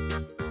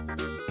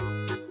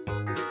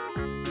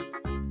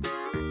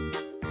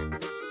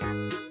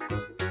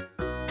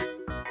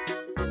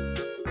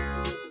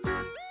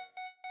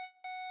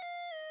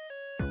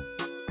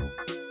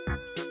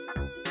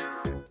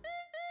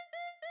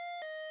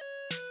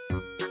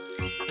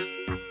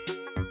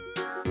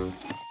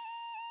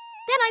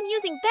 Then I'm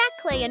using back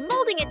clay and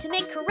molding it to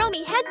make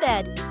Kuromi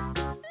headbed.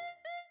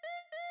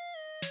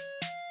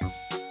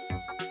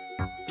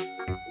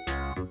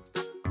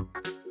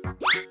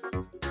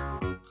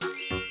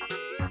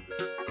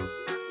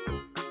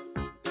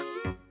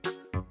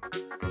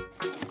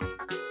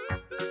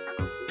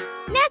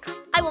 Next,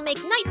 I will make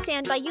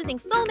nightstand by using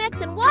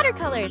Foamex and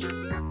watercolors.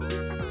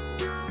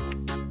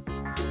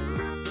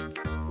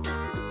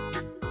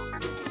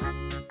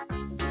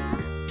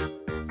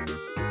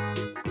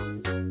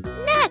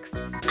 Next,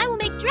 I will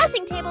make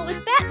dressing table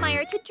with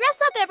Batmire to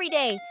dress up every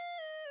day.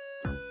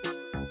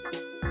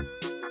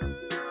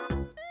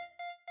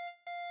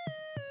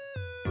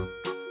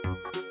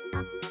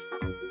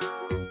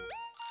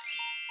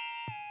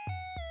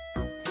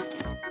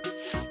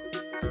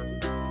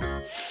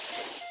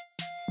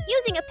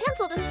 Using a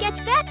pencil to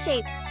sketch bat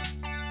shape.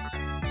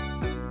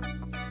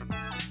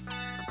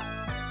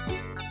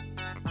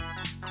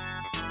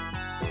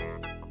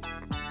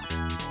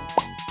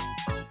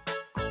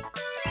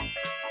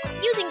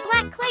 Using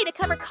black clay to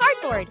cover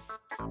cardboard.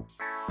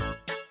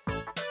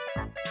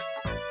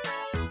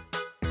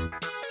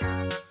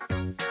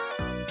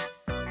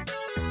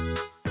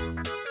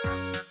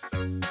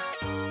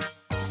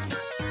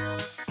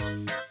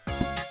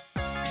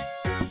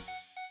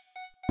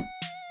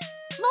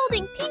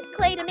 Molding pink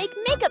clay to make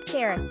makeup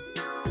chair.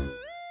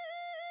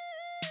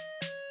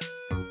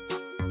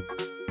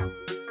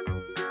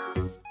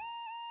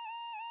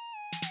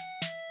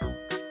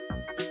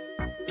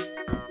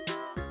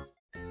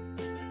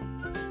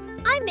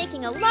 I'm I'm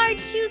making a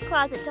large shoes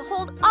closet to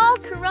hold all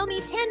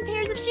Kuromi 10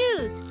 pairs of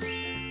shoes.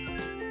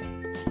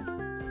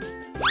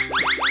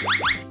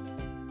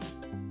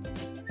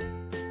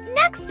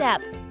 Next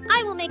step,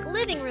 I will make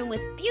living room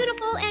with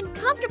beautiful and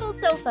comfortable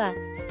sofa,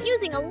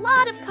 using a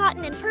lot of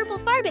cotton and purple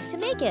fabric to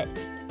make it.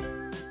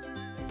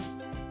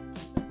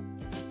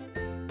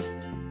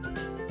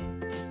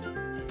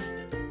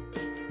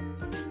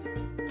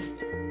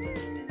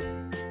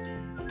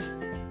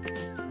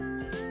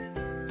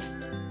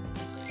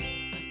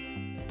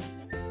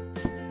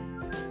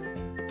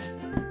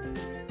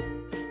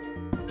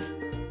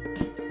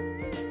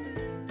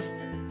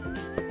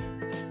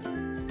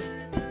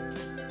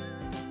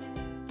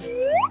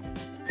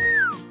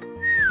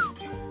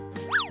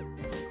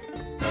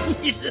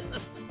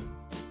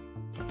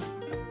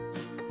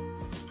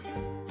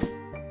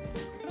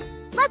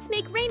 Let's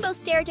make rainbow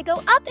stair to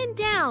go up and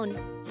down.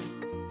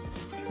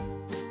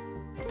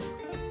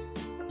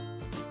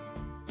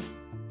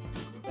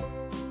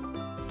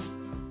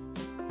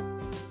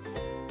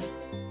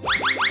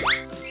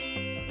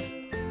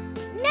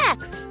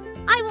 Next,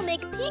 I will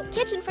make pink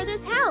kitchen for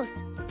this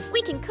house.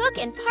 We can cook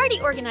and party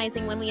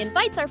organizing when we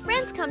invite our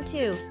friends come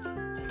too.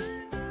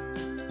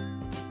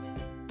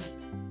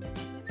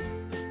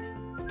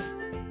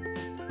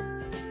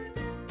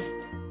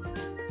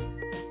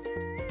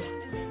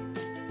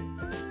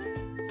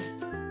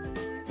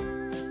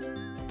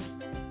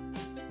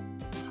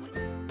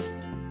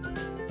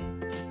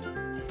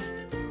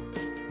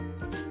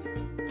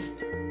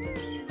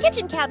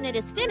 Kitchen cabinet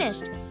is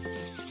finished.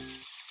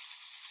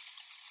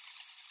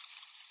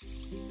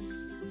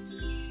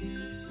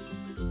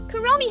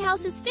 Kuromi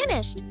house is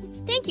finished.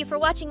 Thank you for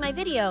watching my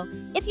video.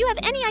 If you have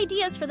any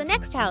ideas for the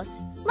next house,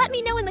 let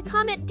me know in the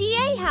comment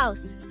DA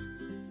house.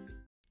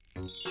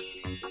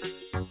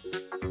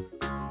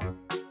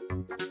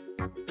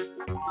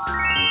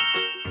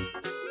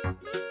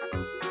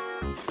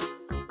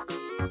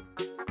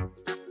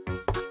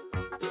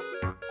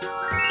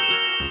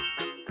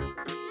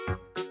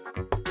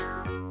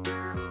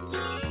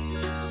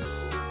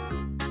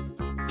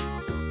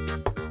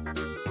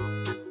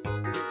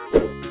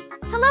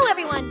 Hello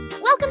everyone!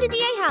 Welcome to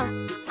DA House.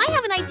 I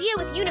have an idea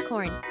with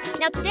unicorn.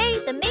 Now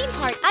today, the main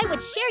part, I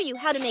would share you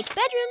how to make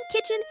bedroom,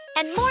 kitchen,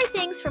 and more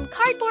things from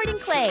cardboard and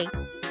clay.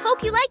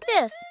 Hope you like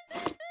this!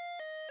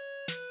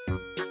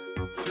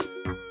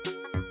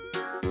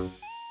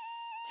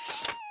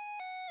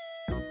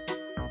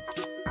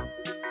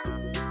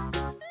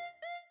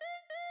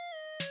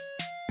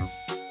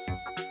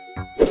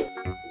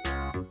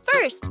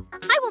 First,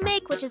 I will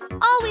make which is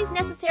always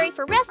necessary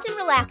for rest and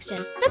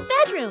relaxation, the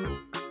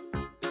bedroom.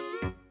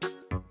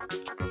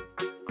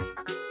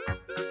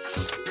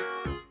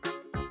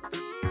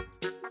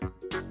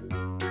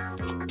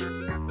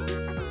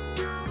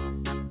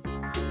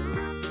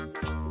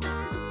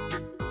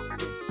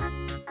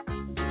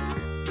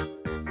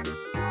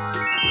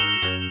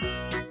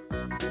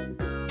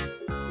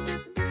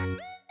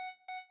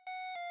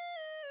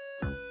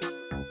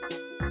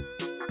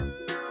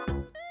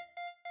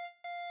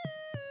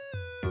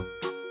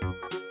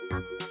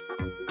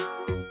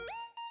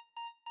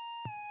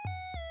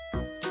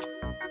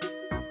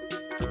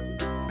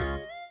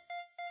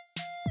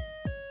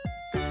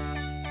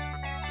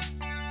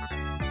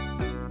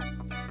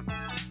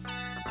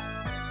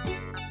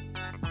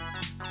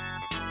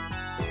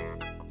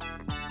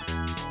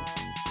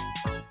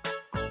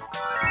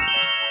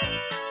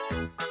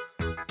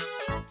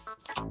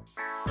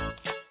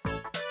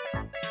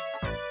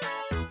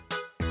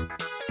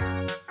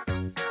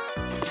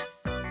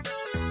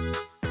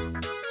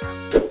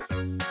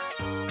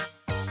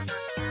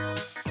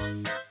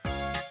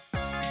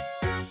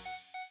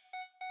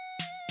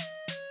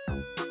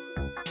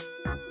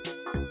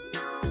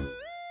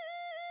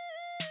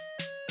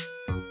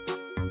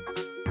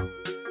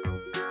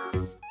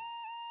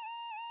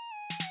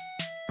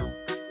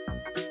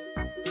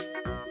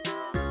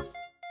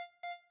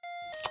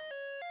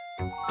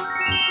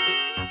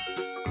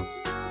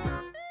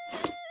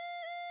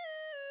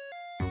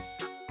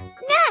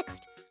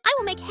 Next, I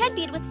will make head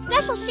bead with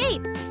special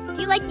shape.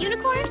 Do you like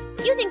unicorn?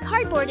 Using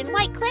cardboard and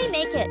white clay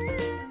make it.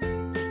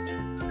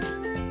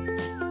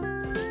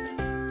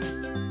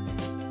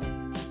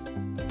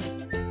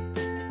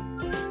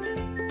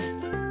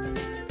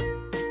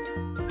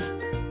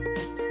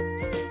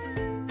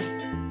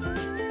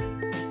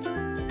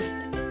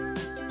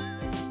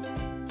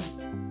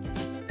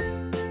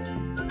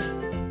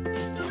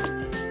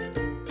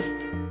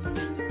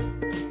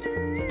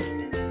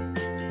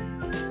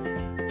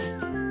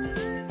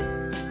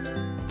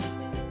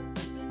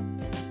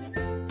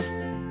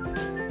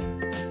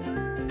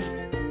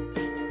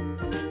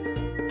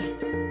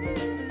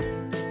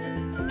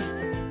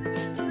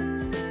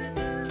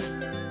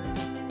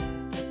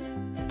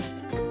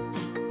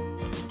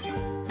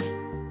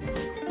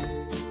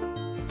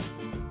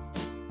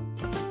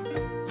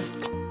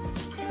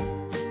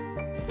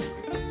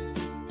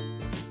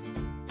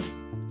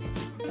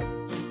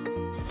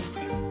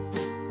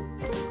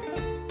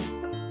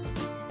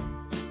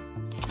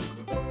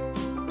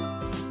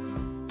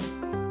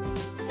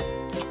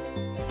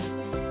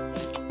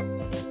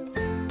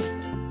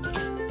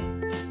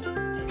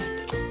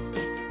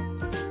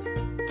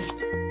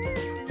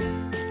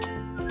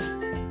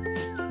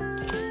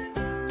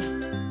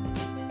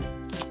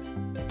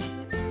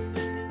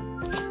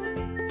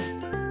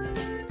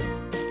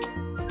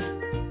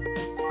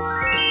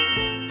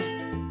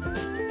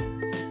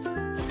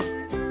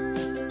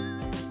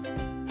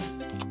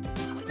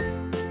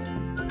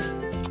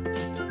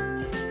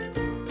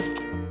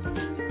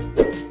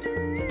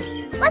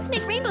 Let's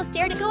make rainbow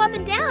stair to go up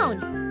and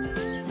down.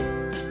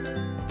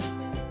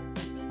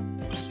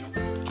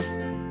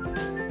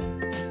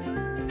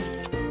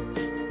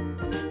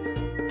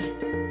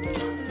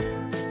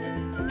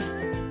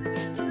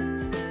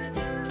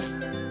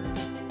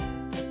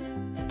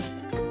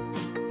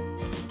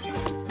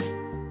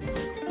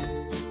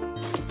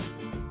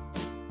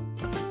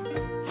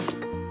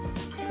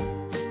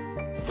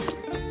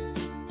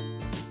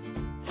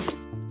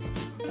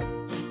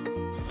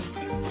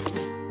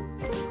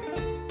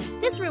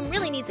 This room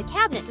really needs a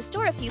cabinet to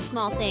store a few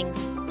small things,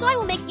 so I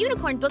will make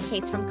unicorn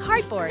bookcase from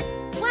cardboard.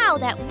 Wow,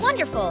 that's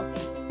wonderful!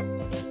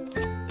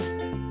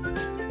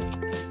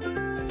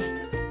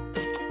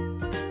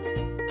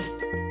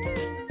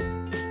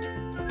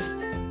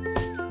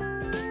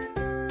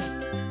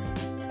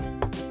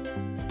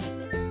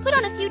 Put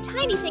on a few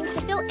tiny things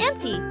to fill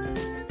empty.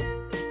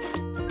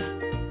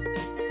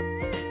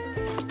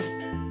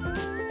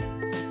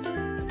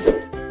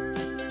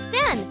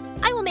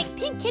 I will make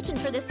pink kitchen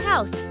for this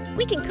house.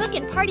 We can cook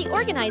and party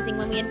organizing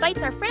when we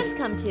invite our friends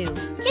come to.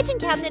 Kitchen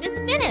cabinet is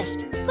finished.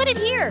 Put it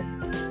here.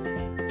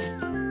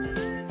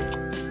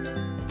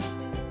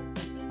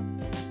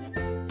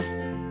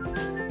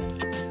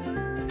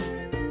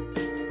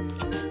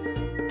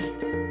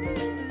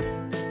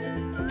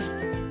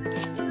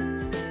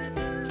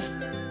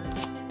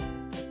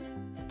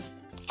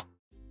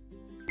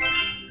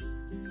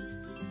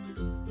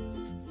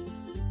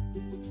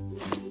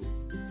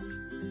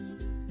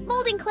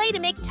 Molding clay to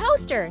make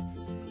toaster.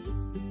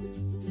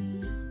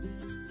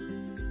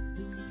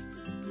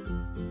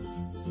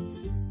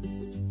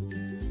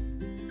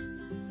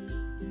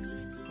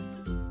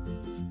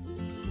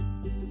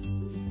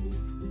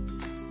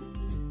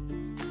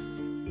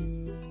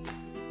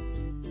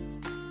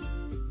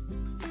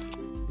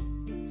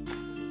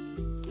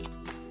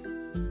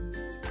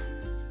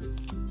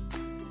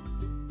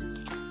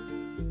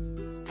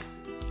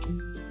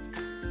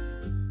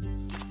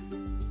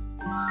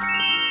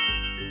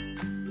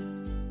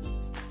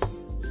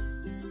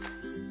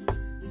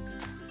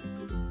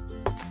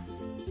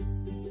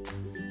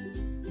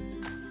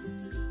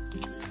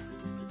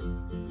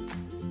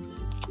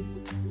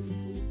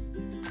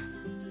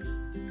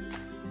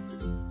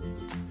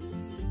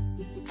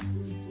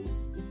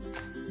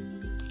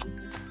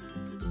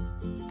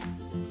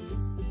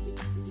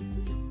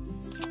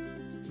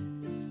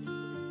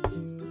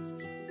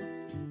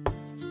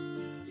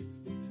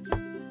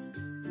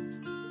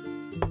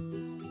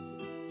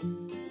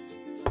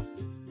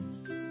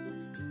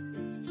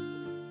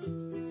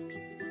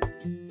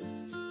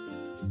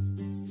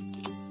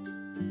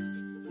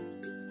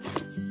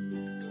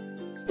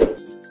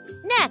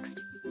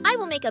 Next, I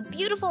will make a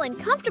beautiful and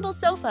comfortable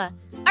sofa.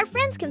 Our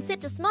friends can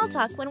sit to small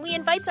talk when we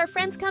invite our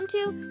friends come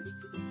to.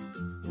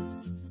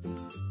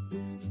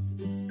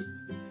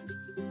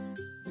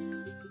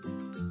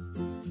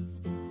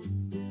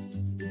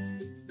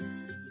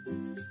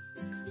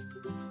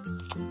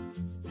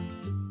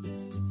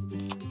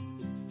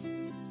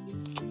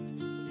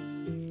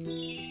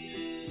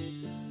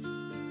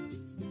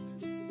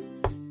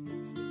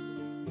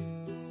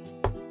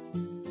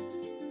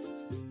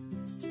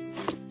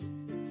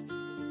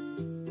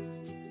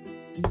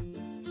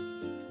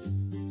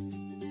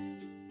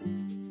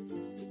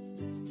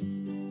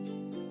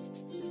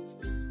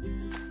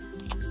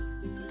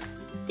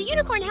 The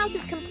unicorn house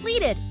is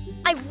completed.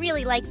 I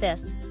really like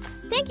this.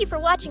 Thank you for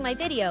watching my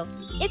video.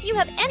 If you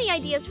have any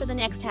ideas for the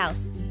next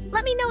house,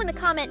 let me know in the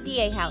comment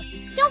DA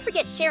house. Don't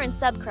forget share and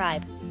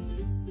subscribe.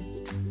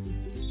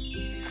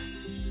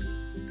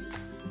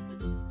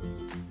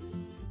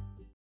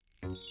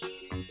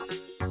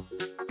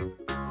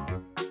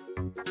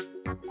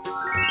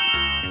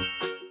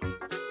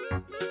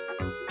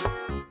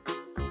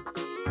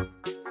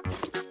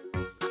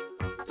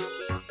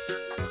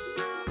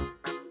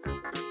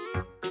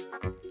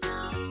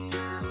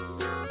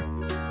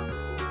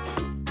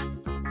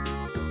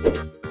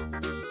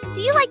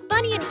 Do you like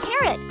Bunny and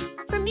Carrot?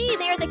 For me,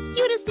 they are the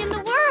cutest in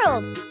the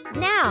world!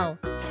 Now,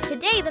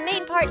 today the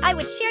main part I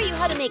would share you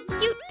how to make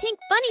cute pink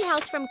bunny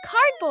house from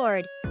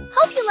cardboard.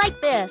 Hope you like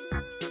this!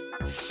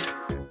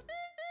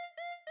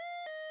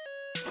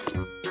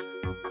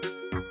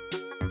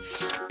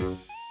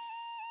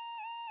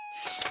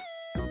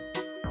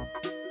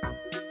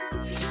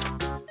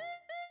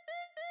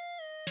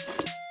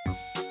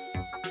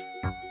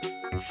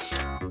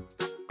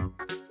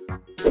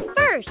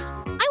 First,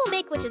 I will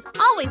make which is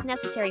always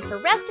necessary for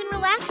rest and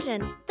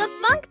relaxation, the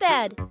bunk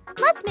bed.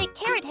 Let's make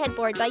carrot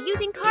headboard by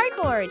using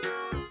cardboard.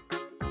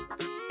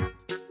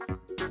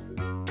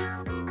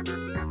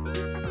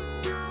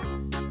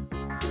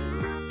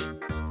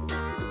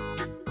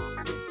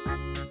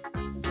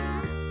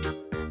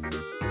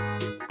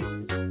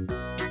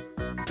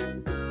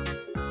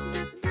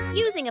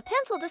 Using a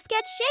pencil to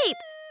sketch shape.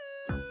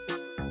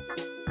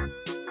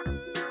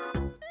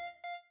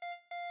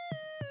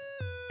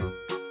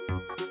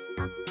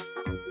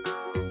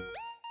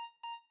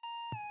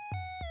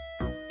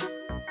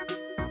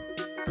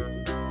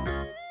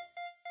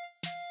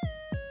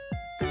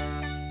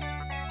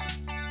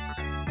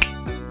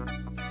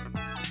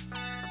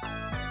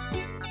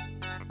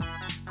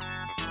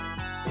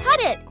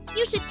 did it!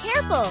 You should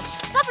careful!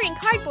 Covering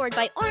cardboard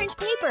by orange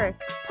paper.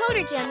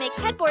 Powder gem make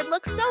headboard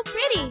look so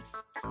pretty.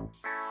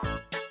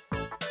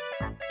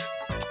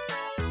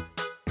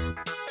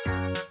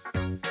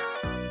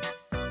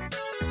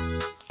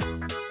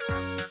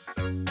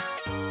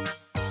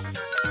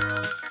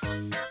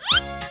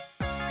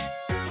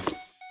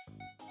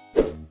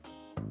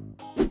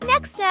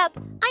 Next step,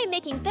 I am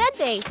making bed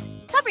base,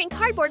 covering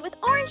cardboard with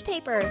orange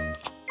paper.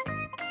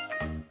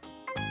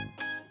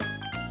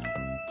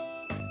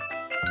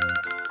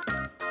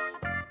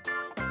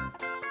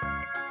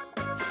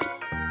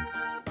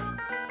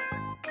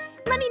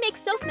 Let me make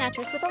sofa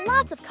mattress with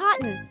lots of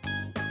cotton.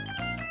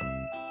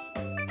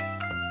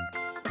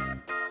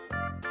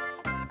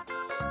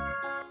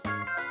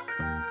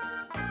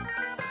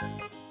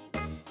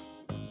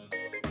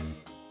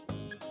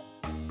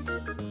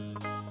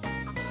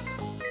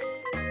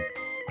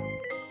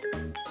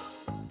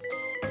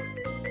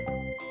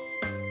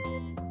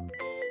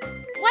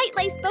 White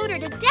lace border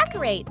to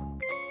decorate.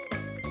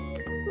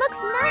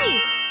 Looks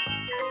nice.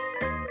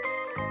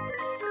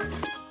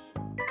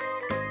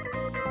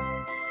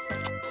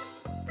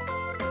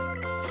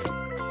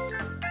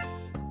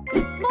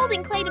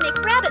 Molding clay to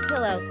make rabbit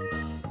pillow.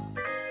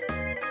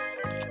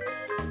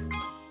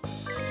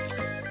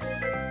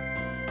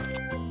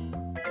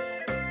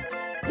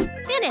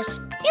 Finish.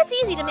 It's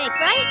easy to make,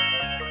 right?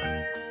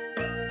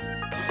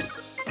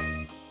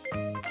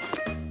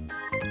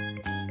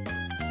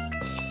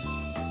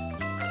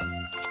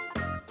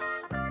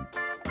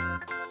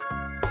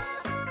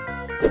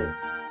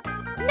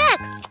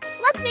 Next,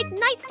 let's make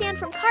nightstand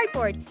from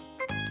cardboard.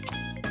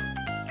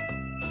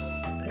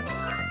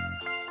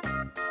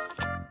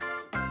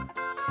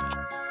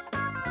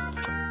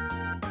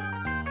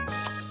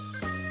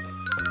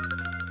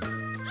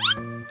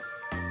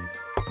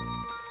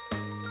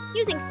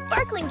 Using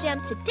sparkling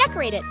gems to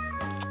decorate it.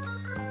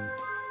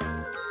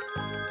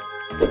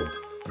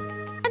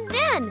 And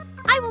then,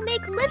 I will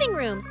make living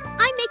room.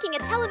 I'm making a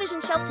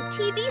television shelf to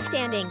TV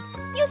standing,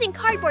 using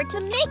cardboard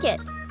to make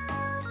it.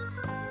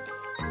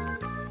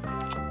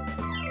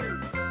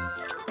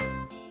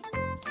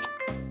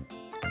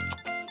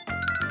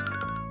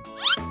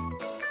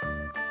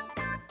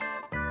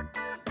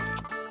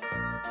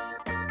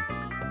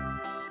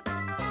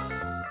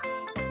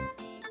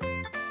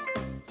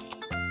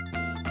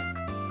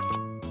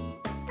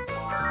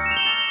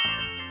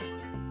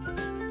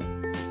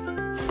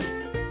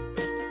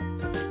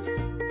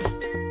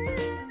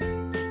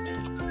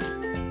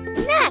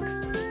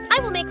 Next, I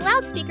will make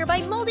loudspeaker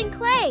by molding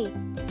clay.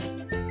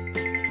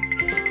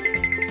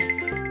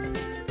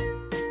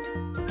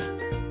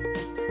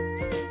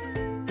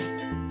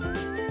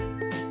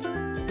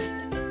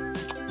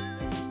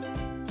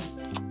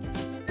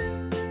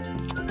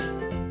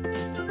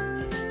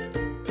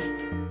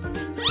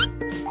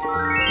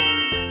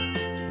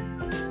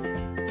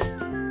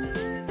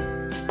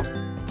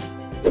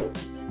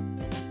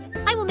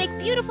 I will make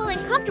beautiful and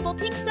comfortable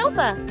pink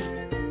sofa.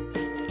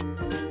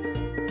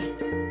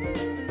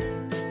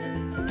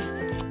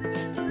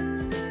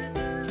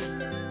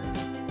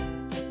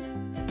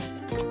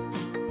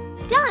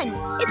 Done!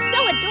 It's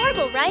so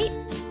adorable, right?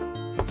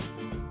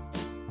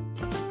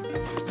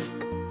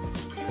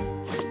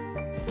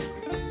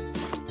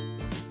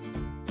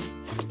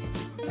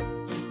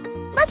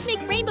 Let's make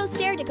rainbow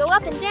stair to go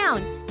up and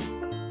down.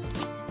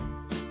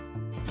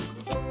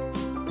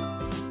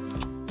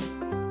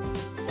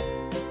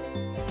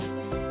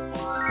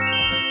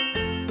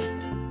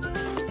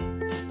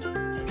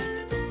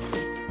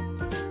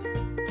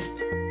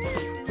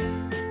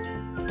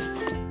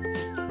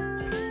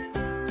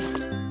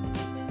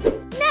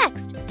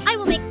 Next, I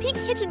will make pink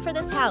kitchen for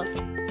this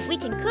house. We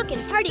can cook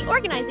and party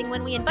organizing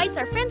when we invite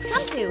our friends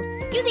come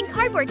to, using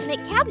cardboard to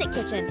make cabinet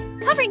kitchen,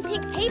 covering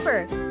pink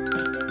paper.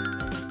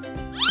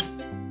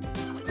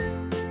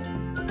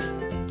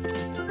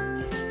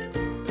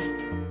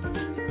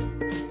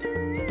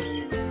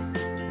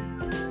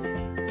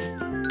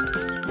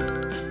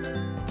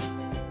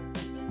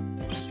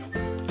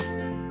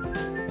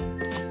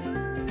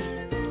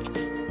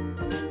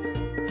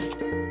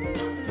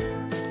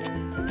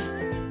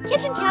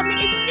 Kitchen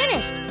cabinet is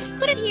finished.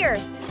 Put it here.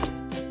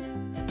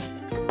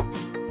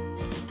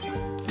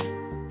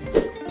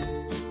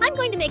 I'm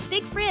going to make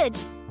big fridge,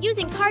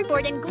 using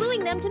cardboard and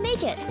gluing them to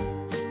make it.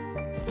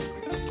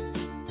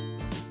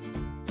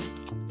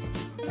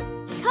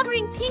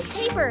 Covering pink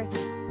paper.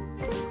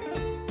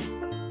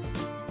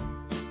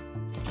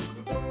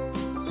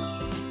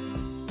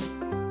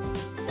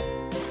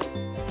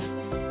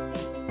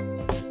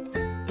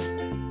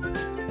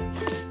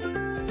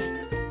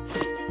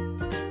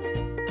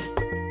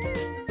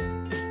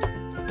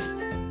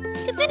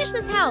 To finish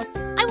this house,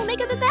 I will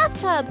make it the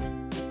bathtub.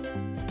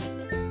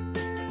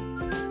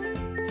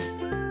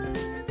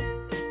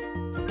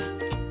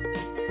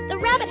 The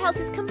rabbit house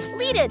is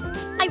completed.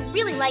 I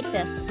really like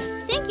this.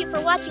 Thank you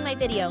for watching my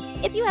video.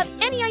 If you have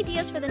any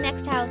ideas for the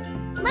next house,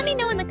 let me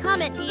know in the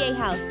comment DA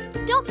House.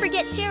 Don't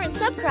forget share and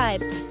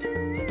subscribe.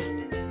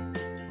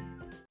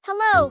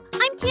 Hello,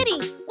 I'm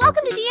Kitty. Welcome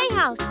Welcome to DA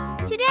House.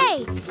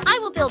 Today, I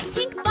will build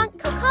pink bunk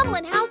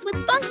cocomelon house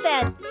with bunk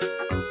bed.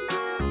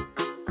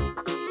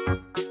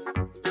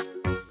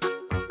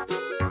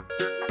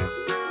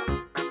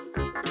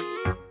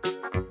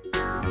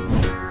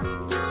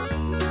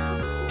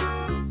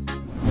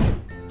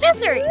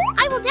 Fizzard,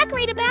 I will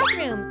decorate a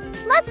bathroom.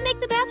 Let's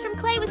make the bathroom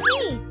clay with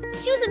me.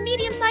 Choose a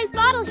medium-sized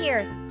bottle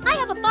here. I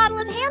have a bottle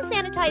of hand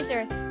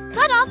sanitizer.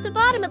 Cut off the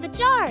bottom of the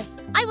jar.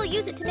 I will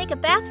use it to make a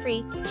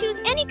bath-free. Choose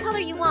any color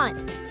you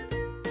want.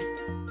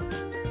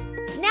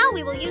 Now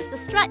we will use the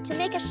strut to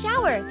make a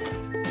shower.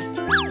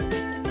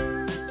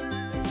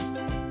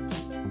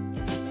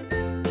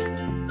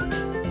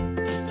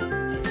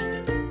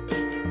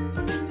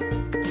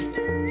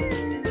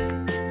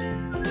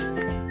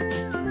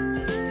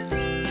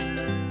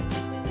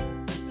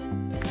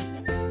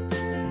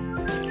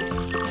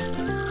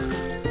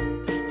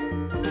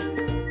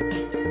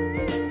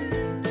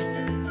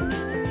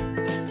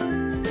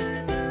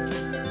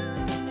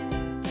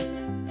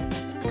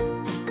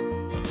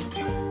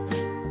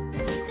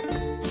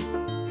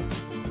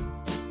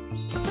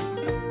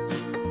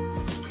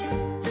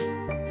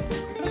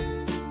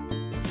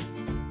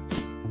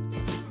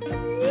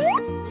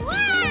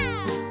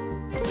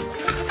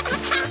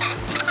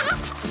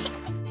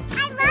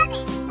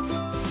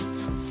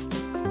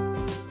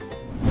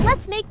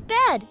 Let's make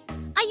bed.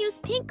 I use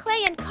pink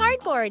clay and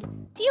cardboard.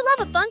 Do you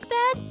love a bunk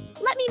bed?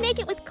 Let me make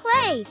it with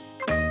clay.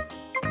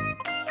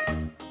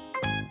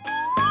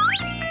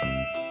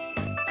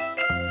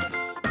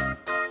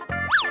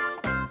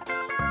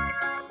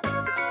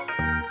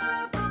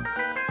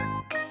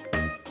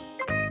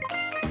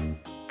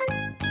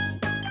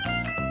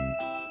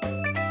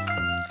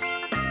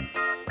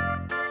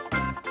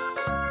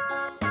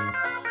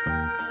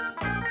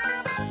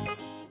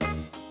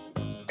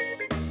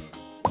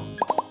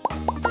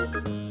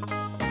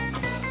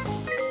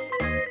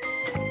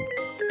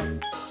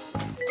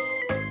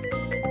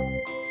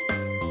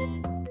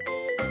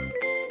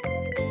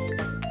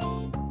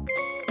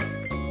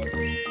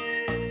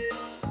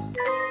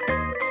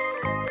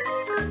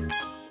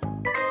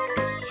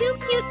 Too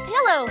cute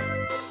pillow.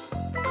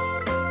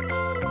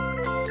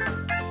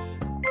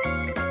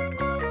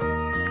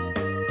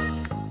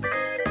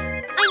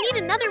 I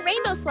need another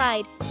rainbow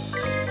slide.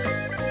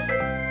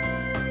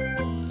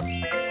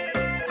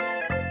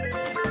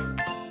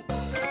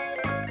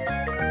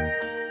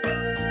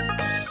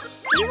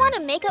 Do you want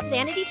a makeup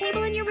vanity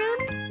table in your room?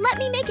 Let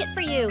me make it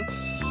for you.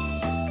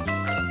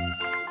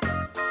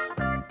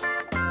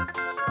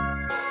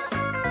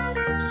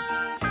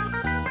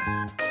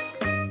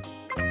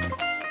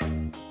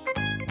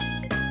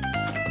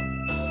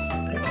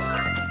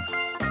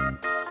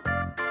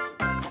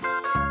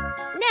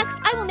 Next,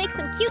 I will make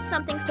some cute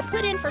somethings to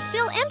put in for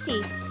Fill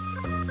Empty.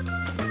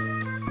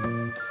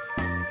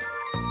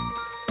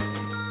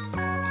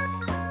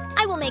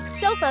 I will make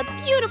sofa,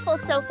 beautiful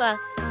sofa.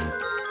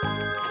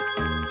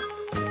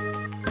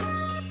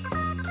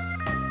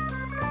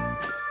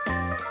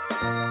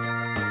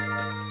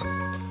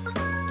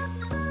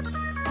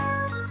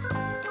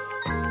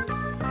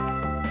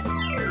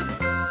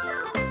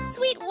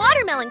 Sweet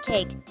watermelon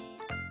cake.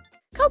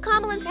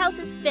 Cocomelon's house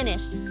is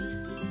finished.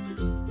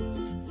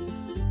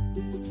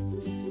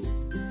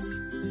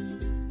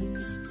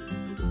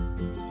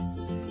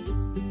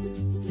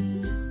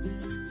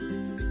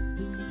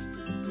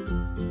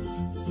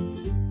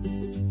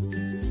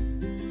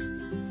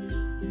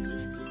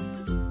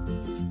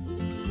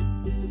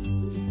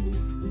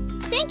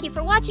 Thank you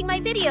for watching my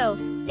video.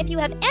 If you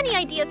have any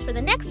ideas for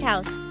the next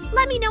house,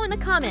 let me know in the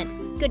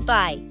comment.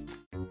 Goodbye.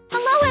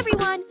 Hello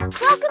everyone,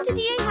 welcome to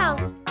DA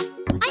House.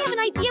 I have an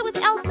idea with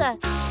Elsa.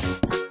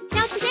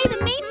 Now today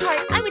the main part,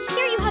 I would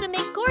share you how to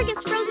make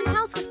gorgeous frozen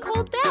house with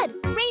cold bed,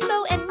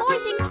 rainbow, and more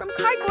things from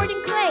cardboard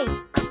and clay.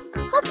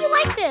 Hope you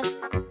like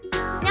this.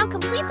 Now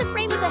complete the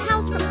frame of the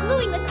house from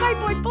gluing the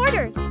cardboard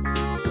border.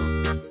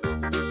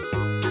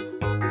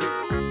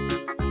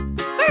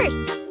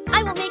 First,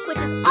 I will make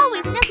which is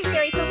always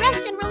necessary for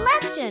rest and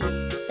relaxation,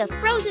 the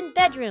frozen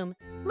bedroom.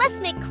 Let's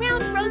make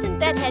crown frozen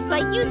bedhead by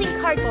using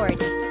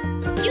cardboard.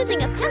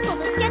 Using a pencil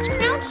to sketch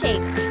crown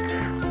shape.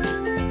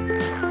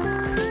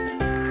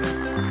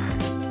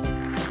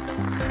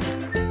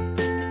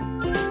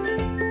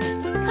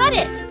 Cut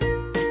it.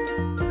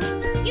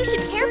 You should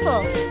be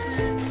careful.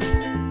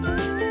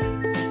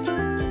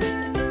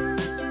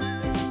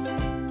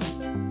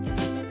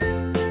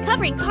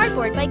 Covering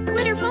cardboard by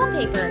glitter foam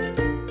paper.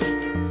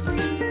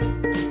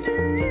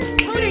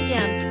 Powder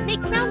gem.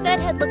 Make crown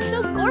bedhead look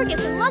so gorgeous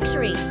and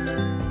luxury.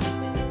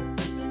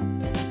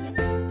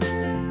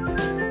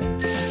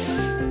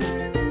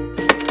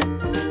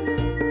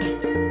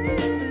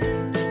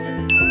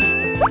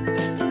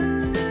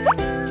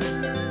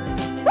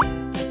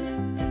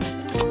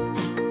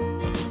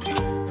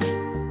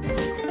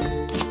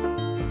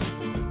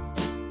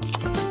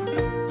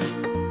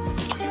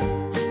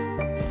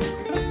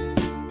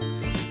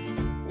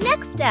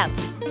 Next step.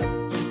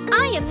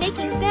 I am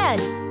making bed.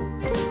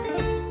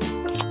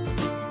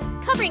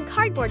 Covering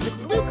cardboard with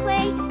blue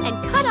clay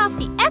and cut off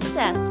the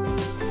excess.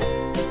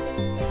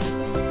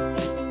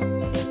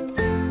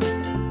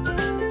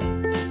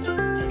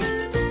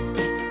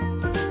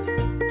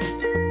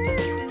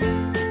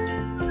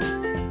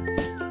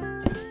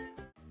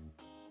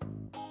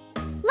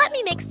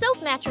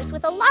 mattress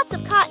with lots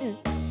of cotton.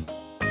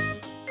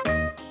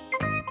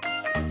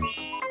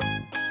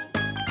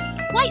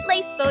 White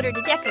lace border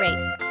to decorate.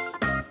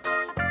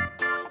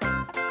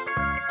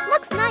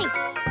 Looks nice.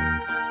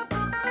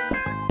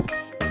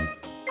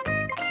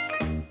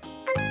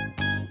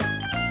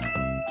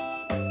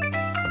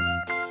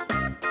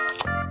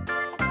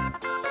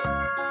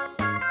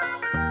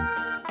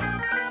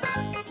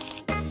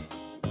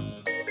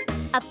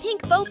 A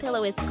pink bow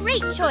pillow is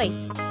great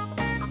choice.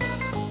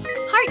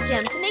 Heart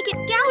gem to make it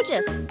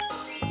gorgeous.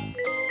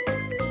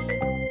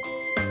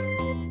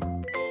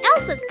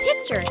 Elsa's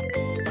picture.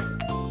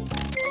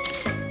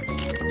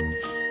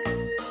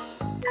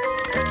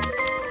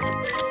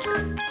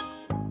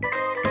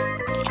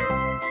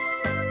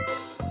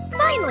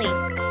 Finally,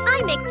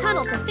 I make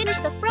tunnel to finish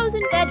the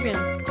frozen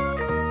bedroom.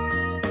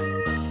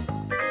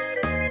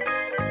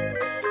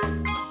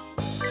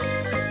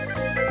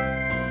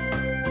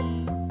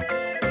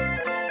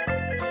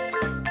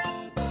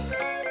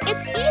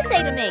 It's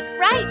easy to make,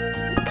 right?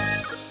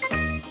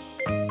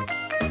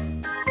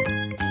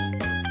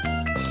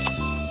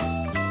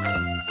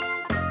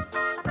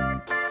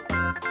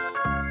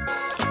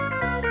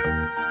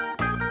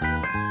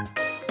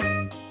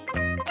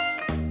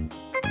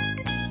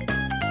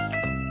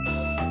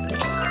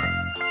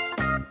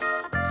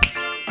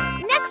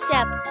 Next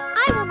step,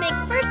 I will make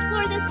first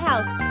floor this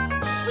house.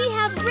 We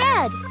have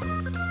red,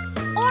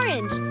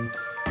 orange,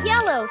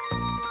 yellow,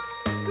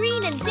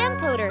 green and gem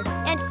powder,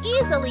 and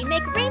easily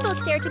make rainbow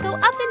stair to go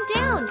up and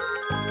down.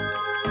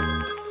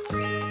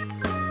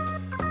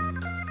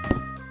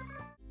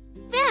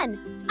 Then,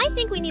 I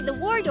think we need the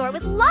war door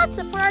with lots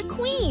of for our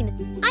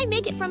queen. I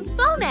make it from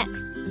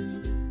Foamex.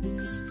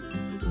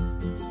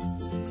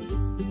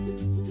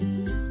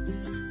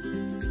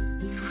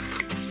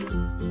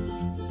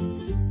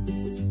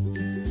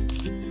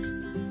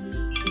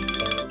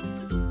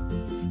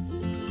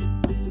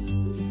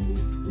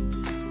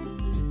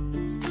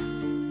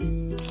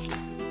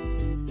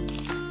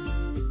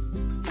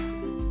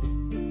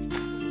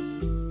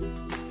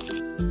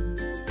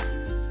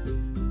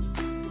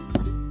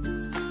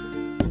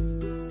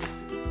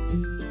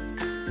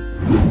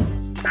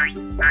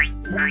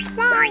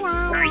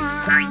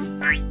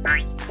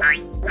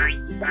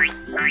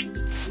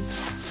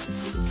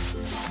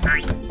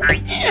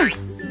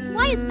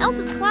 Why is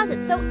Elsa's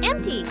closet so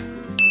empty?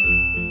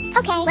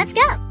 Okay, let's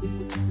go.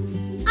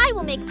 I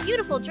will make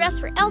beautiful dress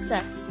for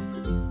Elsa.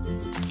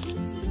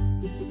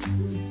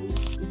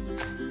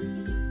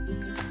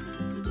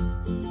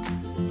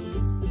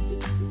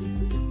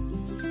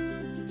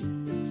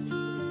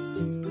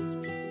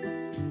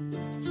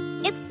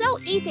 It's so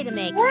easy to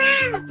make.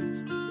 Wow.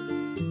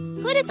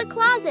 Put it in the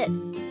closet.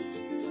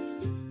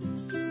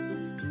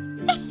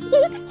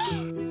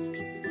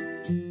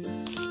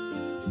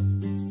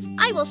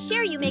 I will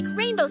share you make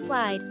rainbow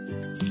slide.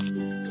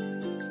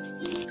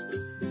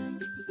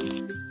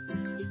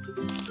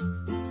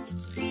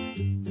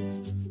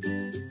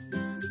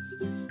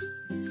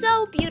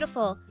 So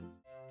beautiful.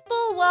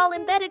 Full wall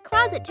embedded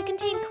closet to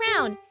contain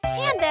crown,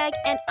 handbag,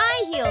 and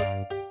eye heels.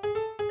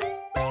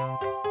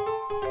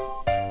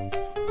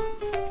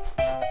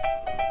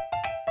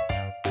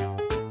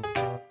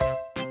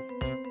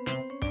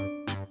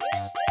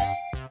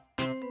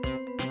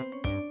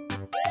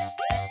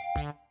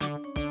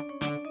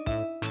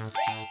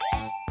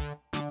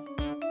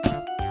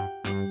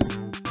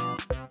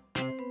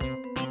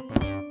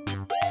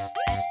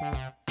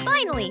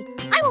 Finally,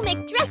 I will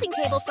make dressing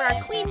table for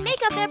our queen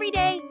makeup every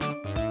day.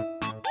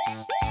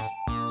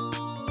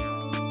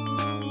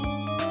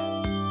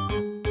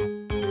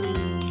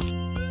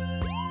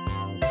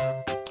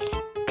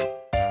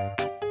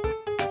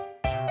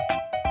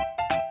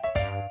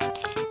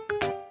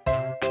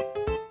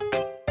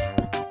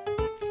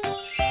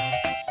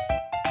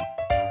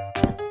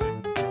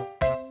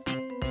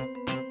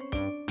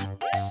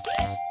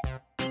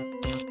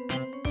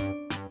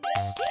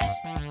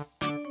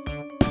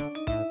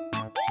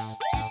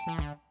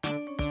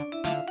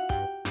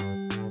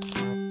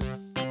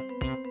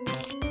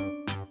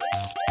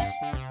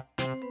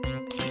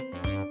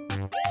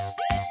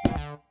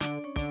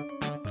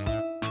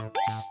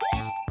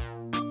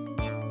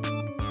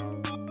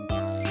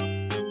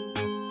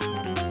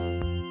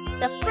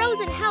 The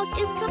frozen house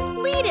is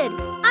completed!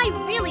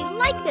 I really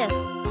like this!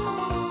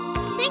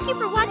 Thank you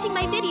for watching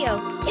my video.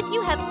 If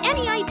you have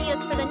any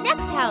ideas for the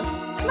next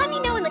house, let me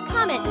know in the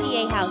comment,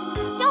 DA House.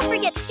 Don't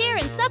forget share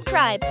and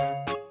subscribe.